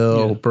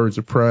Smallville, Birds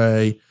of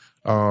Prey,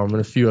 and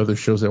a few other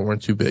shows that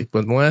weren't too big. But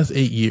in the last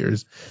 8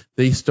 years,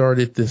 they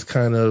started this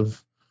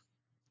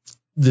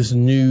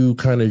new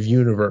kind of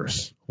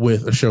universe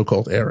with a show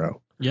called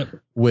Arrow. Yep.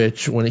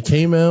 Which, when it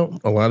came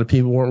out, a lot of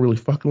people weren't really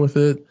fucking with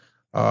it.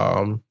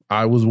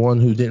 I was one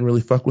who didn't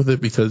really fuck with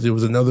it because it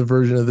was another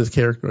version of this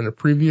character in a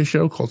previous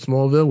show called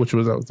Smallville, which I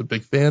was a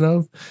big fan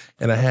of,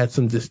 and I had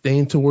some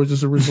disdain towards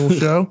this original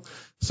show,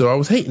 so I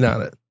was hating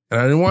on it. And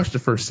I didn't watch the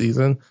first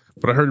season,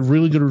 but I heard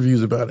really good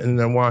reviews about it, and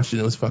then I watched it,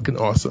 and it was fucking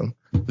awesome.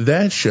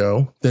 That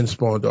show then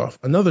spawned off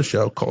another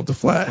show called The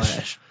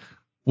Flash,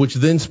 which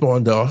then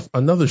spawned off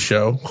another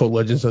show called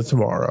Legends of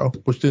Tomorrow,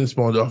 which then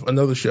spawned off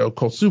another show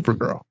called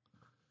Supergirl.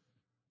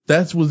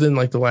 That's within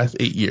like the last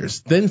 8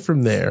 years. Then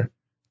from there,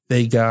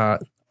 they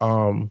got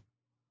a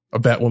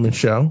Batwoman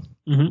show.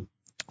 Mm-hmm.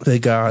 They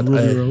got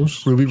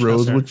Ruby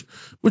Rose,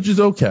 which is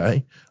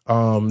okay.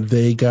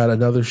 They got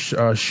another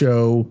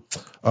show,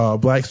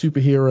 Black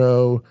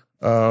Superhero,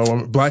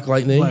 Black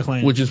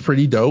Lightning, which is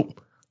pretty dope.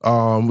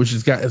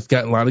 It's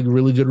gotten a lot of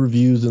really good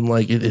reviews, and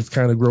like it's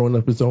kind of growing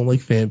up its own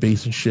like fan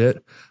base and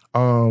shit.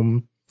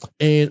 And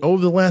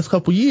over the last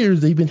couple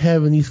years, they've been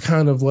having these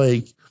kind of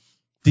like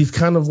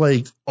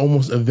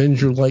almost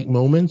Avenger-like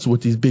moments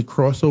with these big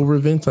crossover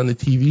events on the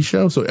TV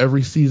show. So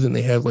every season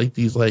they have like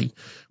these like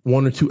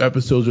 1 or 2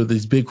 episodes of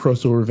these big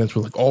crossover events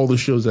with like all the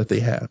shows that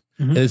they have.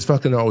 Mm-hmm. And it's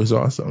fucking always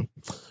awesome.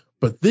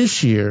 But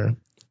this year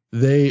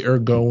they are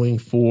going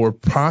for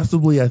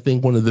possibly, I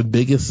think, one of the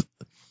biggest.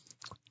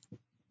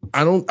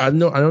 I know a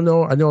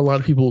lot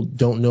of people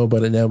don't know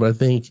about it now, but I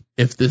think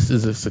if this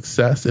is a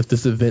success, if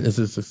this event is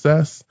a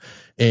success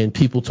and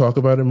people talk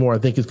about it more, I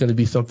think it's going to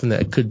be something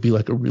that could be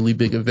like a really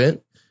big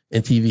event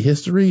in TV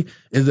history,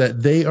 is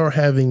that they are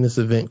having this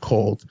event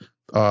called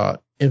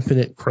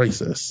Infinite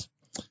Crisis.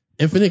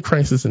 Infinite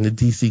Crisis in the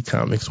DC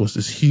Comics was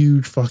this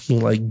huge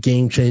fucking like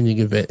game changing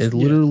event. It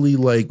literally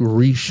like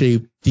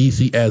reshaped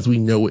DC as we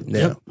know it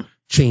now. Yep.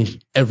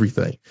 Changed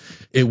everything.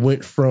 It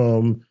went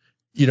from,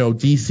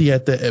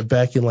 DC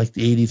back in like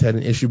the 80s had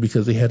an issue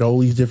because they had all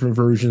these different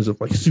versions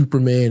of like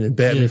Superman and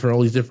Batman for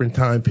all these different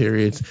time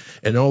periods,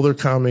 and all their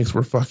comics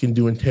were fucking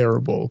doing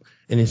terrible.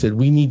 And they said,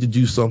 we need to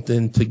do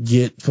something to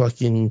get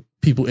fucking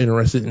people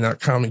interested in our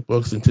comic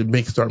books and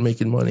to start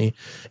making money.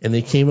 And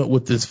they came up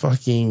with this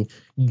fucking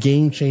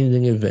game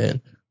changing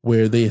event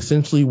where they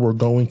essentially were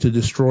going to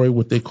destroy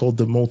what they called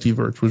the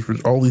multiverse, which was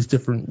all these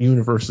different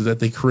universes that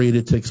they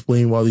created to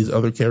explain why these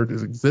other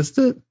characters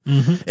existed.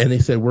 Mm-hmm. And they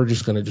said, we're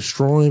just going to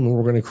destroy them, and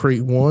we're going to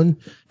create one,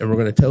 and we're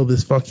going to tell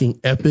this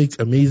fucking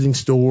epic, amazing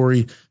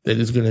story that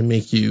is going to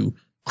make you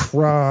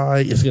cry.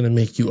 It's going to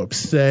make you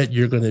upset.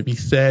 You're going to be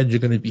sad. You're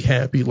going to be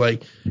happy.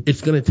 Like,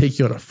 it's going to take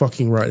you on a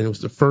fucking ride. And it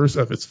was the first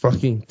of its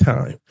fucking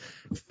time.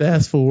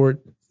 Fast forward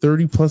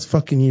 30 plus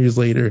fucking years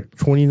later,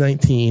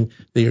 2019,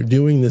 they are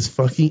doing this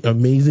fucking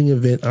amazing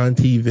event on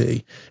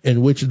TV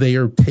in which they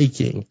are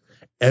taking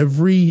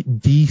every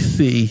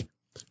DC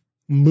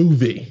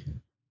movie.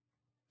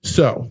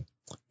 So,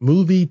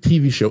 movie,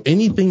 TV show,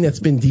 anything that's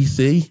been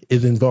DC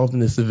is involved in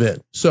this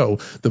event. So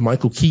the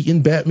Michael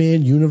Keaton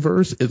Batman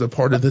universe is a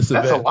part of this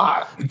event. That's a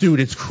lot. Dude,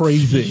 it's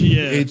crazy.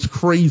 Yeah. It's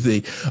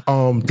crazy.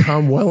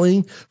 Tom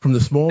Welling from the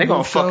Smallville They're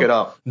going to show. fuck it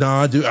up.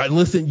 Nah, dude,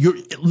 listen,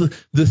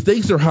 the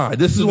stakes are high.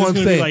 This is what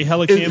I'm saying. Like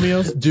hella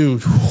cameos?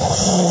 Dude.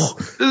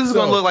 This is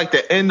going to look like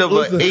the end of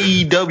an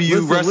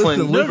AEW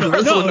wrestling.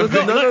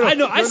 No, I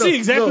know. I see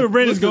exactly where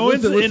Brandon's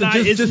going.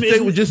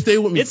 Just stay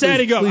with me. It's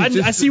adding up.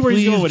 I see where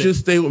he's going with it.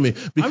 Just stay with me.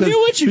 I'm here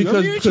with you.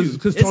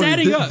 Because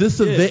Tony, this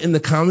event in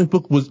the comic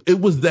book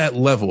was that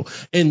level,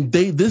 and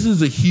this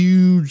is a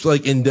huge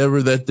like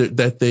endeavor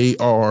that they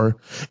are.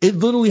 It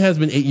literally has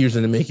been 8 years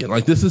in the making.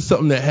 Like, this is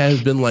something that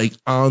has been like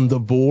on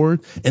the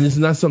board, and it's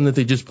not something that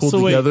they just pulled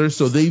together.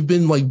 So they've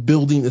been like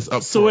building this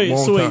up for a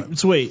long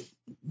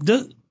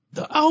time.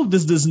 I hope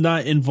this does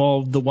not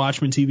involve the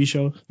Watchmen TV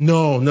show.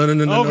 No.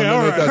 Okay,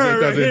 all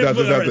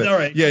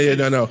right.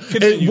 Yeah, no.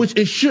 Which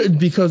it shouldn't,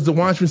 because the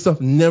Watchmen stuff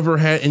never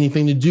had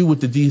anything to do with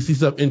the DC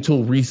stuff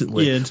until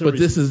recently.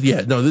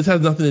 This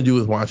has nothing to do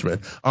with Watchmen.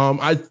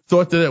 I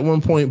thought that at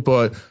one point,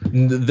 but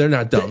they're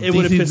not dumb. It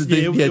would have pissed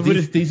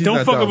me.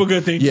 Don't fuck up a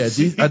good thing. Yeah,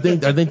 I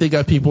think they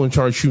got people in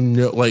charge who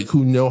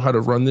know how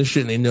to run this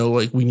shit, and they know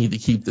like we need to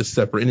keep this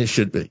separate, and it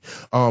should be.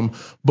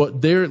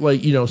 But they're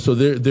like, so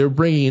they're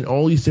bringing in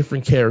all these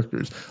different characters.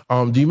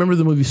 Do you remember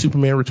the movie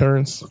Superman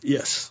Returns?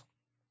 Yes.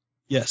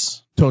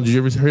 Tony, did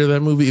you ever hear that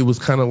movie? It was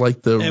kind of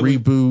like the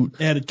reboot.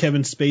 It had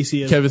Kevin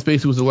Spacey. Kevin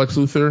Spacey was the Lex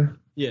Luthor.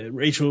 Yeah,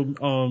 Rachel.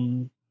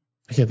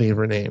 I can't think of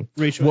her name.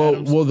 Rachel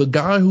Adams. Well, the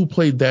guy who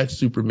played that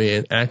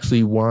Superman actually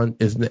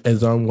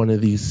is on one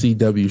of these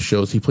CW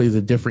shows. He plays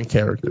a different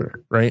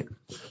character, right?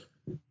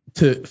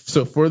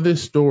 So for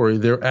this story,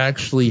 they're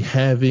actually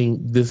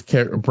having this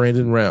character,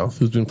 Brandon Routh,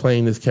 who's been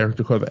playing this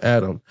character called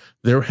Adam.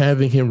 They're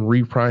having him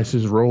reprise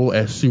his role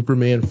as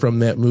Superman from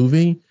that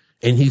movie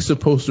and he's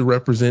supposed to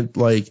represent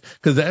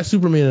because that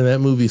Superman in that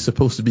movie is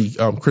supposed to be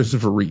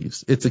Christopher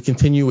Reeves. It's a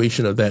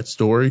continuation of that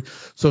story,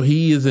 so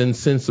he is in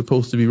sense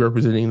supposed to be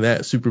representing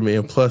that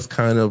Superman plus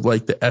kind of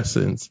like the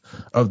essence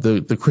of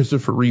the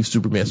Christopher Reeves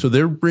Superman. So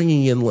they're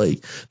bringing in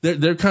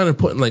they're kind of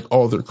putting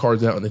all their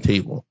cards out on the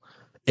table,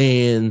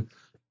 and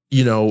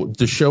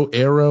the show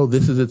Arrow,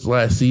 this is its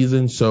last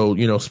season, so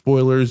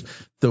spoilers.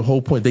 The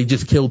whole point, they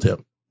just killed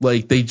him.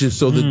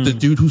 The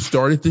dude who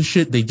started this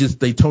shit, they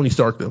Tony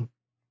Starked him.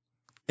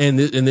 And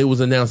it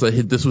was announced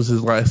that this was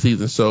his last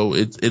season. So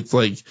it's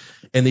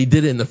and they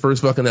did it in the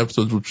first fucking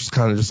episodes, which was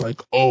kind of just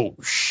oh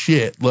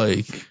shit.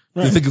 This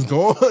thing is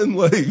gone.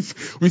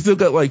 We still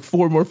got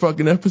 4 more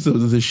fucking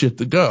episodes of this shit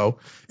to go.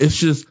 It's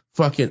just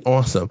fucking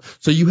awesome.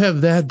 So you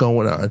have that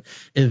going on.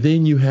 And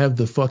then you have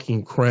the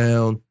fucking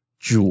crown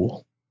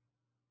jewel.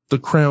 The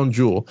crown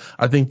jewel.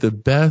 I think the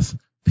best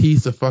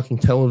piece of fucking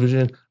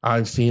television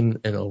I've seen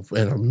in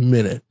a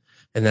minute.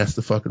 And that's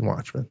the fucking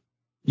Watchmen.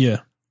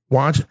 Yeah.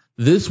 Watch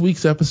this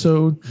week's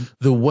episode.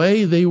 The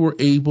way they were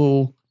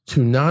able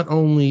to not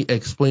only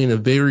explain a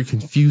very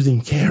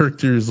confusing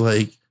character's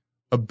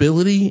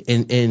ability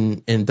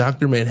and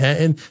Dr.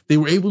 Manhattan, they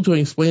were able to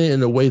explain it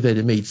in a way that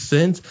it made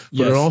sense,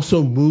 but it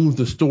also moved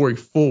the story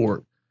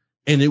forward.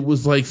 And it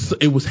was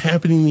it was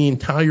happening the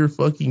entire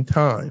fucking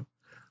time.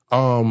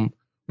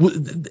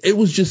 It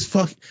was just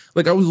I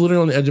was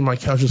literally on the edge of my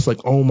couch, just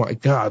oh my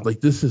God,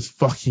 this is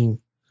fucking.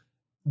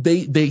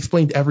 They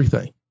explained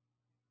everything.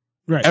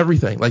 Right.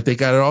 Everything. They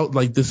got it all.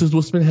 This is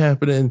what's been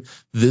happening.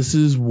 This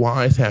is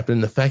why it's happening.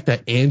 The fact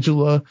that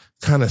Angela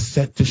kind of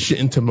set the shit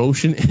into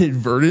motion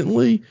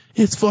inadvertently,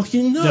 it's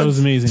fucking nuts. That was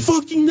amazing. It's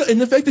fucking nuts. And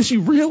the fact that she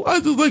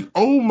realizes,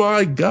 oh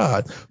my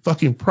God,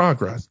 fucking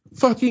progress.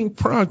 Fucking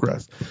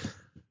progress.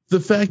 The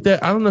fact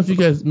that, I don't know if you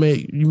guys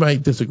you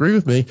might disagree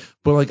with me,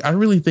 but I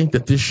really think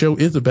that this show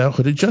is about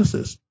Hooded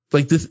Justice.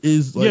 This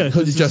is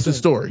Hooded Justice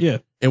story. Yeah.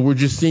 And we're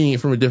just seeing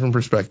it from a different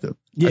perspective.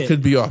 Yeah. I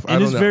could be off. And I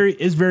don't know.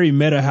 It's very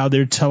meta how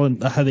they're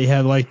telling, how they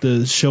have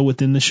the show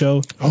within the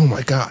show. Oh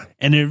my God.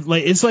 And they're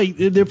it's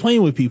they're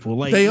playing with people.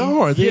 They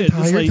are the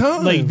entire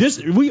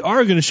time. We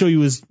are going to show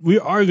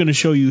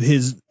you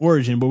his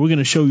origin, but we're going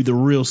to show you the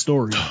real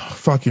story.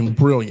 Fucking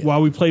brilliant. While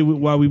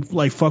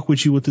we fuck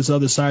with you with this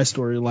other side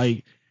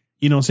story.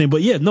 You know what I'm saying?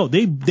 But yeah, no,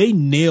 they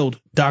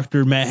nailed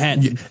Dr.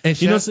 Manhattan. Yeah. And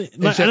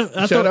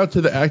shout out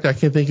to the actor. I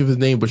can't think of his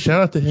name, but shout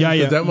out to him.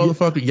 Yeah. That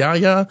motherfucker,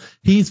 Yahya,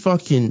 he's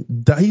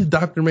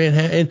Dr.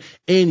 Manhattan,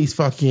 and he's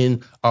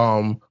fucking,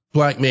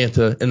 Black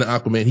Manta in the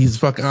Aquaman. He's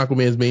fucking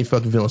Aquaman's main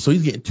fucking villain. So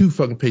he's getting 2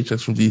 fucking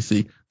paychecks from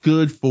DC.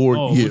 Good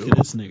for you. Look at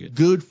this nigga.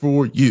 Good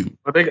for you.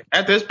 But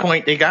at this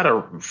point, they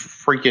gotta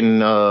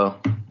freaking,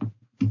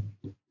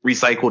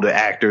 recycle the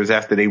actors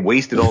after they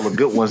wasted all the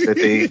good ones that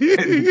they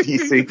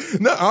DC.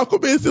 No,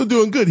 Aquaman's still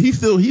doing good. He's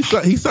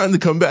signed to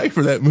come back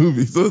for that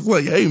movie. So it's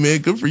hey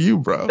man, good for you,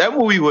 bro. That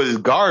movie was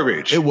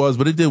garbage. It was,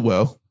 but it did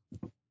well.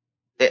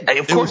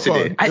 Of course it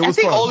did. I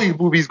think all these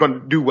movies gonna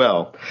do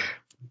well.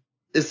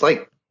 It's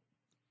a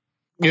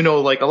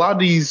lot of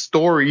these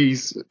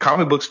stories,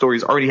 comic book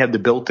stories, already have the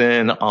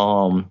built-in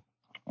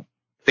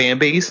fan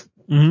base.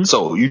 Mm-hmm.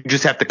 So you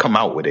just have to come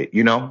out with it,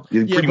 You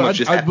pretty much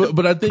just have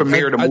to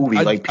premiere the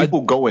movie.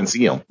 People go and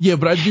see them. Yeah,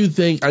 but I do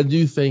think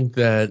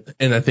that,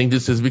 and I think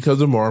this is because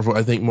of Marvel.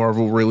 I think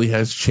Marvel really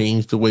has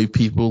changed the way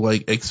people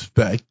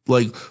expect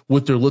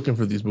what they're looking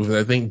for these movies.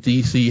 I think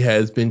DC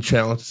has been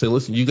challenged to say,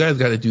 listen, you guys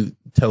got to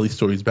tell these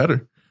stories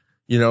better.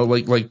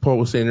 Like Paul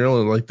was saying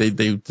earlier, they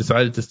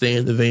decided to stay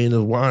in the vein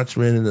of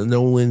Watchmen and the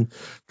Nolan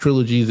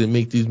trilogies and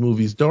make these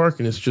movies dark,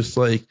 and it's just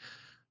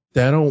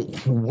that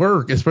don't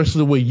work, especially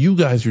the way you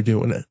guys are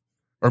doing it.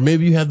 Or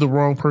maybe you had the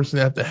wrong person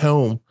at the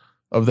helm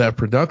of that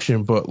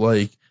production, but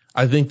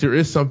I think there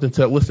is something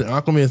to listen.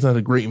 Aquaman is not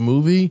a great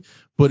movie,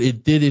 but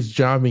it did its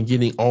job in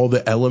getting all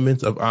the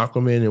elements of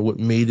Aquaman and what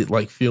made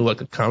it feel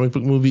like a comic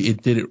book movie.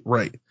 It did it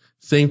right.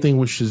 Same thing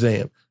with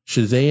Shazam.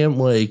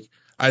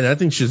 I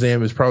think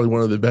Shazam is probably one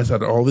of the best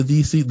out of all the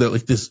DC,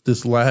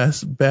 this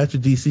last batch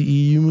of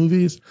DCEU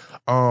movies,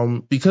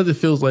 because it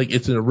feels like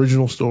it's an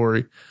original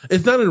story.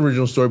 It's not an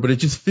original story, but it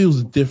just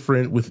feels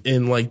different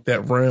within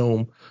that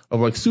realm of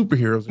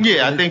superheroes.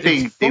 Yeah, I think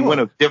they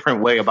went a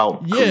different way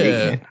about creating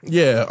it.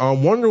 Yeah.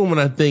 Wonder Woman,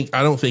 I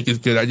don't think is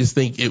good. I just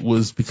think it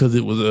was because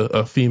it was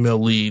a female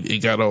lead, it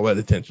got all that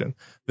attention.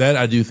 That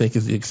I do think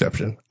is the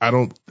exception.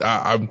 And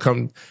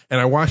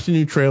I watched the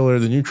new trailer.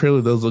 The new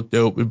trailer does look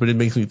dope, but it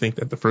makes me think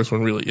that the first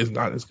one really is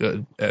not as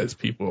good as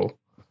people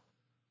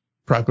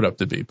prop it up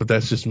to be. But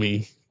that's just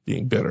me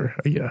being bitter,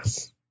 I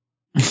guess.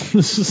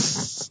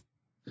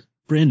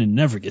 Brandon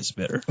never gets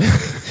better. I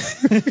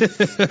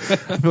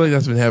feel like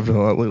that's been happening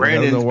a lot lately.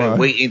 Brandon's been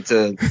waiting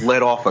to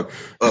let off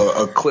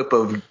a clip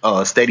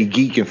of Steady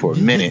Geeking for a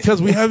minute.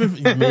 Because we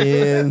haven't,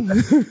 man.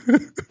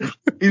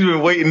 He's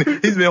been waiting.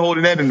 He's been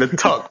holding that in the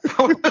tuck.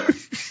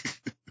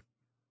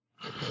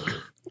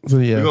 So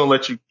yeah, we're gonna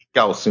let you geek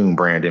out soon,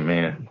 Brandon,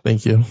 man.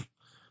 Thank you.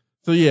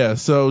 So yeah,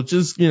 so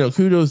just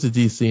kudos to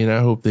DC, and I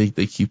hope they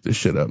keep this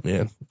shit up,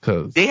 man.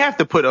 Because they have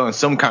to put on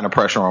some kind of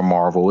pressure on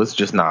Marvel. It's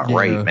just not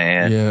right,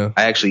 man. Yeah.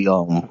 I actually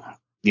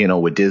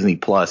with Disney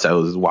Plus, I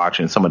was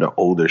watching some of the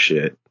older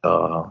shit,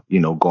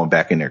 going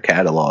back in their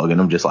catalog, and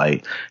I'm just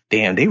like,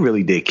 damn, they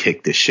really did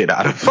kick the shit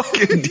out of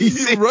fucking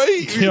DC.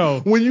 Right? Yo.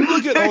 When you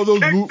look at all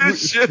those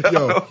movies,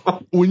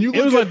 when you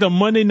It was look like the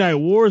Monday Night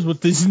Wars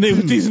with these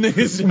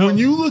niggas. when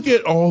you look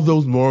at all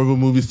those Marvel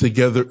movies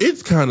together,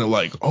 it's kind of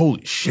like,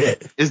 holy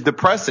shit. It's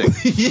depressing.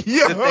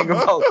 Yeah. The thing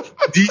about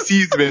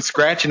DC's been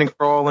scratching and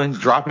crawling,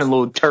 dropping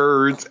little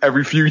turds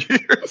every few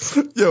years.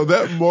 Yo,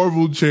 that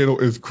Marvel channel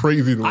is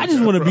crazy to I look just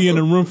at, want to be in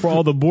the bro. room for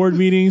all the board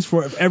meetings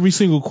for every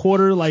single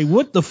quarter. Like,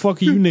 what the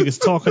fuck are you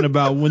niggas talking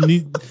about when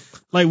these?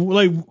 Like,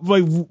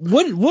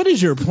 what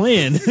is your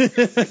plan?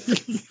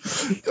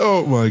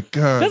 Oh my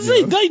god. That's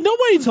yo. like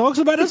nobody talks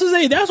about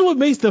it. That's what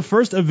makes the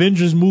first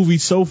Avengers movie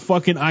so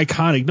fucking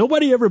iconic.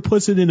 Nobody ever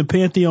puts it in the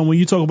pantheon when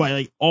you talk about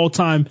like all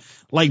time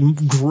like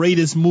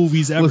greatest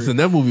movies ever. Listen,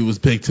 that movie was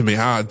big to me.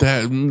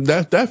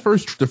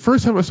 The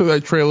first time I saw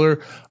that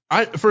trailer,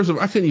 I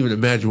couldn't even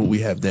imagine what we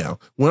have now.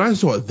 When I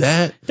saw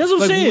that, That's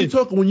what I'm saying.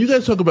 When you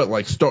guys talk about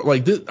like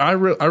this, I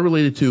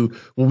related to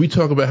when we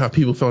talk about how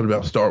people felt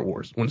about Star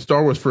Wars when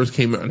Star Wars first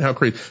came out and how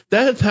crazy.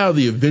 That's how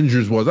the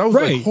Avengers was. I was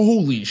Right. like,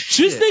 holy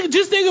shit.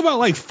 Just think about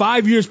like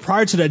 5 years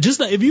prior to that. Just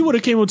like, if you would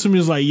have came up to me and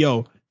was like,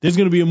 yo, there's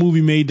gonna be a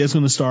movie made that's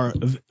gonna star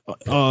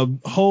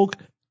Hulk,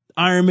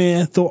 Iron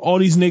Man, Thor, all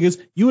these niggas,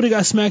 you would have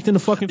got smacked in the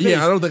fucking face.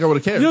 Yeah, I don't think I would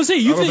have cared. You know what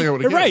I'm saying? I don't think I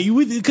would have cared. Right? You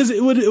would, because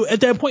it would at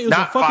that point it was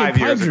Not a fucking 5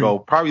 years pipe ago,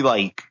 dream. probably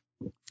like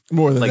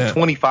More than that.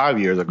 25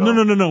 years ago.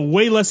 No,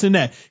 way less than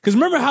that. Because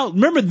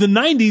remember the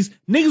 90s,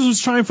 niggas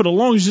was trying for the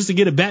longest just to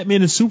get a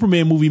Batman and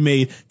Superman movie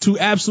made to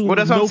absolutely Well,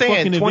 that's what no I'm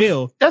saying. fucking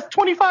avail. That's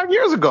 25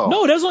 years ago.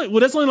 No, that's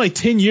only like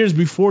 10 years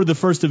before the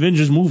first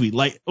Avengers movie.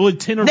 Like,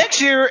 10 or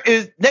Next year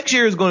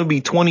is going to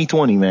be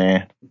 2020,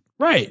 man.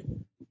 right,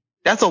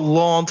 That's a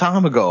long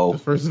time ago. The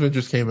first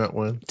Avengers came out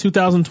when?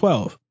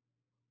 2012.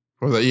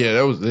 Yeah,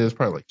 it was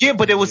probably like. Yeah,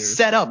 but it was years.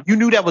 set up. You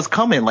knew that was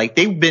coming. Like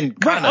they've been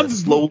kind I'm of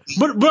slowly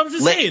But I'm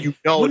just letting saying, you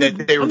know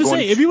that they were I'm just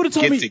going saying, if you would have to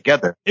told get me,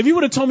 together. if you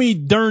would have told me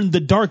during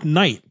the Dark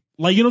Knight,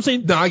 like, you know what I'm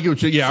saying? No, I get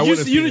what you. Yeah, I wouldn't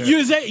have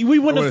seen that. We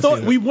wouldn't I have wouldn't have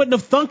seen we wouldn't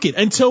have thunk it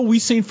until we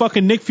seen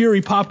fucking Nick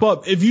Fury pop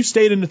up. If you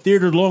stayed in the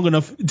theater long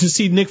enough to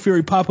see Nick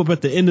Fury pop up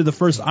at the end of the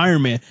first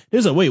Iron Man,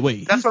 there's a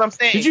wait. That's what I'm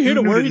saying. Did you hear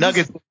the knew word? The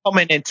Nuggets were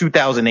coming in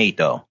 2008,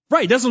 though.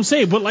 Right, that's what I'm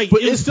saying. But like,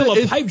 it's still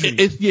a pipe dream.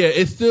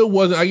 It still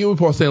wasn't. I get what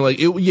Paul's saying. Like,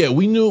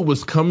 we knew it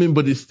was coming,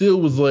 but it still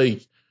was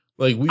like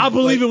we. I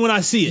believe it when I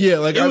see it. Yeah,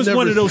 like it was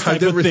one of those type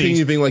I've never of seen things.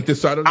 anything like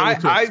this, so I don't know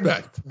what to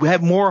expect. I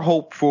have more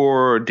hope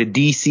for the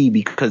DC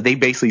because they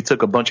basically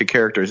took a bunch of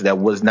characters that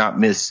was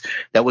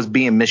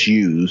being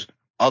misused,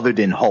 other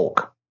than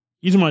Hulk.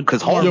 You talking about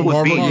Because Hulk was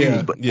Marvel, being yeah,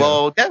 used, but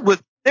yeah.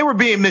 they were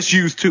being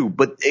misused too.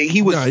 But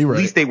he was you're right.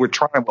 at least they were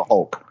trying with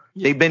Hulk.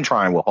 They've been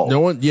trying with Hulk.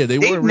 No one, they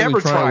weren't never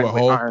really trying tried with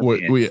with Hulk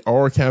Iron Man.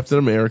 or Captain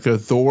America,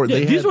 Thor. Yeah,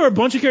 these were a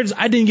bunch of characters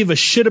I didn't give a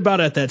shit about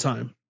at that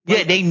time.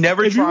 Yeah, they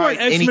never if you tried weren't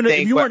X-Men- if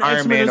anything you with weren't Iron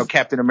X-Men Man as- or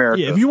Captain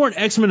America. Yeah, if you weren't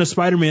X-Men or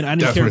Spider-Man, I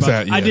didn't That's care where it's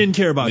about at, you. I yeah. didn't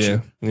care about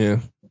you. Yeah.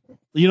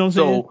 You know what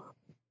I'm saying?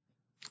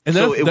 And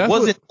So it that's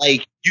wasn't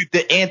like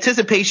the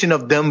anticipation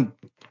of them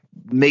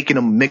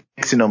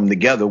mixing them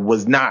together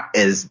was not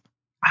as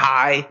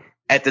high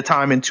at the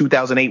time in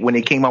 2008 when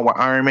they came out with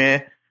Iron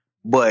Man.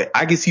 But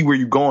I can see where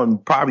you're going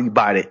probably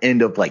by the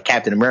end of like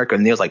Captain America,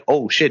 and they was like,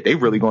 "Oh shit, they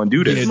really going to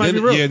do this." might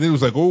be real. then it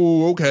was like,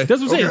 oh, okay. That's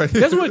what I'm okay.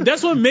 saying.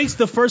 That's what makes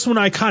the first one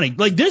iconic.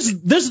 Like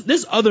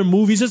there's other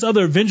movies, there's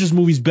other Avengers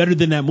movies better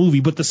than that movie,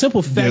 but the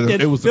simple fact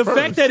that it was the fact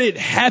first. that it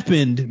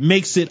happened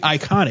makes it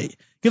iconic.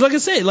 Because like I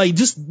said, like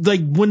just like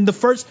when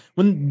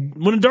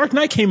the Dark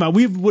Knight came out,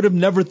 we would have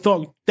never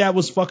thought that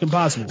was fucking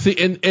possible. See,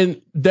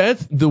 and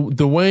that's the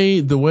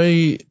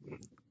way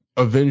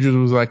Avengers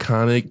was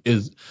iconic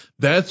is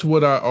that's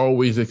what I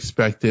always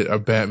expected a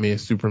Batman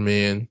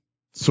Superman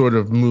sort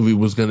of movie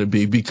was going to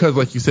be, because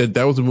like you said,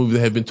 that was a movie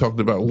that had been talked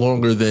about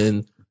longer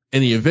than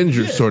any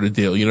Avengers sort of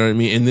deal. You know what I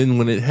mean? And then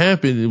when it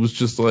happened, it was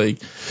just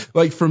like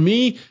for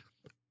me,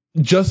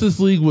 Justice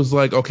League was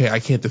like, okay, I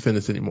can't defend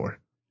this anymore.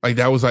 Like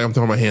that was like, I'm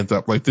throwing my hands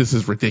up. Like this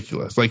is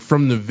ridiculous. Like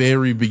from the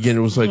very beginning,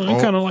 it was like, I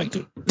kind of liked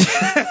it.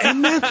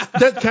 and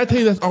that can I tell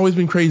you, that's always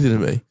been crazy to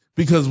me,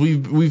 because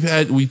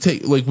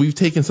we've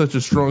taken such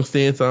a strong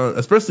stance on,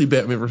 especially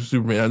Batman versus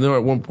Superman. I know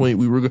at one point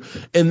we were,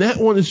 and that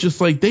one is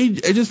just like I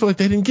just feel like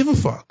they didn't give a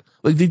fuck.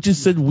 Like they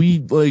just said,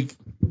 here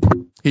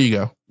you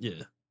go.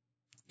 Yeah.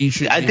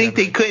 I think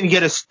they couldn't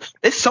get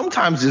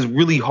sometimes it's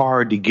really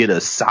hard to get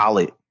a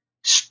solid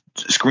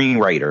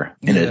screenwriter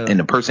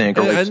and a person a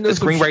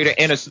screenwriter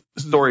and a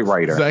story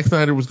writer. Zack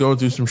Snyder was going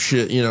through some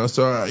shit,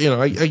 so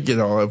I get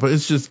all that, but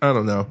it's just, I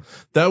don't know.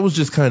 That was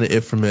just kind of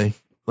it for me.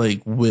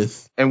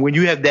 And when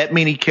you have that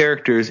many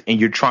characters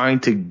and you're trying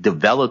to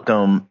develop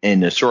them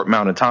in a short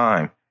amount of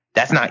time,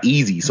 that's not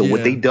easy. So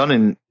what they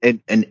done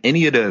in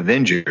any of the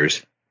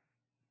Avengers,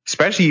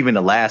 especially even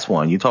the last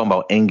one, you're talking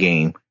about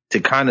Endgame, to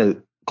kind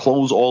of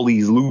close all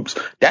these loops.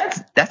 That's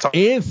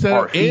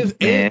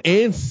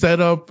and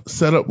set up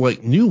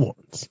like new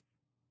ones.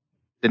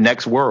 The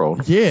next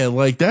world. Yeah,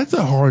 like that's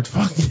a hard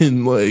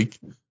fucking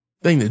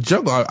thing to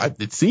juggle.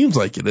 It seems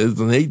like it is,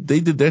 and they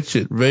did that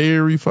shit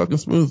very fucking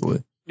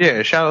smoothly.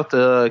 Yeah, shout out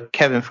to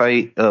Kevin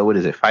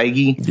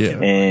Feige. Yeah.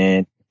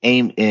 And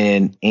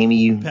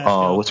Amy,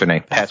 Pascal. what's her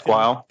name?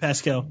 Pasquale.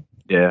 Pascal.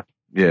 Yeah.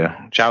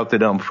 Shout out to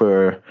them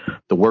for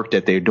the work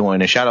that they're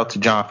doing, and shout out to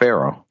John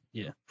Farrell.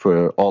 Yeah.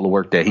 For all the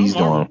work that he's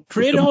doing.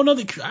 Create a whole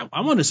nother.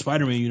 I'm on the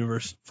Spider-Man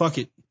universe. Fuck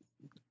it.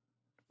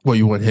 Well,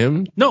 you want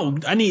him? No,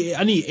 I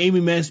need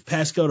Amy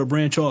Pascal to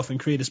branch off and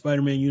create a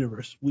Spider-Man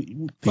universe.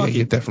 You Fuck can it.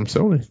 get that from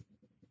Sony.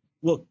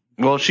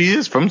 Well, she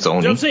is from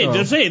Sony. I'm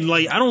saying,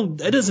 like,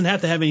 it doesn't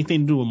have to have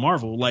anything to do with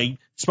Marvel. Like,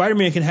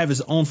 Spider-Man can have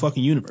his own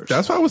fucking universe.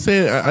 That's why I was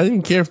saying I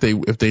didn't care if they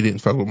didn't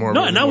fuck with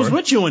Marvel. No, and I was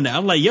with you on that.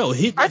 I'm like, yo,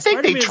 I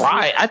think they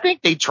tried. I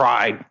think they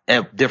tried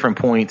at different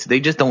points. They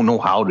just don't know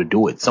how to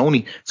do it.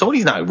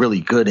 Sony's not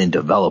really good in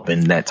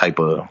developing that type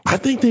of. I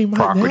think they might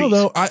properties. now,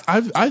 though.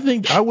 I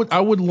think I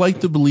would like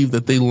to believe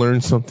that they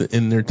learned something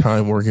in their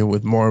time working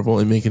with Marvel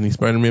and making these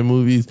Spider-Man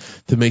movies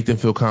to make them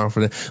feel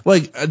confident.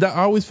 Like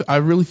I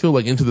really feel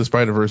like Into the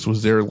Spider-Verse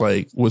was their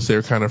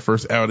kind of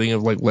first outing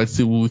of like, let's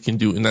see what we can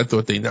do. And I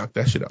thought they knocked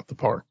that shit out the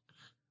park.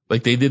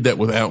 Like they did that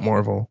without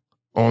Marvel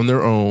on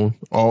their own,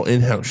 all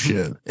in-house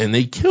shit, and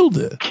they killed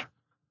it.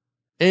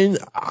 And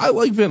I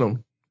like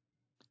Venom.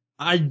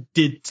 I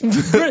did.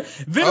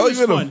 Venom was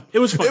fun. It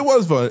was fun. It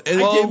was fun,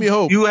 and it gave me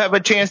hope. You have a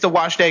chance to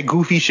watch that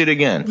goofy shit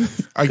again.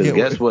 I can't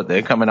Guess wait. what?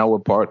 They're coming out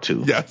with part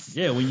 2. Yes.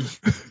 Yeah,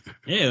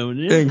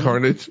 And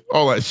Carnage,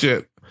 all that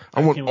shit.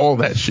 I want all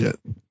that shit.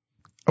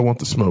 I want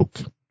the smoke.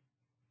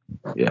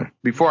 Yeah.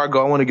 Before I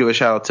go, I want to give a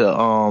shout out to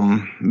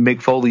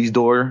Mick Foley's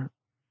daughter,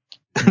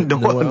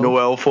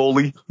 Noelle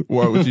Foley.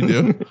 Why would you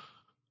do?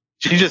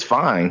 She's just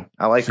fine.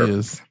 I like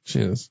her. She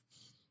is.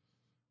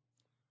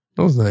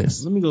 That was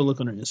nice. Let me go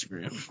look on her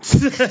Instagram.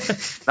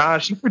 Nah,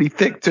 she's pretty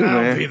thick too,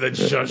 man. I'll be the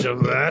judge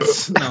of that.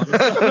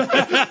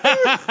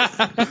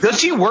 Does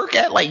she work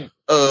at like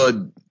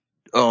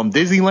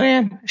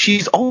Disneyland?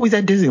 She's always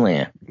at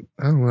Disneyland.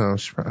 I don't know.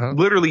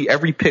 Literally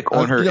every pic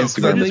on her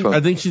Instagram is from,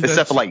 I think she's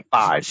except for like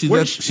 5.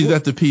 She's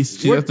at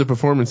the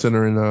Performance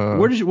Center in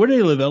where do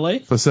they live? LA?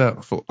 Full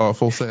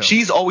Sail.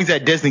 She's always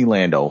at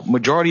Disneyland though.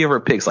 Majority of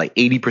her pics, like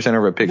 80% of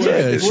her pics.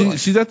 Yeah,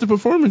 she's at the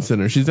Performance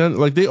Center. She's at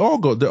like they all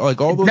go. They're,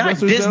 like all those. Not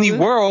Disney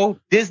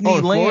World,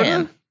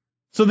 Disneyland.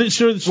 So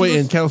that wait,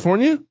 in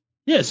California?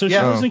 Yeah, so she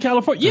lives in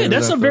California. Yeah,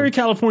 that's a very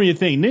California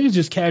thing. Niggas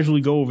just casually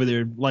go over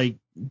there like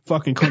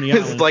fucking Coney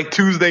Island. It's like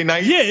Tuesday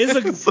night. Yeah, it's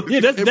like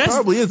that's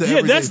probably is.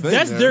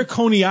 That's their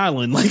Coney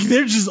Island. Like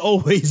they're just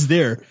always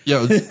there.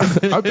 Yo,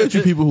 I bet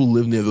you people who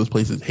live near those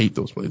places hate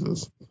those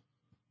places.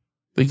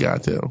 They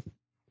got to.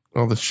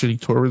 All the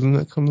shitty tourism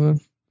that comes in.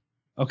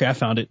 Okay, I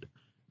found it.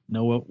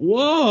 Noah.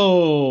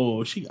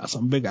 Whoa, she got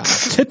some big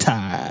ass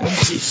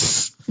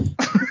titties.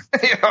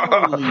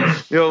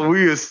 Yo,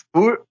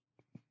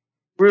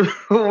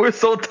 we're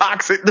so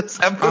toxic this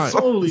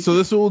episode. Right, so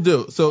this is what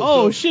we'll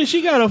do. Shit,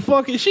 she got a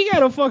what do you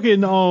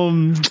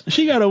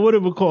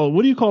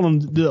call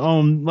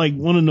them? Like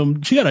one of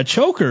them, she got a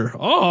choker.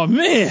 Oh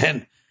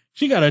man.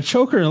 She got a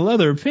choker and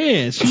leather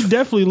pants. She's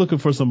definitely looking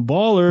for some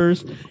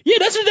ballers. Yeah,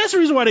 that's the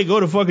reason why they go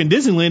to fucking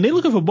Disneyland. They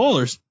looking for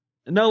ballers.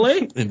 In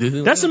LA?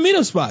 That's a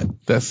meetup spot.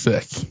 That's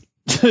sick.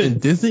 In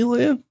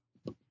Disneyland?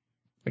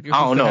 I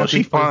don't know.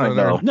 She's fine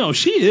though. No,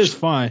 she is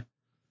fine.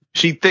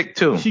 She thick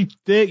too. She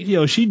thick.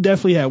 She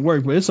definitely had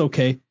work, but it's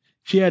okay.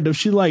 She could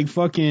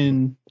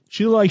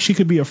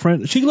be a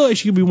friend. She looked like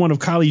she could be one of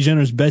Kylie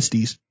Jenner's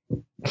besties.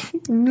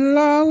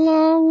 La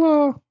la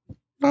la.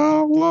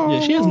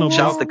 Yeah, she has no.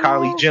 Shout out to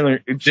Kylie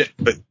Jenner.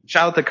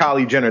 Shout out to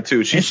Kylie Jenner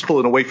too. She's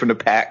pulling away from the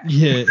pack.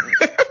 Yeah.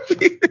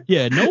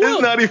 Yeah, Noelle.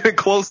 It's not even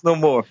close no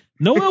more.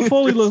 Noelle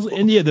Foley looks,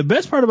 and the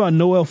best part about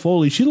Noelle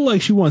Foley, she looks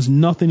like she wants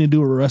nothing to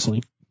do with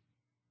wrestling.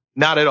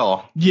 Not at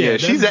all. Yeah,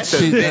 she's at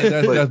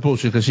that's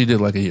bullshit because she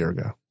did like a year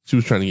ago. She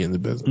was trying to get in the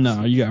business.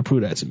 No, you gotta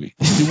prove that to me.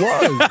 She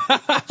was.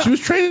 She was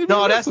training to be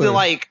a that's wrestler. the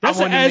like. I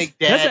want to make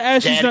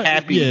dad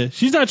happy. Yeah,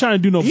 she's not trying to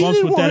do no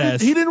bumps with that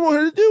ass. He didn't want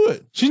her to do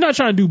it. She's not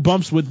trying to do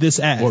bumps with this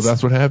ass. Well,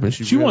 that's what happened.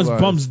 She wants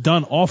bumps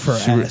done off her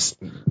ass.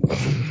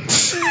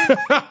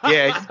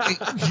 Yeah,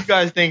 you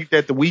guys think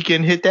that The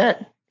Weeknd hit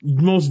that?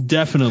 Most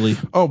definitely.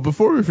 Oh,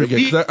 before we forget,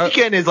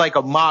 Weeknd is like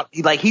a mod.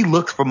 Like he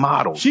looks for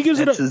models. She gives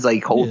That's his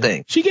like whole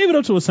thing. She gave it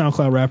up to a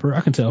SoundCloud rapper.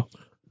 I can tell.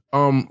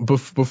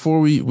 Before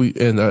we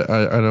and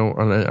I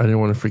didn't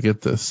want to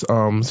forget this.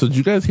 So did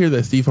you guys hear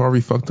that Steve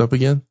Harvey fucked up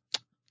again?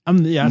 What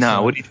do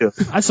you do?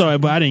 I saw it,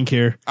 but I didn't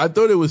care. I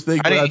thought it was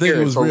fake, but I think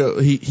it was real.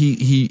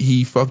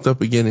 He fucked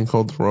up again and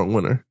called the wrong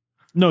winner.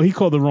 No, he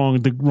called the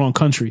wrong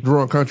country. The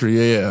wrong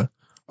country, yeah.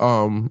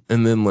 And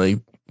then like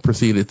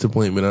proceeded to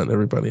blame it on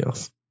everybody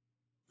else.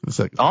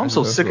 I'm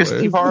so sick of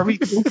Steve Harvey.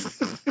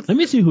 Let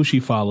me see who she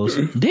follows.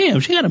 Damn,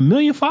 she got 1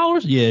 million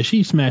followers? Yeah,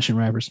 she's smashing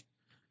rappers.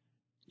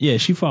 Yeah,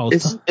 she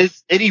follows.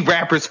 It's any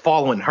rappers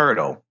following her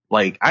though.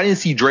 Like I didn't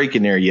see Drake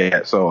in there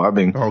yet, so I've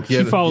been.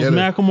 She follows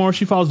Macklemore.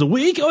 She follows The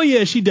Weeknd. Oh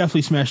yeah, she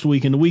definitely smashed The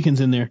Weeknd. The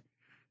Weeknd's in there.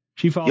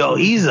 She follows. Yo,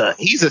 he's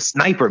a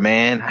sniper,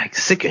 man. I'm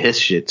sick of his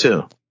shit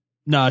too.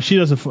 Nah, she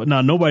doesn't.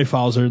 Nah, nobody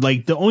follows her.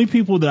 Like the only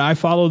people that I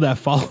follow that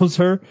follows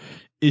her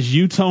is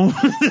you, Tone.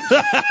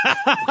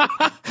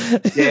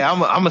 Yeah,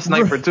 I'm a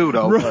sniper too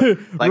though. But,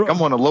 like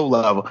I'm on a low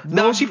level.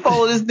 No, she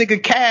followed this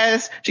nigga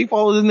Cass. She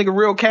followed this nigga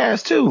real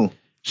Cass too.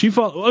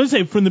 Let's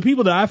say from the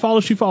people that I follow,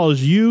 she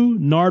follows you,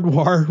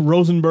 Nardwar,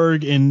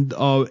 Rosenberg, and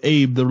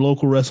Abe, the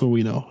local wrestler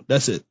we know.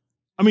 That's it.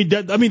 I mean,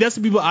 that's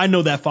the people I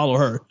know that follow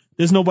her.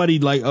 There's nobody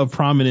like of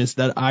prominence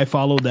that I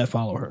follow that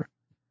follow her,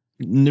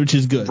 which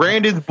is good.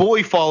 Brandon's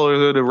boy followed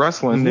her to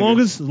wrestling.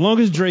 As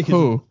long as Drake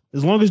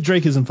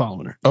isn't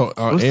following her. Oh,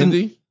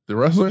 Andy, the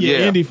wrestler. Yeah,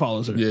 Andy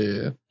follows her.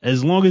 Yeah.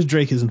 As long as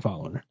Drake isn't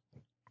following her.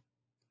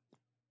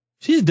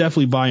 She's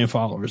definitely buying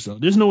followers, though.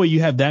 There's no way you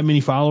have that many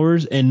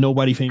followers and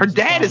nobody famous. Her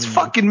dad is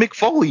fucking Mick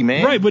Foley,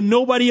 man. Right, but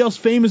nobody else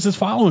famous is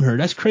following her.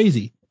 That's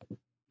crazy.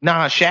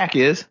 Nah, Shaq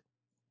is.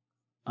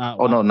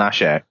 Oh, no, not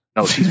Shaq.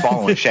 No, she's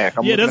following Shaq.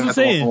 Yeah, that's what I'm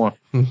saying.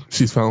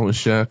 She's following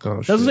Shaq. Oh,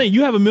 that's what I'm saying.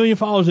 You have 1 million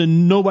followers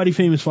and nobody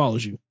famous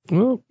follows you.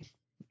 Well,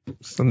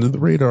 it's under the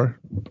radar.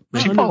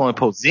 She following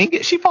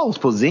Porzingis? She follows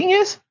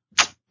Porzingis?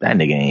 That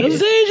nigga ain't.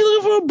 That's what I'm saying. She's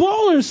looking for a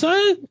baller,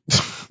 son.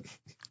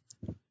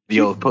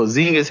 Yo,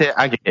 Porzingis hit,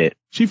 I get it.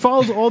 She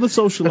follows all the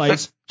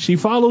socialites. She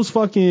follows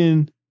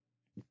fucking.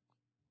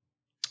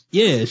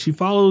 Yeah, she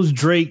follows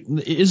Drake.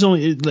 It's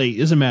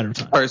a matter of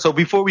time. All right, so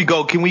before we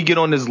go, can we get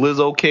on this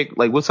Lizzo kick?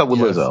 Like, what's up with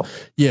Lizzo?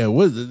 Yeah,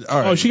 all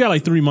right. Oh, she got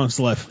like 3 months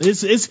left.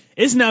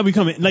 It's now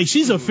becoming like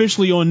she's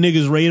officially on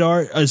niggas'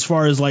 radar as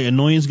far as like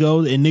annoyance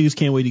goes, and niggas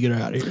can't wait to get her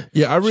out of here.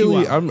 Yeah,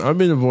 I've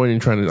been avoiding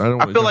trying to.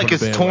 I feel like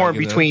it's torn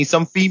between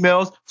some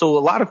females. So a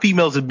lot of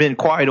females have been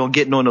quiet on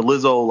getting on the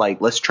Lizzo, like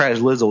let's trash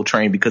Lizzo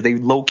train because they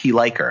low key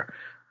like her.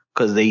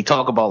 Because they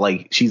talk about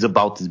like she's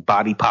about this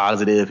body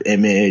positive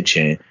image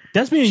and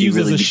that's being used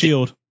as a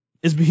shield.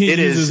 It's being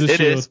used as a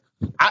shield.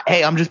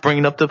 Hey, I'm just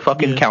bringing up the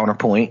fucking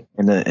counterpoint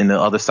in the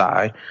other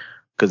side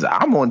because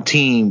I'm on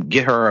team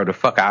get her the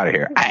fuck out of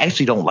here. I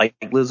actually don't like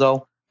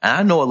Lizzo, and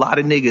I know a lot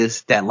of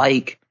niggas that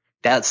like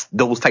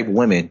those type of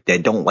women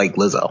that don't like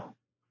Lizzo.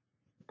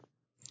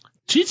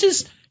 She's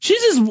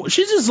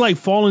just like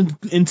falling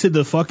into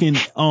the fucking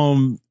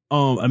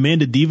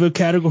Amanda Diva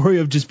category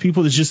of just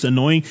people that's just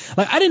annoying.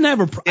 Like I didn't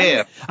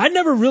have I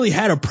never really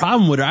had a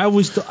problem with her. I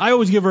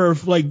always give her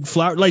like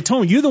flower. Like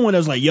Tony, you're the one that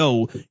was like,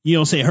 yo, you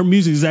know, saying her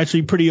music is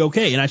actually pretty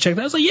okay. And I checked.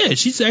 I was like, yeah,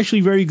 she's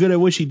actually very good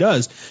at what she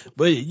does.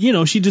 But you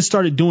know, she just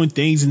started doing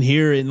things in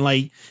here and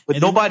like.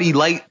 But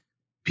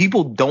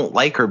people don't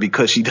like her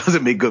because she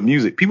doesn't make good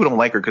music. People don't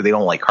like her because they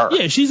don't like her.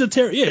 Yeah, she's it's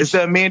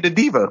the Amanda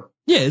Diva.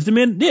 Yeah, it's the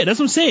man. Yeah, that's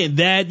what I'm saying.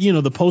 That, you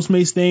know, the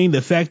Postmates thing,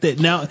 the fact that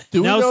now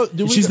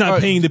she's not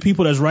paying the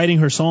people that's writing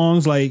her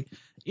songs. Like,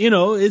 you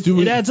know,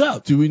 it adds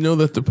up. Do we know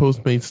that the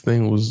Postmates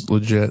thing was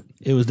legit?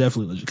 It was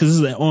definitely legit because this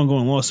is an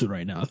ongoing lawsuit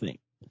right now, I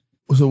think.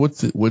 So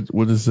what's it? What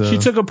is? She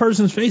took a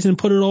person's face and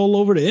put it all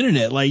over the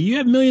internet. Like, you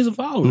have millions of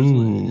followers.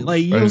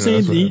 Like, you know what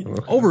I'm saying?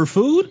 Over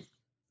food?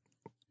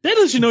 That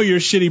lets you know you're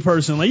a shitty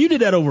person. Like, you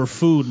did that over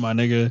food, my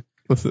nigga.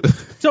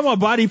 Talking about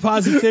body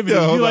positivity.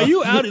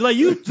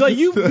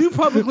 You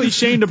publicly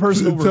shamed a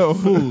person over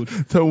food.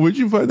 So where'd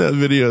you find that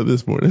video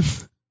this morning?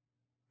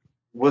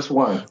 Which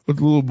one? With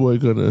the little boy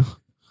gonna?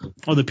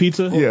 Oh, the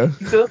pizza? Yeah.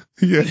 Pizza?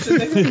 Yeah.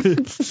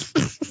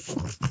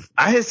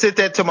 I had said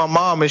that to my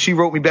mom and she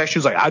wrote me back. She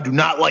was like, I do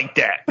not like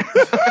that.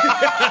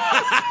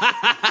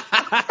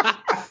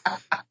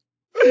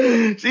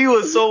 She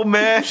was so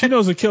mad. She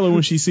knows a killer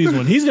when she sees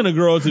one. He's gonna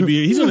grow up to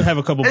be. He's gonna have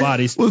a couple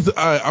bodies. Listen,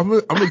 I'm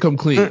gonna come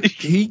clean.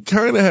 He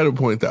kind of had a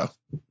point though.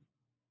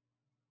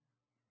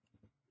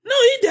 No,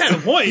 he had a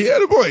point. He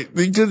had a point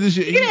because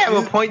he didn't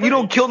have a point. You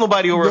don't kill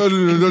nobody over.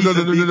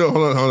 No.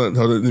 Hold on.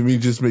 Let me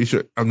just make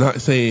sure. I'm not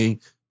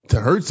saying to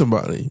hurt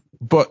somebody,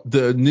 but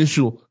the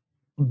initial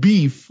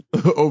beef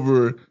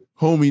over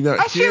homie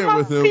not sharing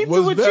with him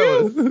was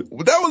valid.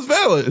 That was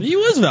valid. He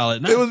was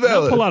valid. It was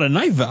valid. Not pull out a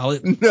knife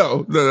valid.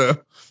 No.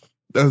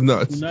 That's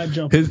nuts. Not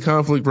jumping. His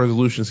conflict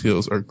resolution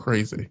skills are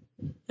crazy.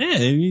 Yeah,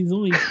 he's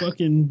only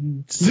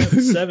fucking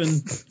 7.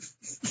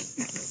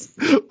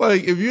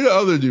 Like, if you're the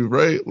other dude,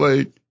 right?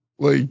 Like,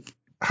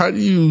 how do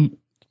you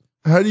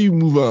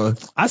move on?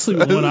 I sleep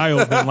with one eye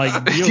open. Like,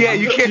 yeah,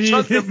 you can't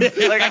trust him.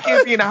 Like, I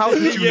can't be in the house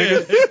with you,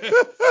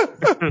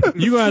 nigga.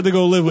 You gonna have to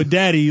go live with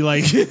daddy.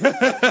 Like,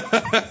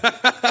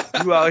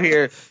 you out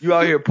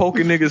here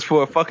poking niggas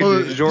for a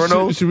fucking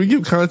journal. Should we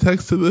give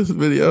context to this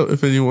video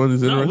if anyone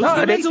is interested?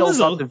 No, they don't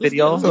about the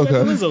video.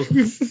 Let's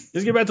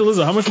get back to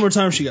Lizzo. How much more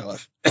time she got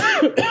left?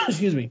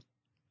 Excuse me.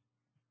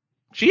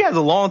 She has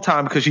a long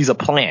time because she's a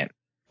plant.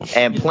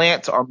 And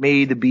plants are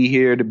made to be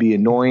here to be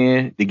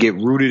annoying. They get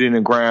rooted in the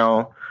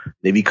ground.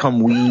 They become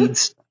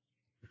weeds.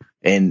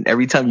 And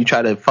every time you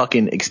try to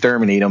fucking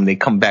exterminate them, they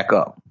come back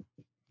up.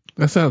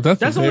 That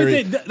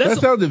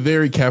sounded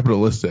very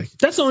capitalistic.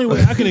 That's the only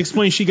way I can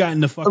explain she got in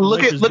the fucking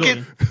look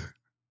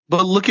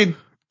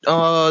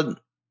at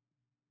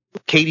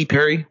Katy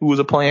Perry, who was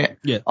a plant.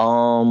 Yeah.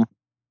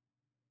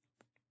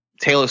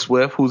 Taylor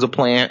Swift, who's a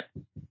plant.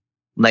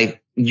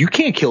 Like, you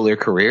can't kill their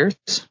careers.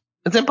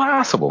 It's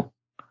impossible.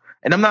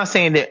 And I'm not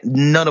saying that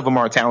none of them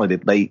are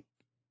talented. Like,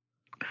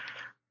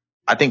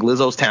 I think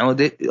Lizzo's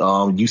talented.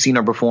 You've seen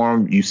her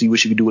perform. You see what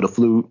she can do with a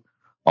flute.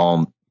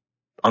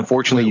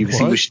 unfortunately, you can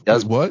see what she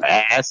does with her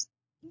ass.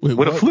 With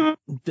a flute.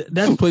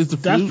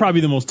 That's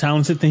probably the most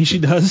talented thing she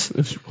does.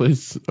 She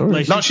plays.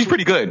 Like, no, she's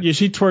pretty good. Yeah,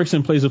 she twerks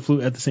and plays a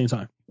flute at the same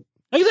time.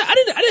 Like I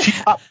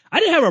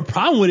didn't have a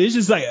problem with it. It's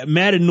just like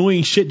mad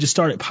annoying shit just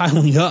started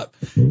piling up,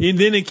 and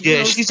then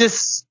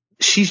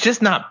she's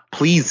just not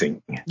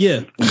pleasing.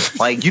 Yeah,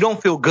 like you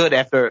don't feel good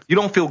after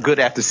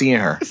seeing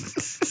her.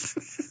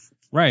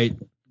 Right.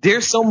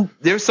 There's some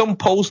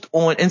post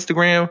on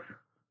Instagram,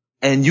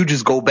 and you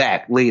just go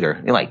back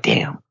later. You're like,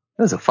 damn,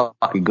 that's a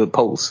fucking good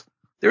post.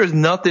 There is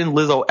nothing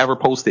Lizzo ever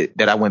posted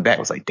that I went back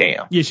and was like,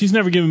 damn. Yeah, she's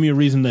never given me a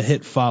reason to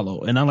hit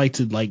follow, and I like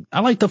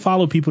to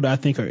follow people that I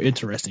think are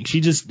interesting.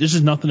 There's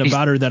just nothing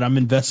about her that I'm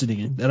invested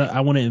in, that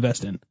I want to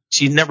invest in.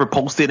 She never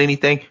posted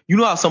anything. You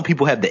know how some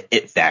people have the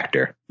it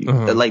factor.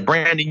 Like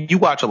Brandon, you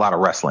watch a lot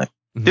of wrestling.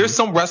 Mm-hmm. There's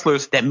some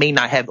wrestlers that may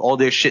not have all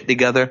their shit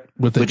together,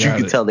 but you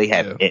can tell they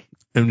have it.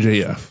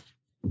 MJF.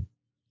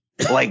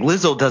 Like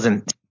Lizzo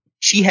doesn't.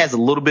 She has a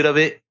little bit of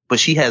it, but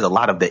she has a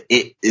lot of the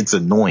it. It's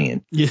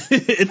annoying. Yeah,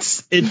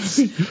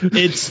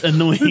 it's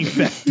annoying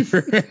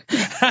factor.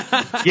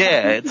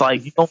 Yeah, it's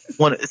like you don't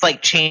want. It's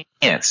like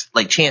Chance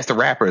the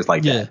rapper is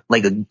like that.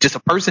 Like just a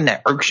person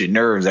that irks your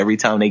nerves every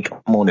time they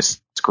come on the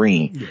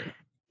screen,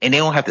 and they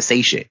don't have to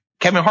say shit.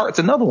 Kevin Hart's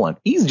another one.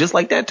 He's just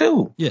like that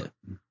too. Yeah.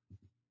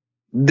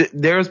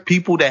 There's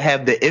people that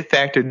have the it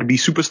factor to be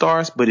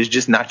superstars, but it's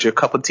just not your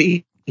cup of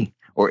tea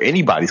or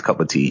anybody's cup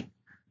of tea.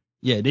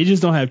 Yeah, they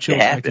just don't have chill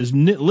factors.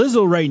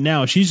 Lizzo right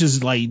now, she's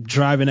just like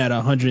driving at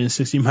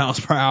 160 miles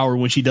per hour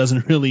when she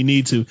doesn't really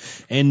need to,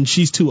 and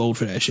she's too old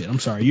for that shit. I'm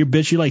sorry, you're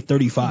like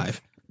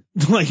 35.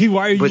 Like,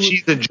 why are you? But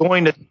she's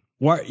enjoying it.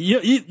 Why?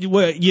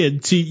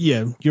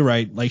 Yeah, you're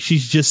right. Like she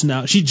just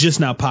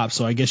now popped,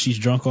 so I guess she's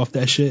drunk off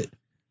that shit.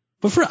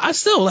 But how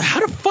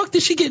the fuck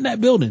did she get in that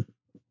building?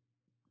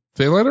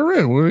 They let her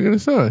in. What are we gonna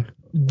say?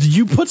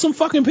 You put some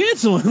fucking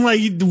pants on.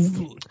 Like,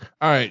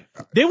 all right.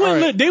 They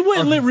wouldn't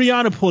let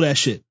Rihanna pull that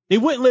shit. They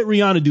wouldn't let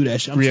Rihanna do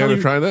that shit.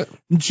 Rihanna try that?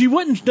 She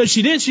wouldn't. No,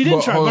 she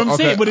didn't try. But I'm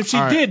saying, but if she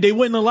did, they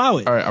wouldn't allow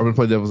it. All right, I'm gonna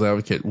play devil's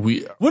advocate.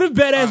 What if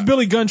badass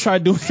Billy Gunn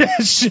tried doing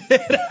that shit?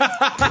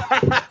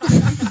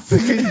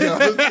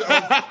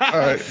 All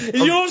right.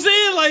 You know what I'm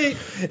saying? Like,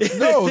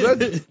 no,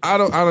 I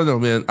don't know,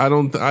 man. I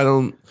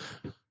don't.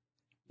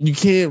 You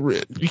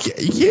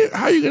can't.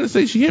 How are you gonna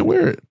say she can't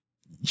wear it?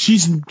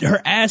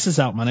 Her ass is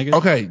out, my nigga.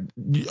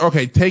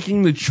 Okay,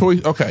 taking the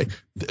choice. Okay,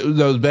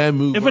 those bad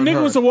moves. If a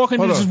nigga was to walk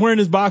in there just wearing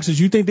his boxers,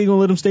 you think they gonna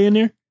let him stay in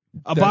there?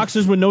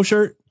 Boxers with no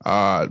shirt?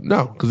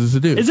 No, because it's a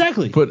dude.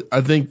 Exactly. But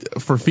I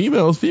think for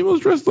females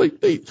dress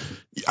like they.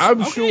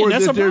 I'm sure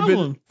that's that there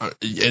been.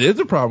 It is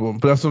a problem,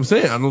 but that's what I'm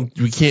saying.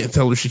 We can't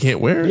tell her she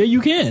can't wear it. Yeah,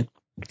 you can.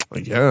 I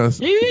guess.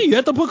 Yeah, you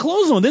have to put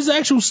clothes on. There's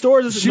actual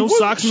stores. No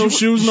socks, no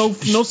shoes, no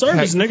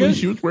service, nigga.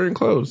 She was wearing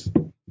clothes.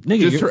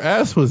 Nigga, just her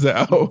ass was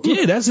out.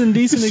 Yeah, that's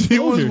indecent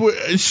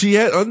exposure. She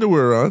had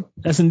underwear on.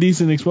 That's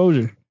indecent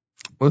exposure.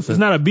 Listen, it's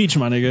not a beach,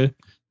 my nigga.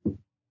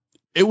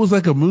 It was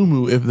like a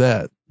muumuu, if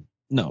that.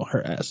 No,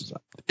 her ass is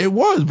out. It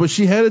was, but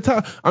she had a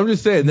top. I'm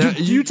just saying.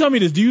 Do you tell me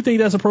this? Do you think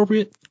that's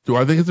appropriate? Do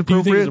I think it's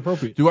appropriate? Do you think it's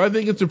appropriate? Do I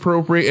think it's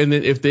appropriate? And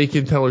then if they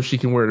can tell her she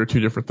can wear it, are two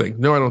different things.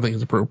 No, I don't think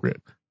it's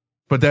appropriate.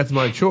 But that's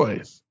my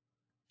choice.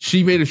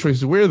 She made a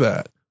choice to wear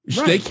that.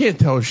 Right. They can't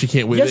tell her she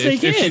can't wear it. Yes, they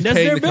can. That's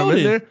their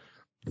building.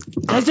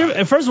 That's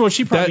their, first of all,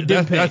 she probably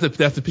didn't pay.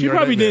 That's a PR She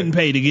probably nightmare. Didn't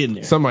pay to get in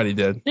there. Somebody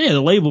did. Yeah,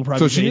 the label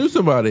probably. So she knew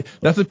somebody.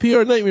 That's a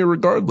PR nightmare,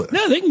 regardless.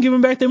 No, they can give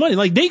them back their money.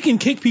 Like they can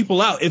kick people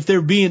out if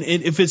they're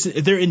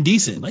if they're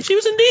indecent. Like she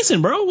was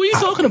indecent, bro. What are you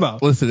talking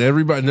about? Listen,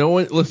 everybody. No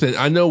one. Listen,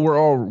 I know we're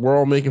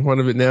all making fun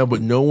of it now, but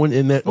no one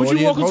in that would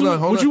audience.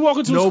 Would you walk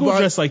into a school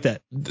dressed like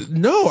that?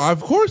 No, of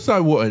course I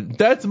wouldn't.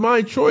 That's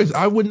my choice.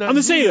 I would not. I'm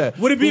just saying. That.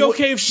 Would it be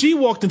okay if she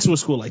walked into a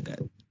school like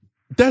that?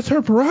 That's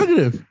her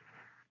prerogative.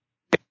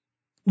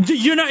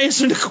 You're not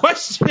answering the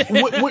question.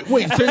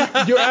 Wait. So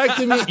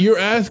you're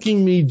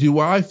asking me, do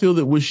I feel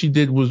that what she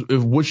did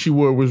if what she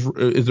wore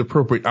is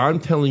appropriate? I'm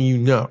telling you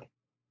no.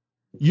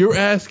 You're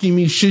asking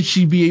me, should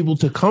she be able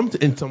to come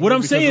to in some? What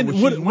I'm saying,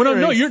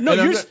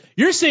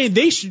 you're saying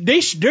they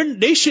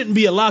shouldn't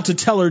be allowed to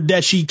tell her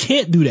that she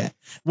can't do that.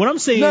 What I'm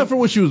saying, not for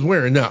what she was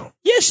wearing. No.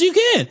 Yes, you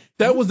can.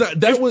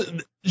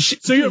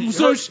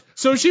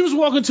 So she was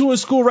walking to a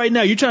school right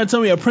now. You're trying to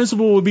tell me a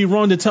principal would be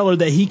wrong to tell her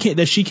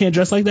that she can't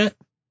dress like that?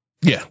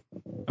 Yeah.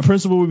 A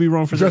principal would be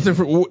wrong for dressing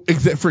for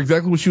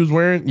exactly what she was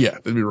wearing. Yeah,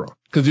 that'd be wrong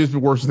because there's the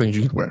worst things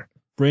you could wear.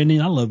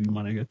 Brandon, I love you,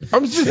 my nigga.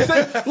 I'm just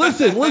saying.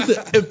 Listen.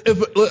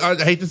 If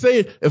I hate to say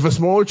it, if a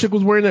smaller chick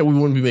was wearing that, we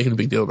wouldn't be making a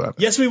big deal about it.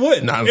 Yes, we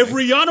would. If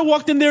Rihanna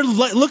walked in there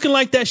looking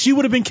like that, she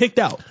would have been kicked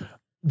out.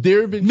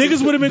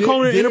 Niggas would have been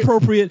calling her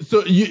inappropriate.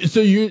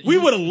 We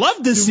would have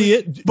loved to see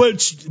it,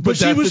 but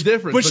she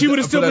would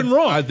have still been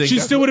wrong. She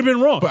still would have been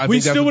wrong.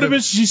 She still would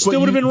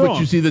have been wrong. But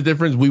you see the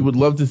difference? We would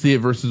love to see it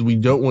versus we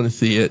don't want to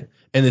see it.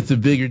 and it's a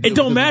bigger deal. It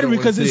don't matter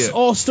because it's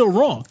all still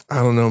wrong.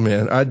 I don't know,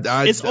 man.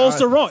 It's all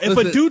still wrong. If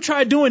a dude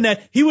tried doing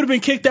that, he would have been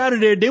kicked out of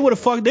there. They would have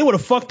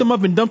fucked him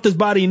up and dumped his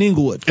body in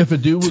Inglewood. If a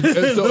dude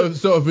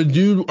was, so if a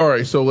dude, all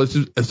right, so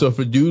if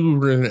a dude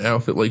was wearing an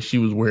outfit like she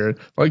was wearing,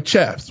 like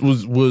Chaps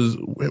was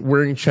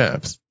wearing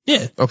Chaps.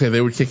 Yeah. Okay,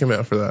 they would kick him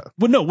out for that.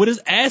 But no, with his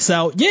ass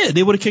out, yeah,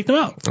 they would have kicked him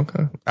out.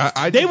 Okay.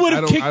 They would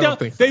have kicked out.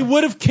 They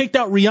would have kicked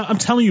out Rihanna. I'm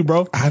telling you,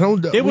 bro. I don't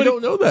know. We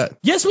don't know that.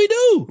 Yes, we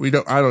do. We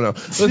don't. I don't know.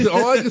 Listen,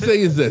 all I can say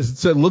is this: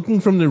 so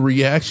looking from the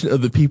reaction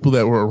of the people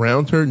that were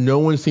around her, no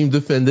one seemed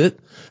offended.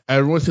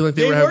 Everyone seemed like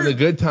they were having a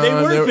good time. They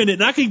were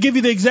offended. And I can give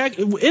you the exact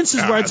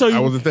instance where I tell you.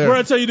 I wasn't there. Where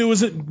I tell you there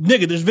was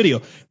nigga. There's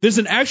video. There's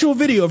an actual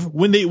video of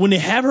when they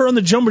have her on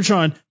the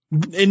jumbotron,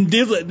 and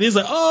there's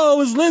like,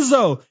 oh, it's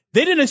Lizzo.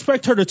 They didn't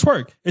expect her to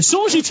twerk. As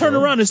soon as she turned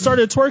around and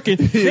started twerking,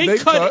 they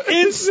cut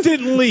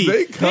instantly.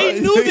 They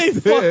knew they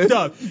fucked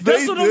up.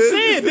 That's what I'm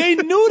saying. They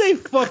knew they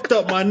fucked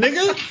up, my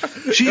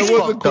nigga. She's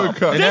fucked up.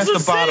 Cut. And that's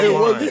the bottom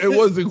line. It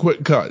was a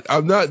quick cut.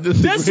 I'm not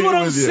disagreeing with you. That's what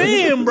I'm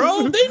saying,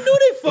 bro. They knew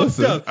they fucked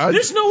up.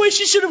 There's no way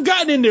she should have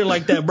gotten in there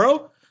like that,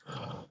 bro.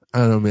 I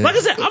don't know, man. Like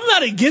I said, I'm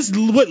not against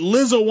what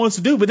Lizzo wants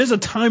to do, but there's a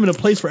time and a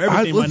place for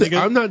everything, my nigga.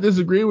 I'm not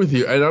disagreeing with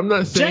you, and I'm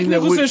not saying Jack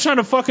Nicholson's trying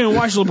to fucking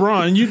watch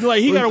LeBron, and you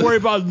like he got to worry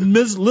about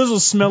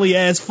Lizzo's smelly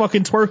ass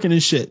fucking twerking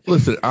and shit.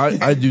 Listen,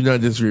 I do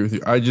not disagree with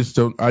you. I just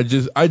don't.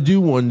 I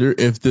do wonder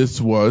if this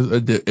was a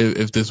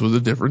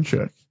different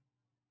chick,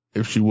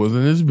 if she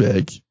wasn't as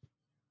big,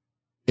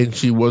 and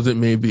she wasn't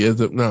maybe as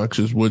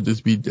obnoxious, would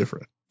this be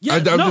different? Yeah,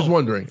 I'm just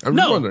wondering. I'm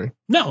just wondering.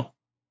 No,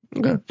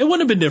 okay, it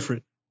wouldn't have been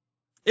different.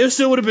 It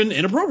still would have been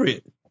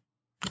inappropriate.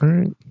 All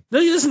right.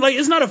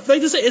 It's not a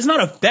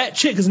fat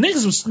chick because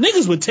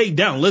niggas would take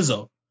down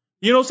Lizzo.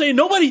 You know what I'm saying?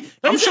 Nobody.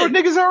 I'm sure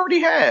niggas already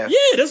have.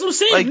 Yeah, that's what I'm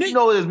saying. Like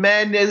there's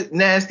mad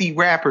nasty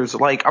rappers.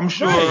 Like I'm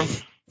sure.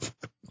 Right.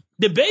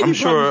 The baby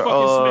probably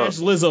fucking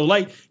smashed Lizzo.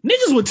 Like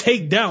niggas would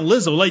take down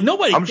Lizzo. Like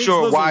nobody. I'm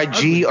sure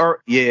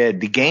YG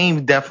the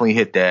game definitely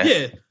hit that.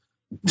 Yeah.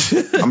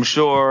 I'm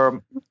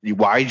sure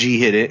YG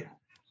hit it.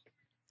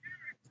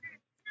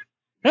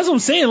 That's what I'm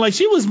saying. Like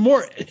she was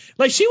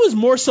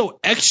more so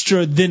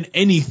extra than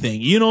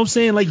anything. You know what I'm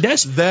saying? Like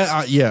that's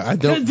that. Yeah, I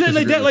don't.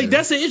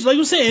 That's the issue. Like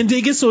I'm saying, and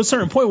it gets to a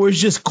certain point where it's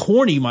just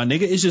corny, my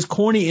nigga. It's just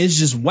corny. It's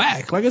just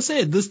whack. Like I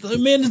said,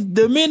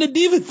 the Amanda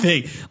Diva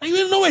thing. Like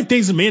nobody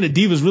thinks Amanda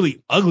Diva is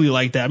really ugly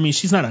like that. I mean,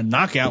 she's not a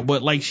knockout,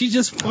 but like she's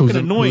just fucking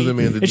annoying,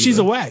 and she's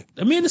a whack.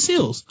 Amanda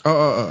Seales.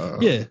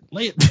 Yeah,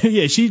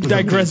 yeah. She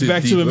digressed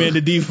back to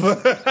Amanda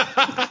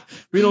Diva.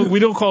 we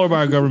don't call her by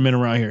our government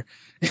around here.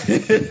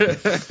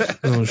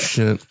 Oh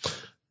shit!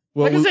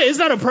 Well, like I said, it's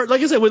not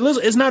like I said with Lizzo,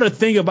 it's not a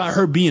thing about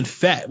her being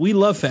fat. We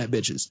love fat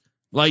bitches.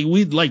 Like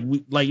you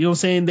know what I'm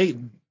saying?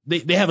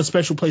 They have a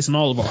special place in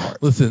all of our hearts.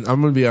 Listen,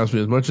 I'm gonna be honest with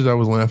you. As much as I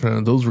was laughing at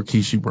them, those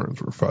Rikishi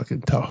burns were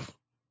fucking tough.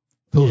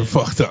 Those were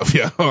fucked up.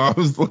 Yeah, I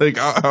was like,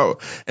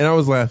 and I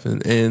was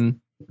laughing,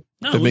 and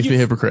it makes me a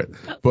hypocrite.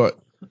 But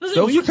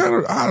those were kind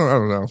of I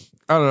don't know.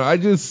 I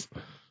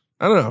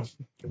don't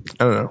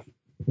know.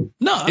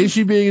 No, is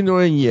she being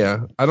annoying?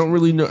 Yeah, I don't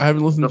really know. I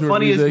haven't listened to her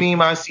music. The funniest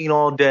meme I've seen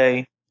all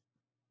day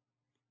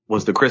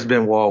was the Chris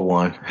Benoit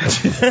one.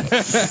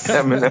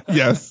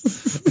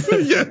 Yes.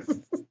 Yes.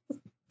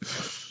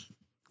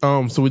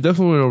 So we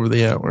definitely went over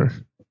the hour.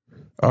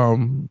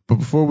 But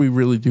before we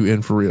really do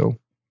end for real,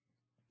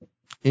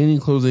 any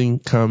closing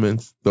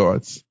comments,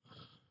 thoughts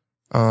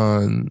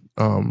on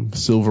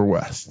Silver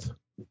West?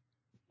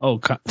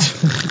 Oh,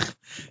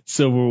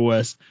 Silver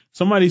West.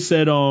 Somebody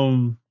said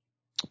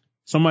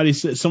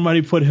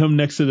Somebody put him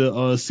next to the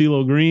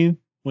CeeLo Green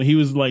when he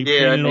was like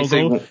painting on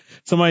gold.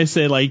 Somebody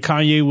said like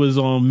Kanye was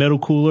on Metal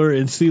Cooler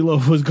and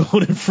CeeLo was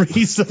Golden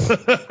Frieza.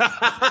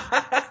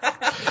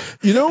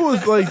 You know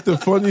what's like the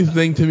funniest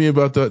thing to me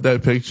about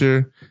that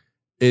picture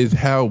is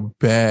how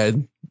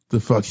bad the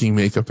fucking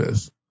makeup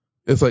is.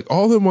 It's like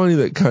all the money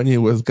that Kanye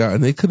West got,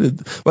 and they could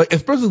have, like,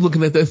 especially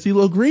looking at that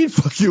CeeLo Green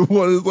fucking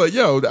one, it's like,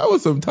 yo, that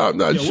was some top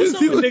notch shit.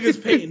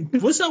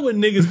 What's up with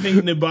niggas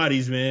painting their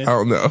bodies, man? I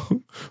don't know,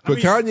 but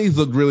Kanye's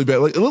looked really bad.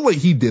 Like it looked like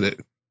he did it.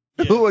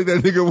 Yeah. It looked like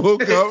that nigga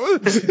woke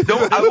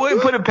up. I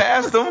wouldn't put it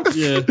past him.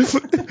 Yeah.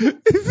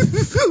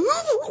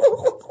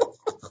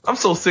 I'm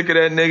so sick of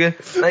that nigga.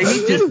 Like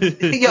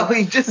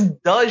he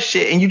just does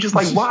shit, and you just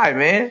like, why,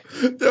 man?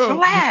 Yo,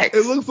 relax.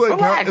 It looks like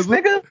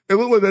nigga. It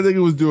looked like that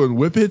nigga was doing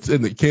whippets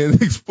and the can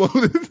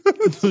exploded.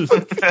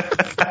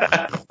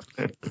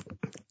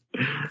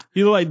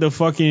 You look like the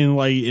fucking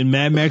like in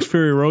Mad Max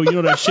Fury Road. You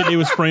know that shit they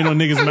was spraying on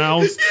niggas'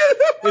 mouths.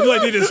 It looked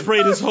like they just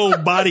sprayed his whole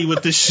body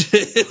with this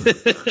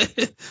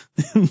shit.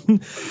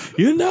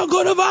 You're not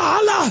going to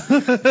Valhalla.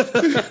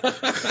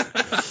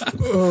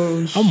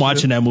 I'm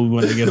watching that movie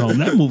when I get home.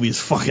 That movie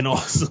is fucking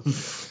awesome.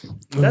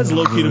 That's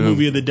low-key the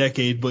movie of the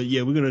decade, but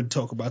yeah, we're gonna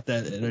talk about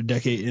that at our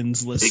decade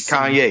ends list. Hey,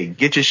 Kanye,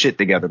 get your shit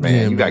together, man.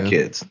 Yeah, you got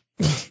kids.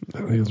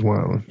 He was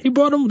wild. He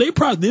brought them.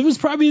 It was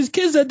probably his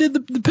kids that did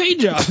the paint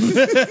job.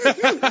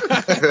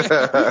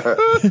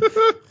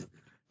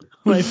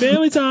 Like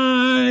family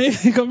time,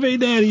 come pay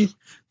daddy.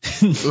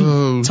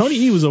 Tony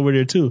E was over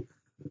there too.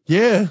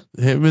 Yeah,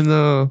 him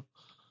and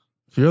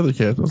The other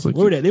cats, I was like,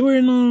 Where were they? They were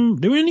in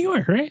New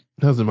York, right?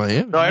 that was in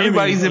Miami. No,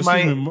 everybody's in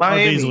Excuse me, Art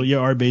Miami. Basel. Yeah,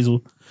 Art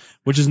Basel.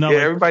 Which is not Yeah,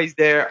 like, everybody's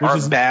there. which Art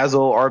is-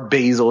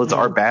 Basel. It's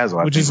Art Basel.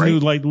 I which think, is right? new,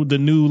 like the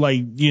new,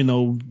 like, you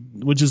know,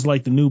 which is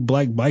like the new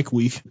Black Bike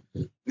Week.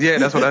 Yeah,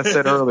 that's what I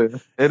said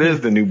earlier. It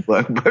is the new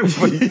Black Week.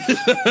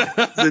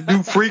 The new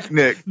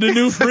Freaknik. The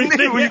new Freaknik.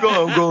 Nigga, where you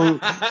go?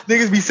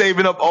 Niggas be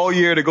saving up all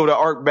year to go to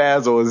Art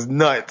Basel. Is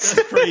nuts.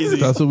 Crazy.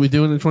 That's what we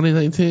doing in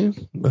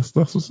 2019. That's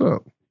what's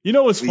up. You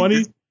know what's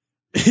funny?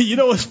 You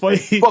know what's funny?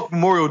 Fuck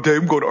Memorial Day.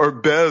 I'm going to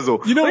Art Basel.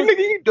 You know- like, nigga,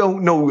 you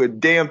don't know a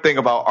damn thing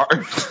about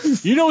art.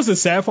 You know what's the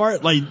sad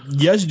part? Like,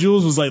 yes,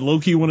 Jules was like low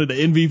key one of the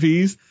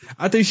MVPs.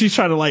 I think she's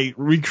trying to like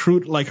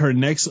recruit like her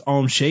next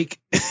shake.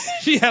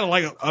 She had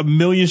like a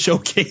million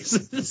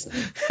showcases.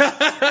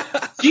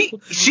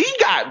 She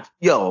got,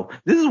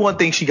 this is one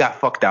thing she got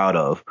fucked out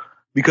of,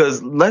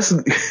 because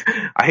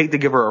I hate to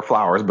give her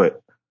flowers,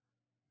 but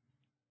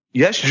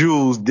yes,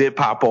 Jules did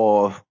pop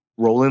off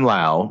Rolling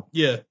Loud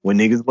Yeah. when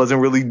niggas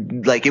wasn't really,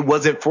 like, it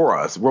wasn't for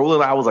us. Rolling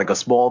Loud was like a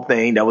small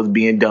thing that was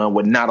being done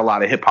with not a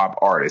lot of hip hop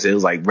artists. It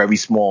was like very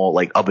small,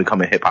 like up and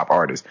coming hip hop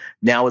artists.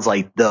 Now it's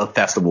like the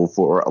festival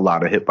for a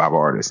lot of hip hop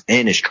artists,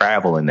 and it's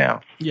traveling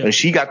now. Yeah. And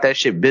she got that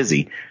shit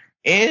busy,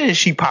 and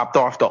she popped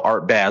off to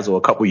Art Basel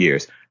a couple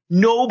years.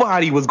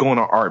 Nobody was going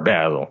to Art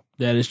Basel.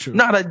 That is true.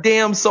 Not a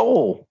damn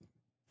soul.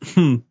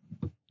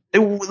 It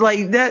was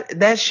like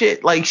that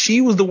shit. Like, she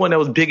was the one that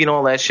was bigging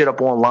all that shit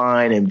up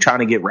online and trying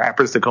to get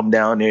rappers to come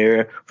down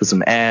there for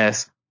some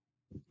ass.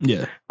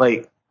 Yeah.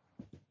 Like,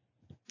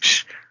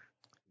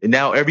 and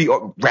now every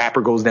rapper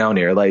goes down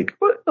there. Like,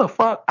 what the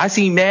fuck? I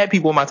seen mad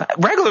people on my time,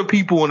 regular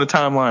people on the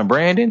timeline,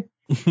 Brandon,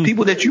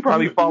 people that you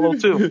probably follow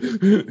too.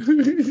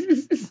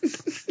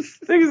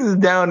 Niggas is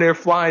down there,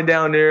 flying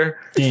down there,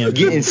 Damn.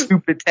 getting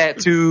stupid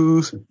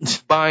tattoos,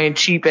 buying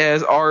cheap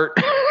ass art.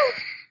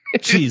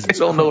 Jesus. I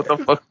don't know what the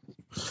fuck.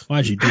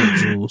 Why'd you do it,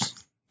 Jules?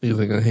 He's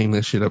like, gonna hang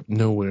that shit up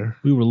nowhere.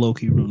 We were low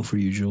key rooting for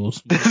you,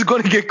 Jules. This is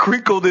going to get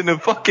crinkled in the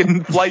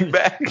fucking flight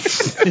back.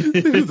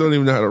 Niggas don't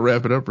even know how to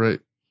wrap it up right.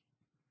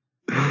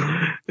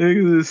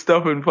 Niggas is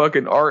stuffing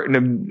fucking art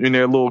in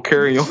their little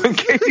carry-on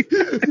case.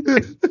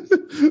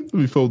 Let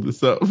me fold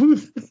this up.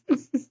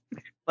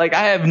 Like,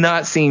 I have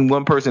not seen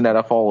one person that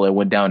I follow that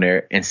went down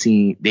there and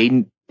seen they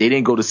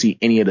didn't go to see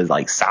any of the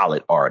like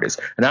solid artists.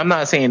 And I'm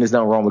not saying there's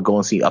nothing wrong with going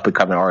and see up and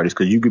coming artists,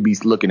 because you could be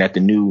looking at the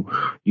new,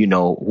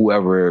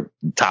 whoever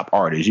top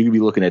artist. You could be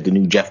looking at the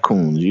new Jeff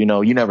Koons.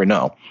 You never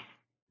know.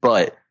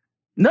 But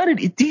none of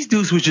these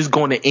dudes was just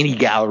going to any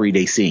gallery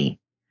they see.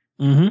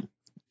 Mm-hmm.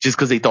 Just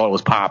because they thought it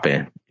was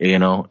popping.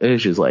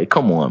 It's just like,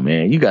 come on,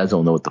 man. You guys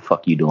don't know what the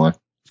fuck you doing.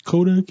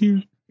 Kodak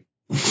here.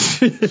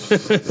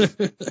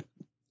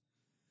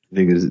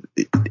 Niggas,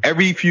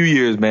 every few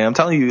years, man, I'm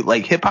telling you,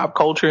 like, hip hop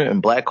culture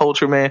and black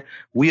culture, man,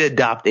 we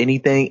adopt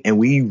anything and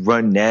we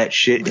run that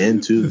shit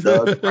into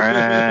the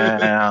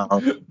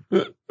ground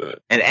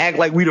and act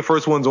like we the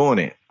first ones on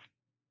it.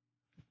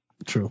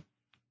 True.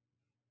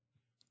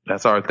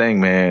 That's our thing,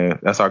 man.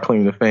 That's our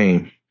claim to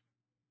fame.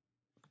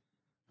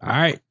 All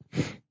right.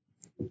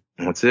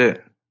 That's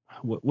it.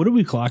 What did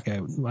we clock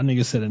at? My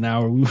nigga said an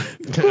hour.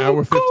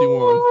 Hour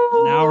 51.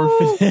 An hour.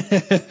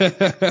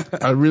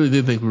 I really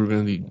did think we were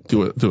going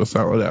to do a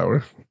solid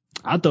hour.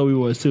 I thought we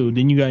was too.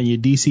 Then you got in your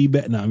DC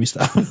bet. Nah, let me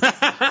stop.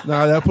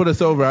 Nah, that put us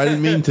over. I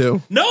didn't mean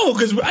to. No,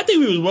 because I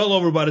think we was well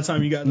over by the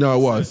time you got. No,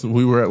 it was.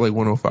 We were at like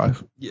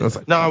 105. Yeah. I was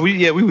like, No,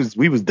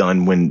 we was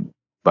done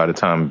by the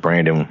time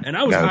Brandon And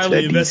I was got into highly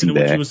that invested DC in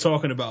what bag. you was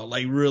talking about.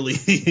 Like, really,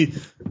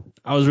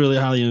 I was really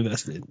highly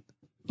invested.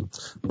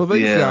 well,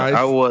 thanks, guys.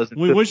 I was.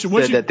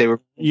 That they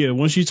were. Yeah,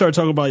 once you start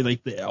talking about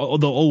like the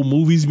old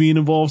movies being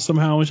involved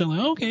somehow, which I'm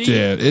like, okay,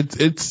 Yeah,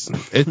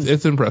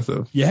 it's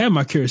impressive. you have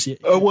my curiosity.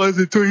 I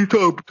wasn't until you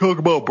talk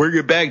about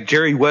bringing back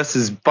Jerry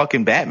West's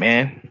fucking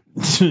Batman.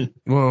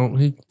 Well,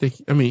 he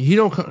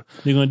don't.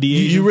 They're gonna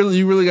de-age You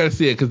him? really got to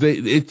see it, because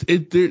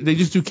they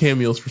just do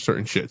cameos for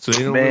certain shit. So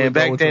they don't. Man, really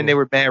back then they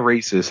were bad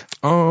racist.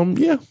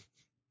 Yeah.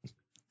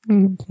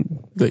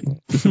 They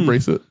just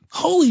embrace it.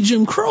 Holy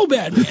Jim Crow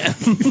Batman.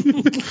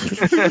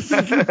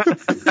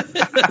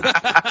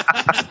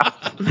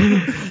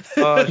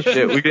 Oh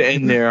shit, we can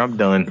end there. I'm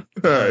done.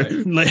 All right.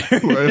 Later.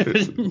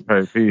 Later. All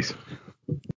right, peace.